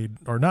one trade,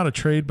 or not a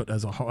trade, but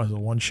as a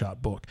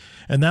one-shot book.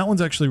 And that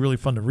one's actually really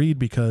fun to read,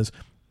 because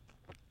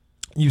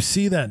you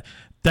see that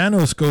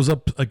Thanos goes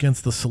up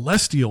against the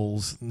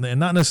Celestials, and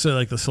not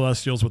necessarily like the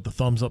Celestials with the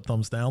thumbs up,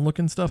 thumbs down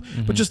looking stuff,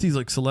 but just these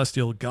like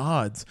celestial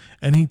gods,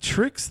 and he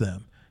tricks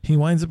them. He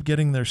winds up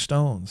getting their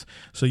stones.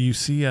 So you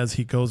see as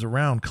he goes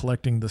around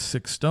collecting the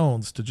 6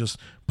 stones to just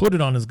put it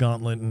on his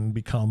gauntlet and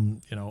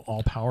become,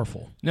 all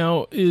powerful.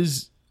 Now,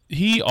 is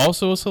he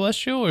also a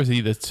Celestial, or is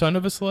he the son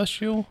of a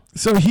Celestial?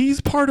 So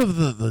he's part of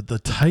the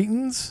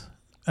Titans,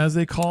 as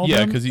they call them.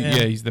 Yeah, because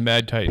he's the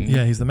Mad Titan.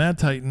 Yeah, he's the Mad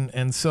Titan.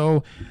 And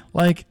so,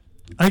 like,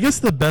 I guess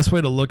the best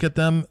way to look at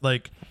them,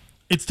 like,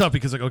 it's tough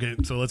because, like, okay,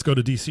 so let's go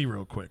to DC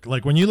real quick.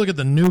 Like, when you look at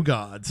the new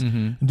gods,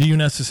 do you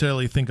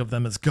necessarily think of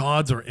them as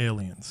gods or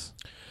aliens?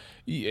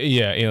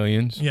 Yeah,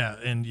 aliens. Yeah,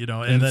 and and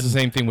then it's the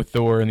same thing with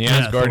Thor and the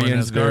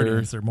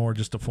Asgardians. They're more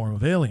just a form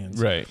of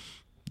aliens, right?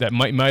 That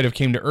might have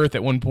came to Earth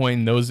at one point.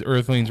 And those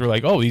Earthlings were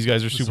like, "Oh, these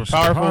guys are super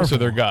powerful, so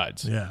they're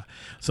gods." Yeah,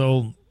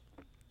 so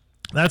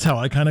that's how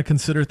I kind of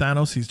consider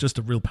Thanos. He's just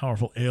a real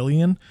powerful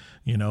alien.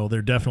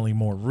 They're definitely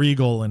more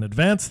regal and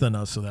advanced than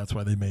us, so that's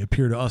why they may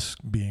appear to us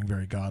being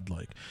very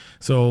godlike.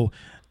 So,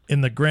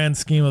 in the grand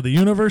scheme of the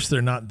universe,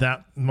 they're not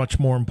that much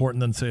more important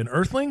than, say, an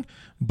Earthling,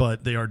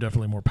 but they are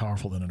definitely more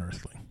powerful than an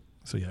Earthling.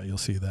 So yeah, you'll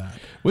see that.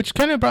 Which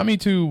kind of brought me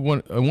to one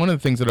of the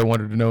things that I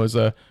wanted to know is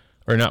or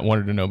not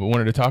wanted to know, but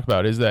wanted to talk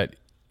about is that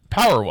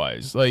power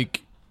wise,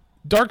 like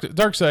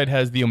Darkseid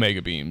has the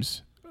Omega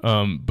beams,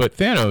 but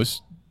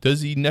Thanos,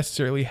 does he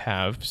necessarily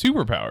have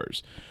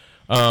superpowers?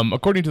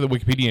 According to the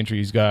Wikipedia entry,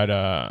 he's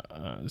got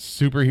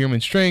superhuman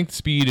strength,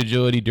 speed,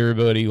 agility,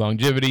 durability,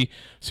 longevity,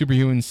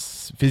 superhuman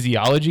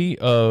physiology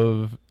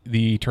of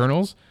the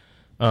Eternals.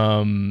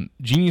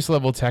 Genius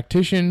level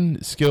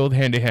tactician, skilled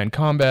hand-to-hand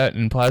combat,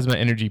 and plasma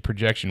energy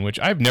projection, which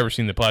I've never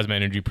seen the plasma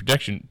energy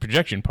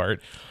projection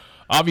part.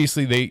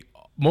 Obviously,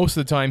 most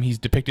of the time he's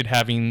depicted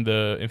having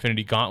the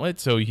Infinity Gauntlet,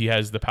 so he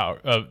has the power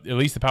of at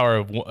least the power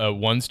of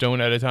one stone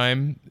at a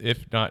time,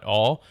 if not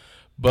all.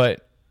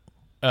 But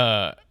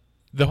the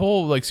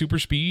whole like super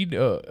speed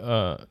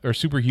or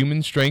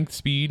superhuman strength,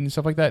 speed, and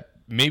stuff like that,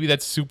 maybe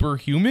that's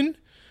superhuman,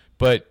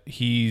 but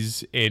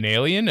he's an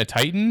alien, a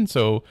Titan,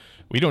 so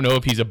we don't know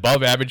if he's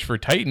above average for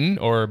Titan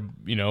or,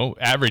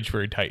 average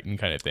for a Titan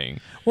kind of thing.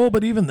 Well,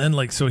 but even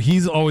then, so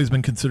he's always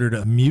been considered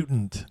a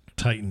mutant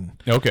Titan.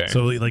 Okay.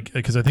 So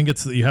because I think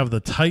you have the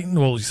Titan.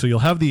 Well, so you'll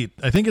have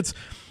I think it's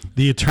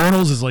the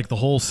Eternals is like the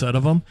whole set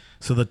of them.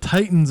 So the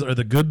Titans are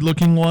the good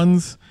looking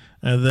ones,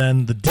 and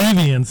then the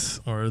Deviants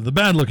are the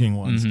bad looking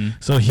ones. Mm-hmm.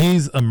 So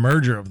he's a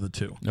merger of the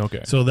two.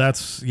 Okay. So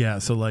that's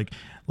So like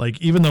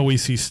even though we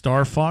see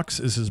Star Fox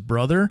is his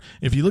brother,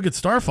 if you look at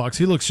Star Fox,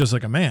 he looks just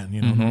like a man,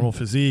 normal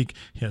physique.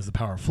 He has the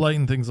power of flight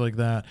and things like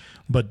that.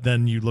 But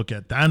then you look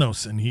at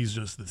Thanos and he's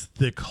just this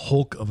thick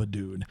Hulk of a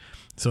dude.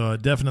 So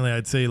definitely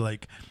I'd say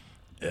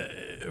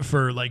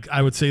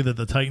I would say that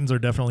the Titans are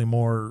definitely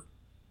more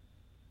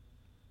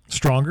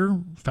stronger,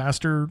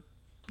 faster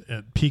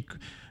at peak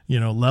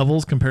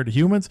levels compared to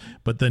humans,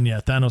 but then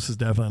Thanos is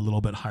definitely a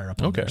little bit higher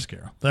up on their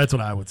scale. That's what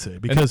I would say,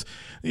 because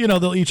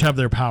they'll each have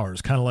their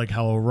powers, kind of like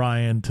how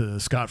Orion to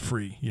Scott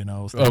Free,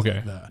 things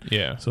like that.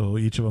 Yeah. So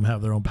each of them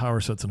have their own power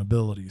sets and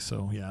abilities.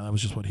 So that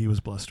was just what he was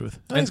blessed with.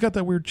 And he's got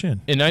that weird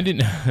chin. And I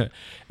didn't,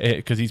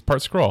 because he's part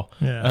Skrull.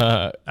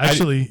 Yeah.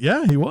 Actually,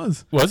 he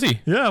was. Was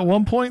he? Yeah. At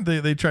one point,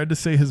 they tried to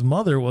say his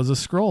mother was a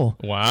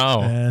Skrull.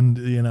 Wow. And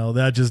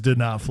that just did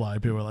not fly.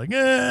 People were like,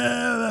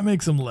 that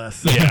makes him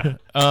less. Yeah.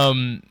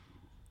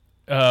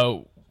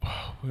 What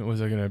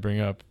was I going to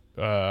bring up?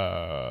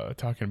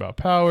 Talking about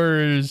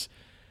powers.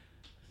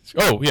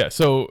 Oh, yeah.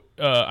 So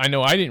I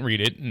know I didn't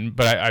read it,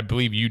 but I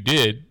believe you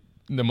did.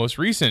 The most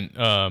recent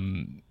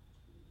run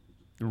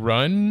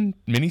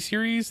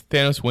miniseries,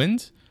 Thanos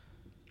Wins.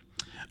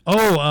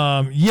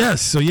 Oh,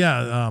 yes. So,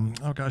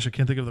 oh, gosh, I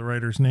can't think of the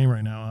writer's name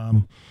right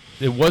now.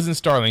 It wasn't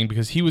Starling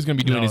because he was going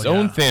to be doing his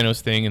own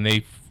Thanos thing, and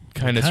they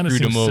kind of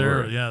screwed him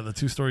over. Yeah, the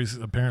two stories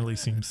apparently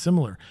seem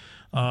similar.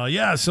 But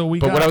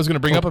what I was going to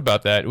bring up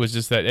about that was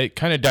just that it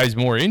kind of dives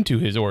more into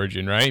his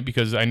origin, right?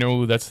 Because I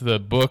know that's the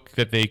book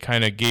that they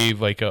kind of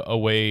gave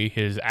away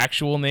his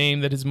actual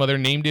name that his mother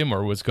named him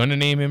or was going to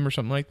name him or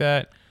something like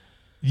that.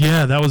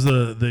 Yeah, that was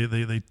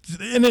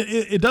and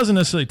it doesn't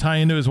necessarily tie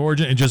into his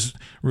origin. It just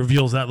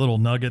reveals that little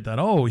nugget that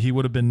he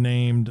would have been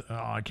named.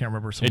 I can't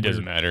remember. It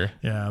doesn't matter.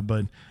 Yeah,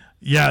 but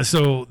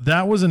so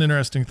that was an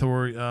interesting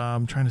story.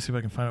 I'm trying to see if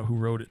I can find out who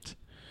wrote it.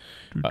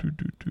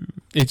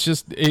 It's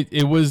just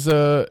it was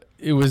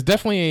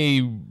definitely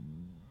a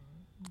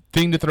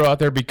thing to throw out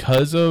there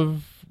because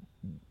of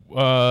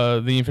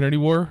the Infinity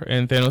War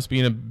and Thanos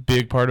being a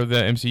big part of the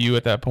MCU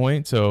at that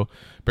point. So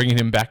bringing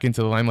him back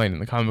into the limelight in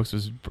the comic books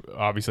was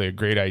obviously a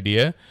great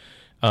idea.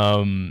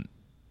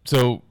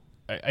 So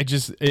I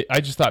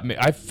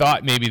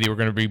thought maybe they were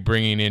going to be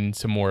bringing in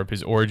some more of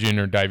his origin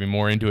or diving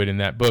more into it in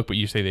that book, but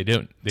you say they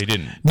didn't.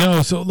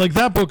 No, so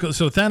that book,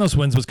 so Thanos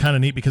Wins was kind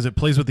of neat because it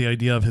plays with the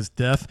idea of his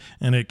death,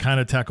 and it kind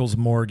of tackles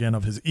more again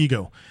of his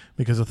ego,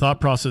 because the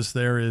thought process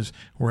there is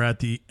we're at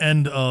the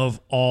end of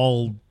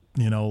all,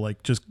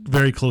 just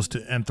very close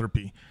to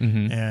entropy,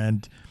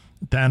 and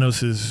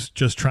Thanos is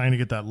just trying to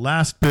get that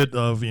last bit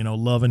of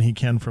love and he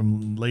can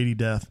from Lady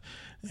Death.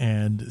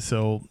 And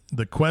so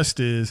the quest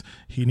is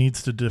he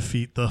needs to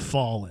defeat the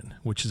Fallen,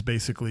 which is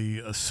basically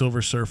a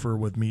Silver Surfer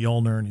with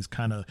Mjolnir, and he's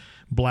kind of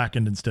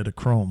blackened instead of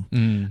chrome.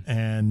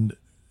 And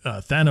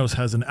Thanos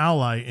has an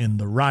ally in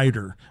the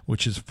Rider,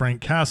 which is Frank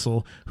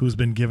Castle, who's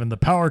been given the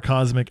power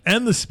cosmic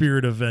and the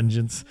spirit of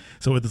vengeance.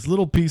 So with this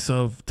little piece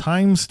of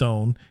time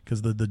stone,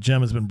 because the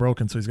gem has been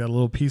broken, so he's got a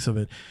little piece of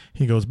it,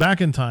 he goes back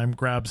in time,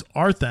 grabs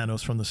our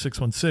Thanos from the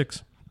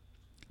 616,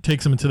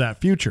 takes him into that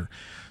future.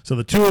 So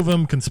the two of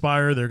them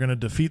conspire. They're going to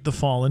defeat the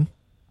Fallen,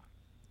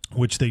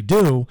 which they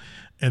do.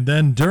 And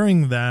then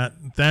during that,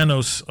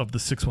 Thanos of the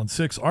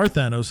 616, our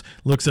Thanos,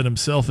 looks at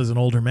himself as an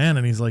older man,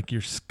 and he's like,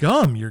 you're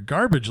scum, you're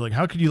garbage. Like,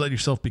 how could you let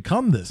yourself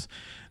become this?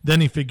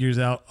 Then he figures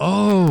out,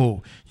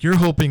 you're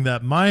hoping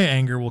that my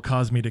anger will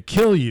cause me to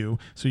kill you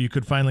so you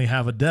could finally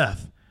have a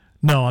death.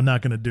 No, I'm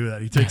not going to do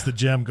that. He takes the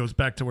gem, goes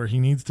back to where he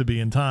needs to be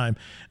in time,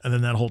 and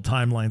then that whole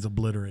timeline's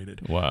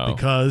obliterated. Wow.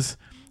 Because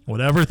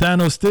whatever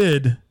Thanos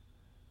did,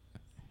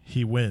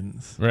 he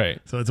wins.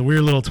 Right. So it's a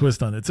weird little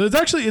twist on it. So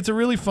it's a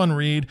really fun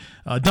read.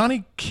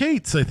 Donnie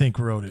Cates, I think,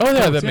 wrote it. Oh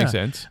yeah, that makes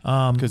sense.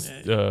 Because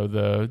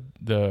the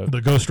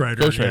Ghost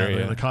Rider,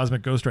 yeah. the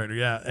Cosmic Ghost Rider,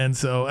 yeah. And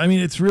so I mean,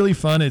 it's really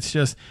fun. It's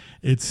just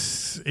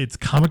it's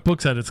comic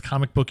books at its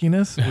comic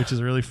bookiness, which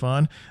is really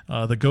fun.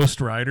 The Ghost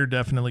Rider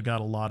definitely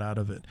got a lot out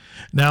of it.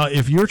 Now,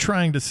 if you're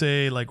trying to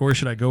say where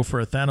should I go for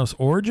a Thanos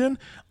origin,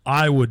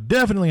 I would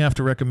definitely have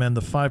to recommend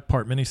the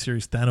 5-part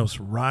miniseries Thanos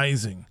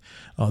Rising.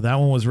 That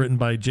one was written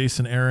by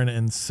Jason Aaron,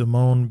 and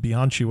Simone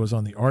Bianchi was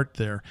on the art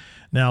there.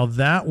 Now,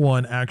 that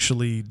one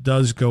actually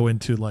does go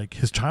into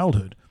his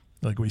childhood.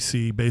 Like we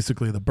see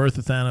basically the birth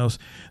of Thanos,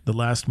 the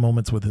last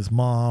moments with his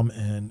mom,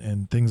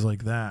 and things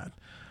like that.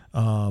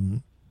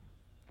 So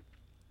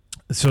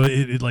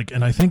it like,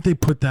 and I think they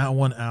put that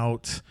one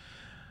out.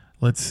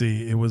 Let's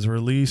see, it was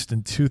released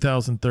in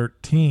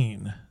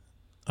 2013.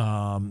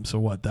 So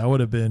what? That would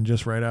have been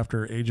just right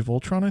after Age of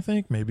Ultron, I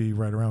think, maybe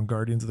right around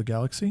Guardians of the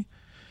Galaxy.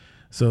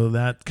 So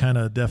that kind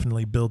of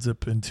definitely builds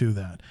up into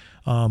that.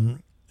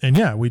 And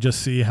yeah, we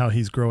just see how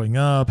he's growing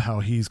up,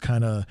 how he's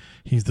the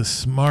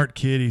smart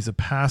kid. He's a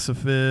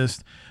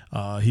pacifist.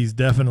 He's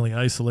definitely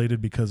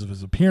isolated because of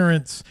his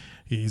appearance.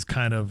 He's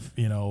kind of,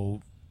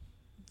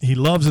 he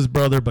loves his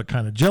brother, but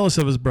kind of jealous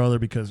of his brother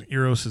because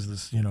Eros is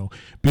this,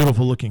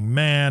 beautiful looking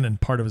man,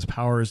 and part of his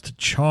power is to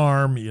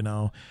charm,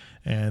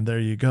 and there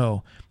you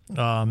go.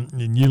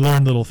 And you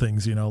learn little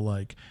things,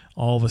 like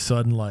all of a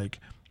sudden, like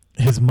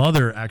his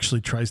mother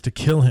actually tries to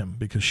kill him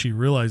because she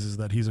realizes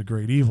that he's a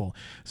great evil.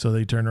 So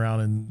they turn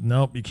around and,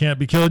 nope, you can't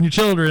be killing your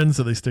children.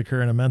 So they stick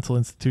her in a mental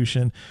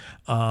institution.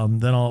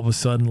 Then all of a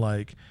sudden,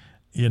 like,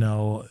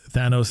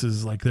 Thanos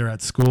is like, they're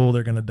at school,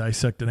 they're going to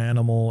dissect an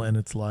animal, and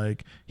it's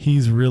like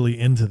he's really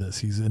into this.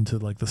 He's into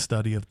like the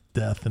study of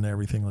death and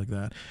everything like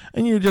that.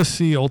 And you just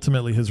see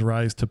ultimately his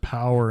rise to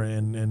power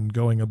and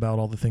going about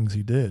all the things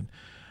he did.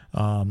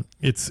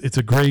 It's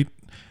a great,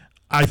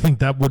 I think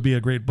that would be a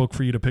great book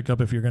for you to pick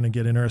up if you're going to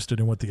get interested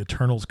in what the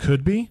Eternals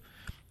could be.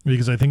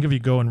 Because I think if you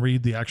go and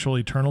read the actual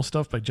Eternal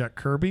stuff by Jack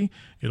Kirby,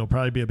 it'll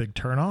probably be a big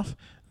turnoff.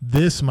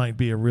 This might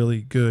be a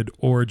really good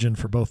origin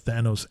for both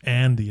Thanos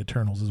and the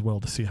Eternals as well,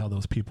 to see how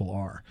those people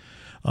are.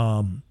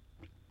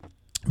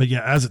 But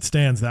yeah, as it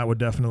stands, that would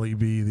definitely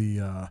be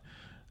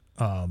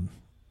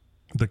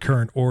the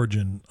current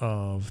origin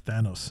of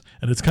Thanos.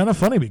 And it's kind of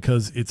funny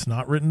because it's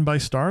not written by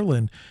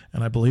Starlin,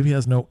 and I believe he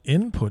has no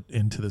input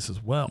into this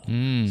as well.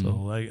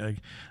 So I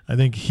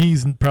think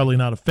he's probably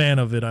not a fan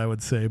of it, I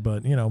would say,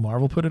 but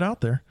Marvel put it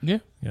out there. Yeah.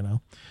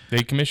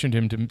 They commissioned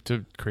him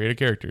to create a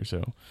character,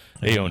 so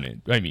they own it.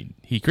 I mean,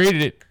 he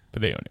created it,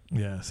 but they own it.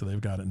 Yeah, so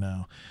they've got it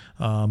now.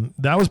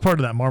 That was part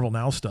of that Marvel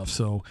Now stuff,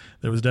 so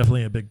there was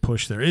definitely a big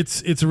push there.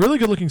 It's a really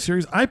good looking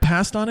series. I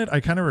passed on it. I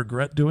kind of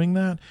regret doing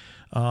that.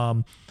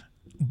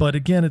 But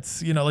again,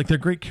 it's, like they're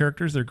great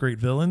characters. They're great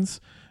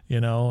villains,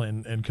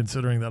 and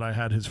considering that I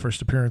had his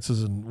first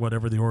appearances and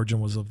whatever the origin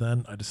was of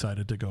then, I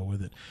decided to go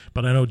with it.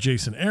 But I know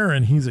Jason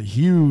Aaron, he's a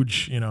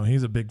huge,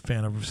 he's a big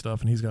fan of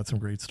stuff, and he's got some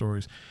great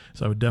stories.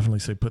 So I would definitely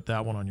say put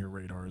that one on your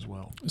radar as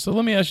well. So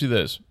let me ask you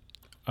this.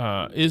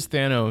 Is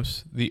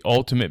Thanos the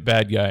ultimate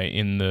bad guy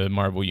in the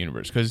Marvel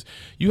universe? Because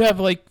you have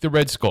like the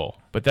Red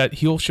Skull, but that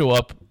he'll show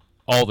up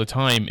all the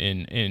time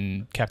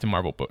in Captain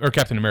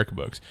America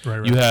books.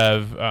 Right. You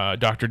have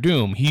Doctor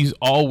Doom. He's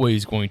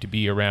always going to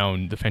be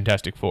around the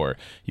Fantastic Four.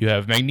 You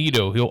have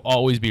Magneto. He'll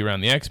always be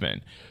around the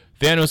X-Men.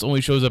 Thanos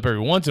only shows up every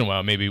once in a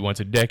while, maybe once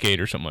a decade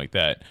or something like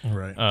that.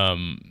 Right.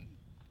 And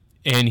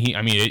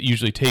it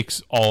usually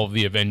takes all of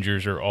the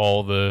Avengers or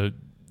all the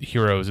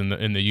heroes in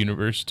the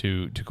universe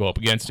to go up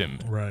against him.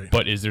 Right.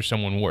 But is there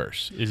someone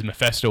worse? Is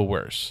Mephisto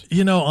worse?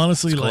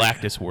 Honestly, is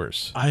Galactus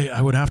worse?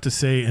 I would have to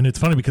say, and it's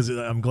funny because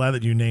I'm glad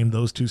that you named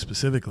those two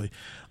specifically.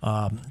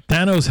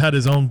 Thanos had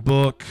his own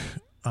book.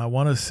 I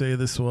want to say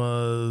this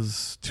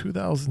was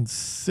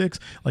 2006,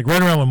 like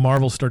right around when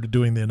Marvel started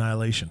doing the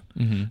Annihilation.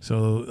 Mm-hmm.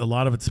 So a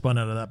lot of it spun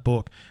out of that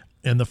book.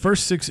 And the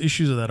first 6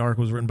 issues of that arc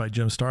was written by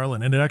Jim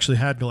Starlin, and it actually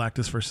had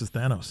Galactus versus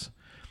Thanos.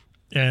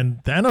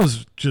 And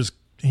Thanos just,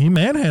 he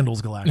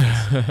manhandles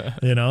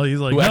Galactus. He's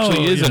like, who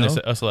actually is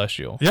a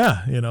Celestial.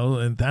 Yeah,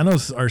 and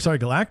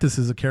Galactus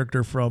is a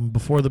character from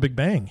before the Big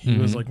Bang. He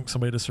was like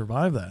somebody to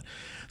survive that.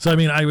 So I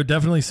mean, I would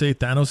definitely say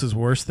Thanos is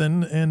worse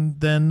than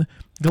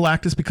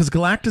Galactus, because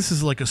Galactus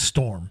is like a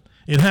storm.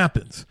 It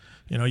happens.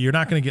 You're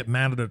not going to get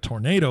mad at a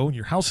tornado.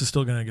 Your house is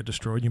still going to get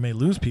destroyed. You may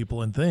lose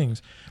people and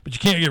things, but you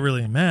can't get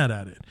really mad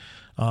at it.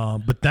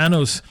 But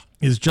Thanos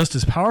is just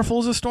as powerful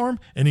as a storm,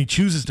 and he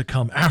chooses to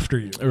come after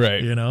you.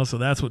 Right. So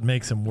that's what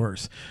makes him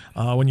worse.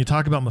 When you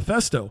talk about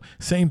Mephisto,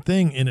 same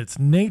thing in its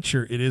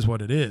nature. It is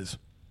what it is.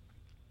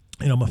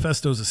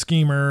 Mephisto's a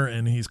schemer,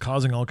 and he's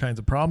causing all kinds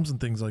of problems and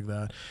things like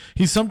that.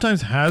 He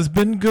sometimes has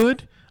been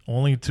good,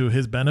 only to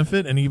his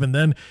benefit, and even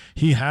then,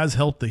 he has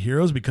helped the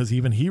heroes because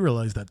even he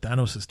realized that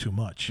Thanos is too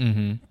much.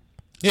 Mm-hmm.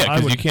 Yeah,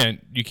 because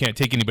you can't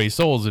take anybody's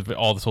souls if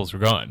all the souls are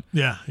gone.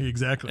 Yeah,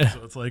 exactly.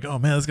 So it's like, oh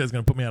man, this guy's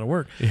gonna put me out of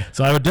work. Yeah.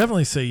 So I would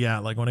definitely say,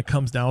 like when it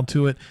comes down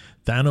to it,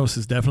 Thanos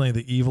is definitely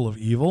the evil of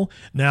evil.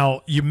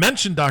 Now you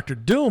mentioned Doctor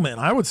Doom,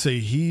 and I would say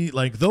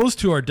those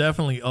two are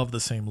definitely of the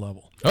same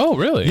level. Oh,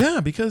 really?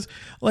 Yeah, because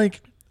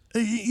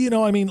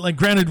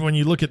granted, when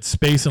you look at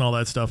space and all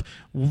that stuff,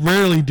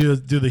 rarely do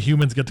the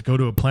humans get to go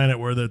to a planet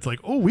where it's like,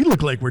 oh, we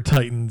look like we're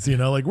Titans,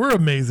 like we're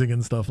amazing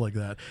and stuff like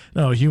that.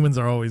 No, humans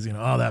are always,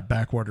 that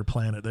backwater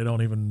planet. They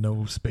don't even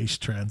know space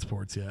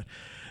transports yet.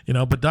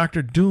 But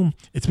Doctor Doom,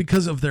 it's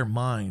because of their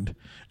mind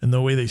and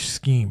the way they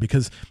scheme.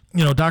 Because,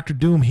 Doctor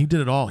Doom, he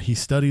did it all. He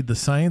studied the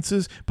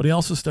sciences, but he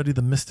also studied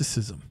the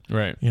mysticism.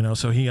 Right.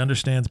 So he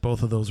understands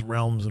both of those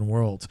realms and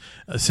worlds.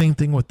 Same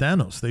thing with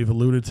Thanos. They've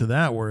alluded to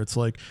that, where it's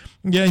like,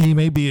 yeah, he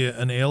may be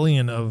an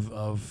alien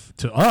of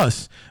to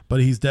us,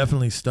 but he's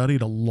definitely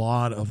studied a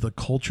lot of the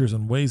cultures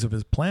and ways of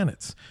his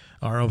planets,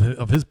 or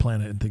of his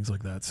planet and things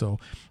like that. So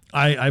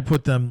I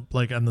put them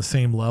like on the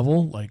same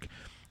level, like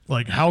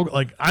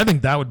I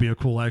think that would be a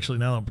cool, actually,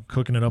 now I'm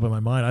cooking it up in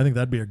my mind, I think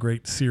that'd be a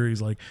great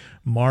series, like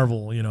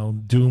Marvel,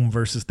 Doom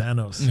versus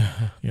Thanos,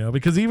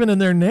 because even in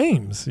their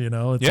names, it's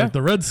like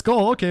the Red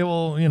Skull. Okay,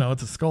 well,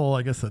 it's a skull.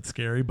 I guess that's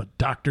scary, but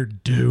Doctor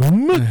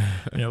Doom,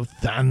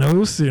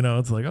 Thanos,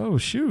 it's like, oh,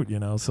 shoot,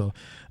 so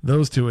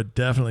those two would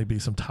definitely be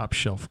some top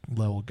shelf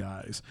level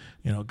guys.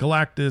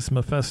 Galactus,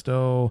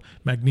 Mephisto,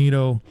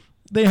 Magneto,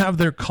 they have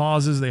their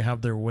causes, they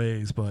have their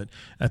ways, but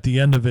at the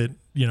end of it,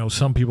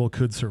 some people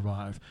could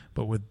survive.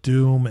 But with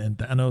Doom and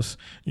Thanos,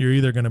 you're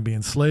either going to be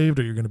enslaved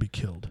or you're going to be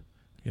killed,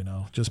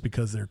 just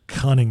because they're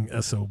cunning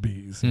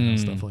SOBs,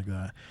 stuff like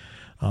that.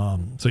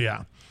 So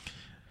yeah,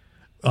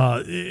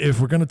 if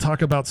we're going to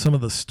talk about some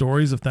of the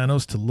stories of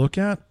Thanos to look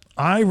at,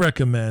 I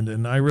recommend,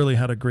 and I really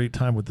had a great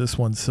time with this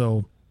one.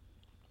 So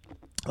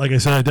like I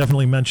said, I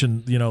definitely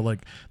mentioned,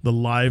 like the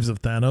lives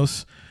of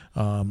Thanos,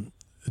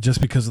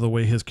 just because of the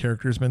way his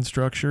character has been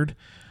structured.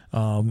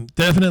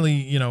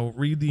 Definitely,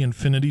 read the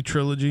Infinity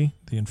Trilogy,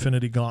 the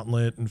Infinity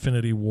Gauntlet,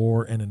 Infinity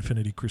War, and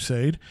Infinity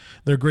Crusade.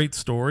 They're great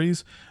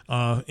stories.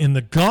 In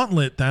the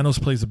Gauntlet,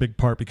 Thanos plays a big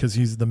part because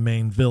he's the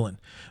main villain.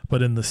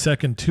 But in the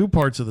second two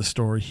parts of the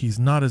story, he's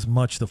not as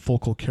much the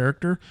focal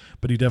character,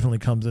 but he definitely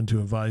comes in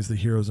to advise the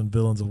heroes and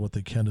villains of what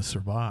they can to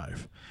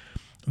survive.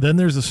 Then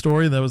there's a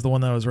story, that was the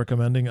one that I was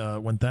recommending,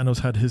 when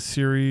Thanos had his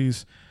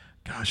series.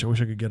 Gosh, I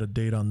wish I could get a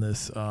date on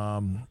this.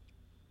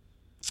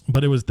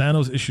 But it was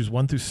Thanos issues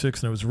 1 through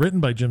 6, and it was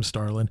written by Jim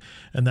Starlin,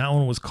 and that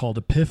one was called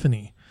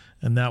Epiphany.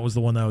 And that was the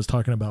one that I was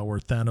talking about, where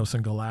Thanos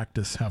and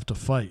Galactus have to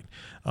fight.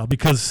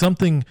 Because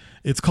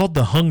it's called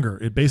the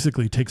Hunger. It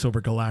basically takes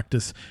over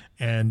Galactus,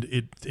 and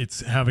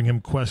it's having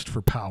him quest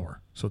for power.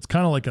 So it's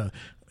kind of like a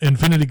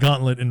Infinity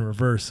Gauntlet in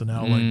reverse. And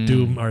now like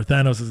Doom or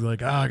Thanos is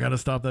like, I got to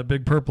stop that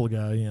big purple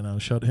guy,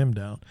 shut him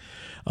down.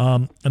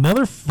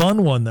 Another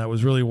fun one that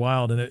was really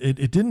wild, and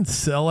it didn't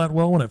sell that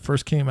well when it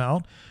first came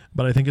out,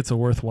 but I think it's a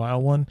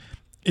worthwhile one.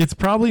 It's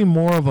probably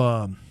more of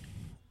a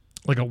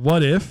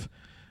what if.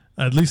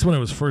 At least when it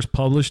was first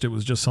published, it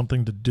was just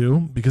something to do.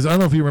 Because I don't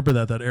know if you remember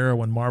that era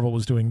when Marvel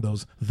was doing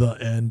those The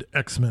End,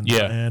 X-Men,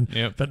 The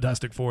End,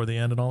 Fantastic Four, The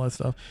End, and all that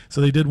stuff. So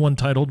they did one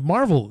titled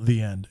Marvel,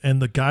 The End.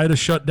 And the guy to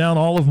shut down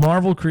all of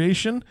Marvel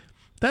creation,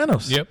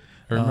 Thanos. Yep.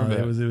 I remember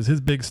that. It was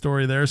his big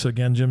story there. So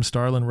again, Jim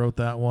Starlin wrote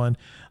that one.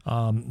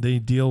 They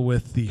deal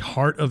with the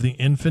Heart of the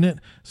Infinite.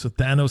 So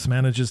Thanos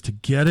manages to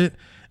get it,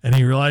 and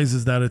he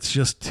realizes that it's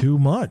just too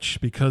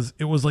much, because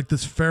it was like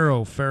this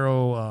Pharaoh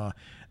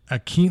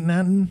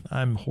Akhenaten.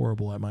 I'm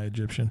horrible at my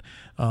Egyptian.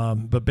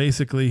 But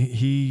basically,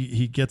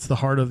 he gets the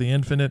Heart of the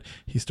Infinite.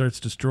 He starts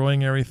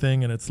destroying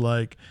everything, and it's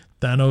like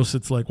Thanos,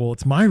 it's like, well,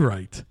 it's my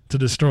right to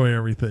destroy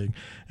everything.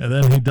 And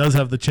then he does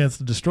have the chance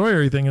to destroy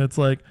everything, and it's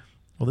like,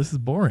 well, this is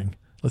boring.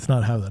 Let's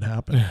not have that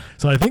happen.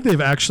 So I think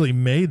they've actually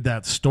made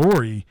that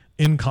story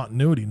in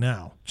continuity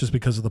now, just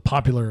because of the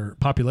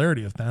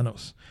popularity of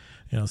Thanos.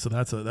 So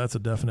that's a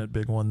definite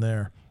big one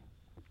there.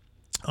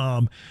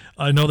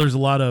 I know there's a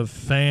lot of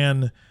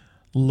fan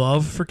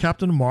love for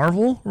Captain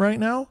Marvel right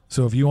now.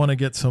 So if you want to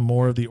get some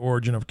more of the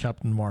origin of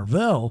Captain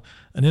Marvel,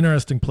 an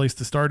interesting place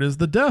to start is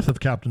the death of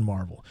Captain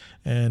Marvel.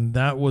 And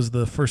that was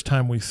the first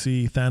time we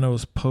see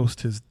Thanos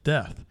post his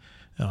death,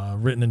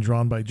 written and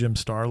drawn by Jim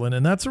Starlin.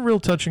 And that's a real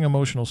touching,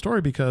 emotional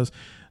story, because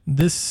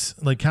this,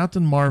 like,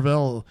 Captain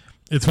Marvel,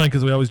 it's funny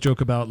because we always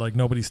joke about, like,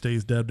 nobody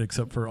stays dead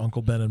except for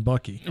Uncle Ben and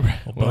Bucky.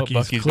 Well,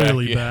 Bucky's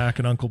clearly back,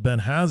 and Uncle Ben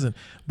hasn't.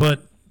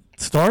 But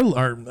Captain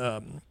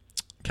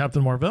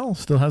Marvel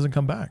still hasn't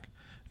come back.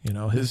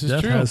 His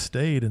death has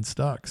stayed and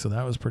stuck, so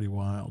that was pretty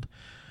wild.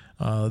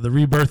 The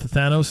rebirth of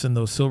Thanos and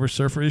those Silver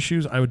Surfer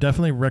issues, I would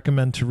definitely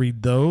recommend to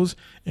read those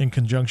in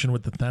conjunction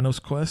with the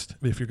Thanos quest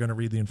if you're going to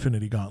read the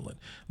Infinity Gauntlet.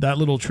 That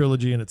little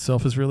trilogy in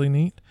itself is really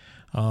neat.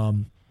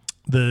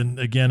 Then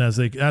again,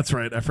 that's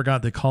right, I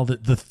forgot, they called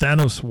it the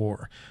Thanos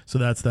War. So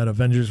that's that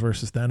Avengers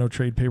versus Thanos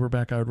trade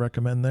paperback I would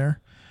recommend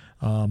there.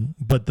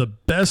 But the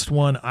best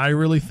one, I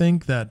really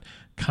think, that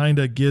kind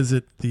of gives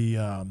it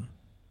the...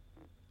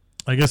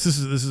 I guess this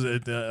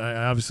is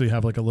I obviously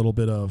have like a little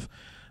bit of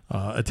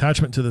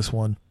attachment to this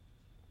one,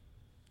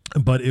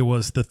 but it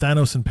was the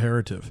Thanos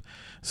Imperative.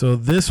 So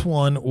this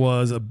one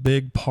was a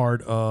big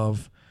part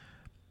of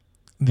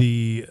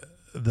the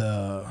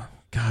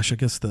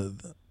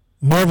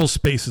Marvel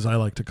Space, as I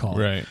like to call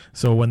it. Right.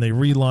 So when they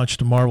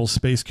relaunched Marvel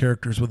Space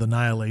characters with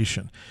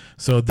Annihilation.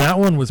 So that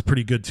one was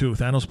pretty good too.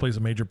 Thanos plays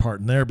a major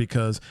part in there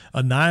because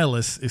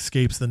Annihilus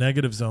escapes the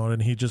negative zone,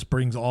 and he just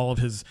brings all of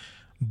his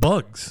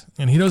bugs,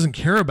 and he doesn't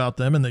care about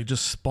them, and they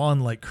just spawn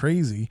like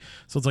crazy.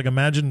 So it's like,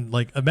 imagine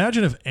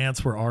if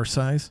ants were our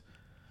size.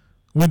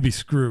 we'd be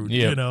screwed,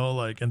 Yep. you know,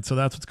 like, and so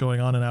that's what's going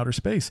on in outer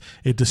space.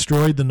 It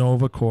destroyed the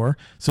Nova core.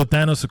 So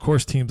Thanos, of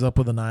course, teams up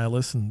with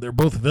Annihilus, and they're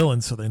both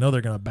villains, so they know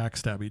they're going to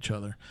backstab each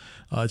other.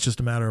 It's just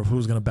a matter of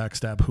who's going to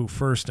backstab who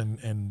first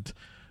and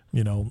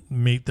you know,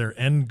 meet their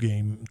end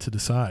game to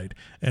decide.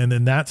 And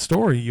in that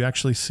story, you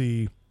actually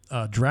see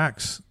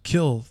Drax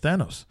kill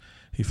Thanos.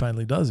 He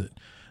finally does it.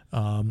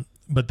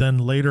 But then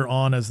later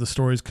on, as the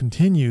stories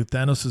continue,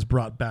 Thanos is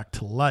brought back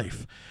to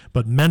life,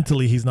 but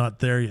mentally he's not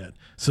there yet.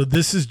 So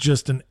this is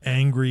just an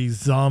angry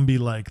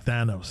zombie-like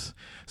Thanos.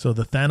 So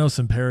the Thanos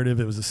Imperative,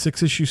 it was a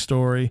 6-issue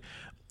story.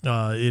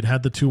 It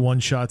had the 2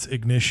 one-shots,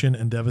 Ignition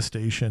and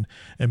Devastation.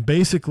 And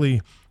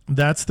basically,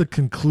 that's the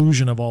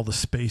conclusion of all the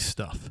space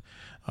stuff.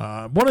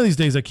 One of these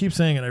days, I keep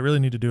saying it, I really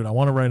need to do it. I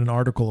want to write an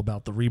article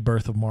about the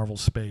rebirth of Marvel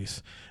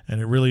space.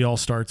 And it really all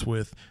starts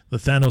with the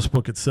Thanos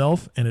book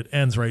itself, and it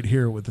ends right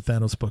here with the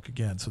Thanos book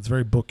again. So it's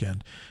very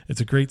bookend.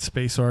 It's a great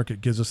space arc.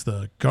 It gives us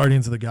the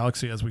Guardians of the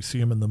Galaxy as we see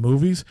them in the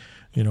movies,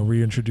 you know,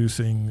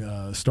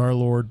 reintroducing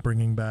Star-Lord,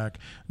 bringing back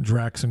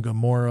Drax and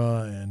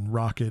Gamora and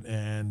Rocket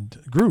and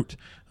Groot,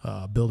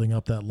 building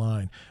up that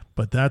line.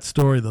 But that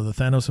story, though, the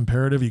Thanos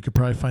Imperative, you could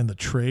probably find the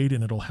trade,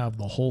 and it'll have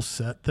the whole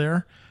set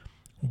there.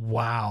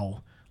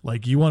 Wow.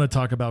 Like, you want to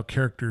talk about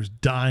characters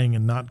dying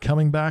and not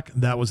coming back?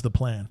 That was the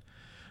plan.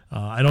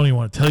 I don't even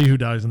want to tell you who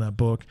dies in that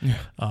book,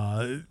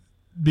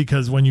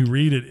 because when you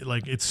read it,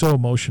 like, it's so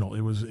emotional.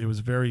 It was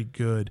very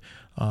good.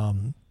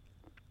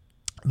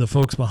 The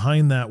folks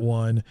behind that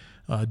one,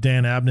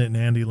 Dan Abnett and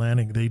Andy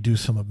Lanning, they do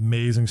some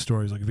amazing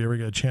stories. Like, if you ever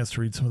get a chance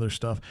to read some of their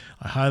stuff,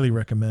 I highly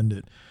recommend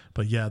it.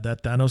 But yeah,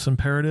 that Thanos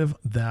Imperative,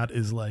 that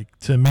is like,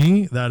 to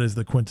me, that is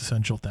the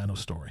quintessential Thanos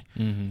story.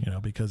 You know,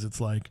 because it's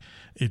like,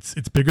 it's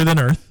bigger than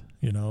Earth.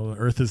 You know,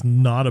 Earth is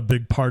not a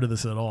big part of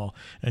this at all.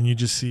 And you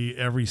just see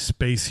every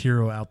space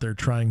hero out there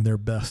trying their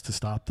best to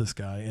stop this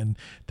guy. And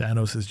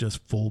Thanos is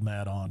just full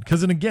mad on.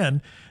 Because, and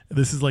again,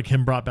 this is like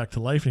him brought back to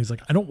life. And he's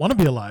like, I don't want to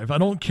be alive. I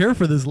don't care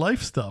for this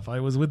life stuff. I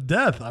was with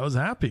death. I was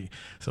happy.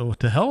 So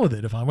to hell with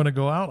it. If I'm going to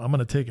go out, I'm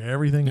going to take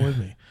everything with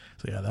me.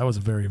 So yeah, that was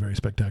a very, very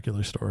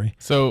spectacular story.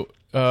 So,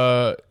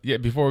 yeah,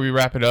 before we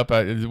wrap it up,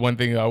 one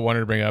thing I wanted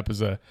to bring up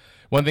is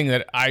one thing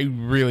that I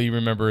really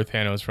remember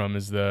Thanos from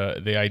is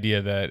the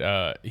idea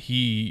that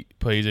he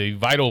plays a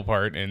vital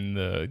part in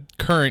the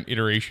current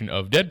iteration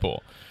of Deadpool,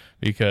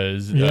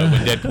 because when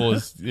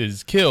Deadpool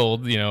is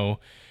killed, you know,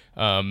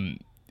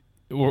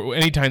 or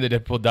anytime that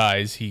Deadpool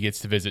dies, he gets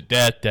to visit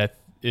Death. Death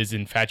is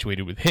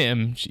infatuated with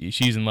him.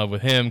 She's in love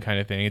with him, kind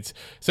of thing. It's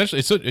essentially,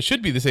 it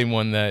should be the same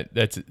one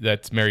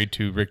that's married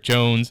to Rick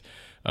Jones.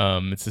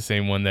 It's the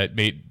same one that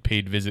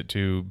paid visit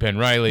to Ben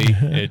Reilly.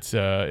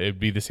 It'd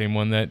be the same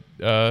one that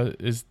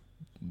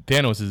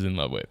Thanos is in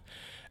love with,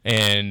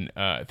 and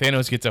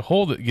Thanos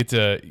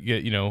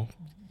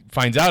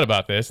finds out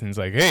about this, and is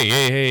like,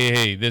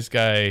 hey, this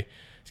guy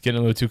is getting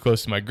a little too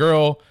close to my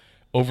girl.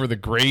 Over the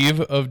grave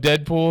of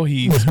Deadpool,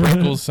 he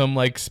sprinkles some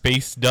like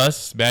space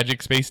dust,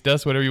 magic space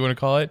dust, whatever you want to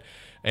call it,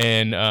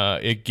 and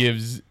it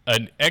gives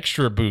an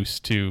extra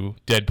boost to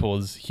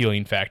Deadpool's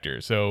healing factor.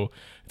 So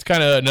it's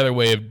kind of another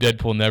way of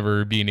Deadpool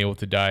never being able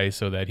to die,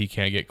 so that he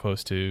can't get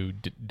close to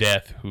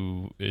Death,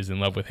 who is in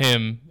love with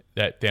him,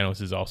 that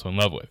Thanos is also in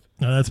love with.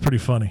 Now, that's pretty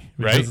funny,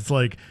 because right? It's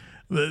like,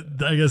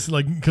 I guess,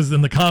 like, because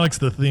in the comics,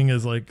 the thing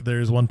is, like,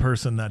 there's one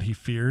person that he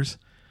fears,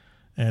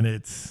 and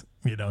it's,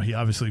 you know, he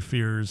obviously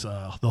fears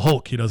the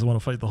Hulk. He doesn't want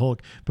to fight the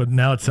Hulk. But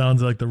now it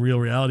sounds like the real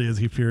reality is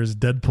he fears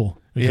Deadpool,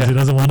 because he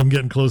doesn't want him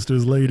getting close to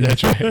his lady.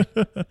 That's right.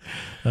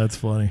 That's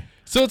funny.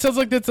 So it sounds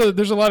like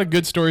there's a lot of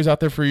good stories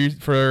out there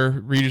for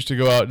readers to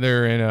go out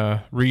there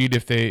and read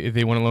if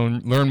they want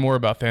to learn more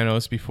about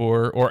Thanos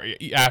before or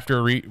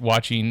after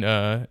watching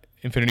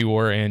Infinity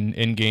War and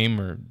Endgame,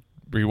 or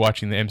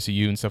rewatching the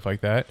MCU and stuff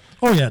like that.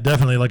 Oh yeah,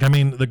 definitely. Like, I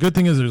mean, the good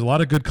thing is there's a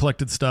lot of good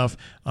collected stuff.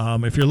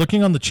 If you're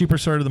looking on the cheaper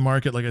side of the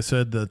market, like I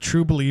said, the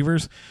True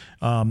Believers,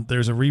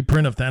 there's a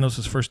reprint of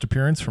Thanos' first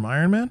appearance from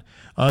Iron Man.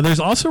 There's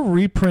also a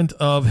reprint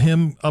of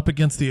him up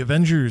against the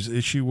Avengers,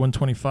 issue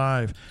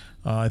 125.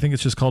 I think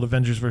it's just called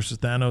Avengers versus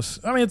Thanos.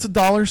 I mean, it's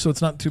 $1, so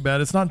it's not too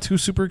bad. It's not too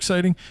super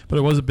exciting, but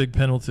it was a big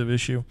penalty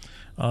issue.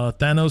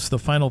 Thanos, The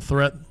Final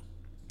Threat,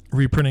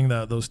 reprinting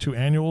those 2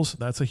 annuals.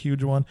 That's a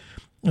huge one.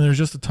 And there's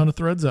just a ton of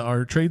trades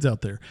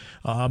out there.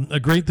 A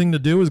great thing to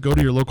do is go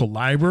to your local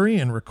library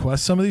and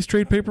request some of these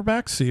trade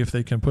paperbacks, see if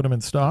they can put them in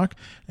stock,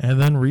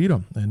 and then read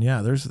them. And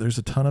yeah, there's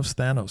a ton of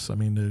Thanos. I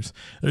mean,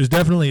 there's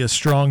definitely a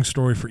strong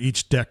story for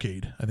each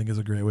decade, I think, is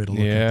a great way to look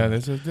at it. Yeah,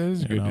 that's a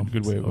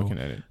good way of looking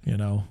at it. You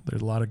know,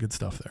 there's a lot of good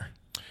stuff there.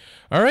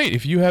 All right.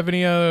 If you have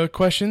any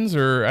questions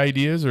or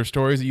ideas or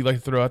stories that you'd like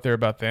to throw out there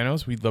about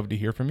Thanos, we'd love to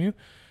hear from you.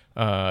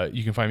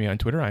 You can find me on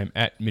Twitter. I'm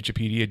at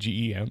Mitchipedia,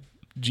 GEM.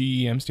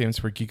 GEM stands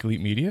for Geek Elite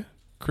Media.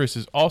 Chris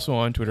is also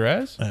on Twitter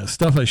as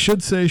Stuff I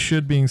Should Say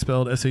Should being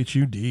spelled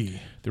SHUD.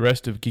 The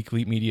rest of Geek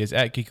Elite Media is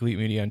at Geek Elite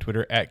Media on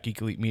Twitter, at Geek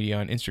Elite Media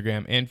on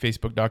Instagram, and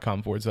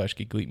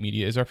Facebook.com/Geek Elite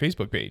Media is our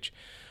Facebook page.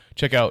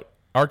 Check out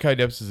archived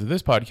episodes of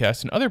this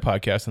podcast and other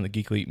podcasts on the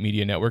Geek Elite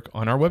Media Network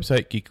on our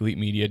website,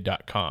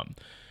 geekelitemedia.com.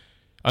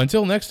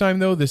 Until next time,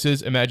 though, this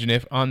is Imagine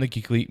If on the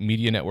Geekly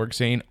Media Network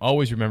saying,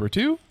 always remember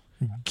to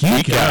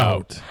Geek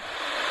out.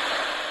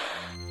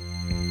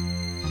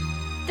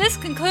 This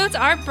concludes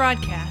our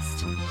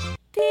broadcast.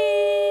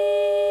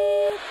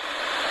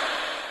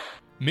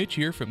 Mitch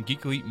here from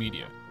Geek Elite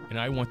Media, and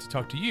I want to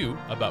talk to you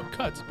about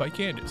Cuts by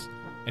Candace,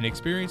 an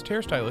experienced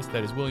hairstylist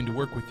that is willing to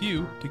work with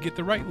you to get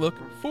the right look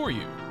for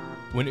you.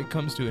 When it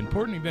comes to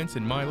important events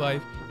in my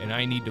life and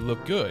I need to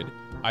look good,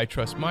 I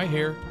trust my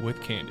hair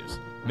with Candace.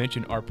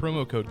 Mention our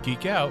promo code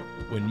GEEKOUT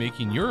when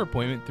making your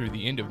appointment through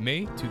the end of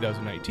May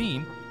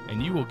 2019,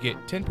 and you will get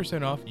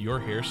 10% off your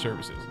hair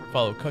services.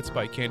 Follow Cuts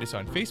by Candace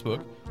on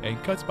Facebook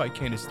and Cuts by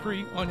Candace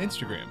 3 on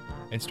Instagram,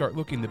 and start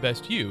looking the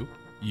best you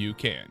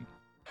can.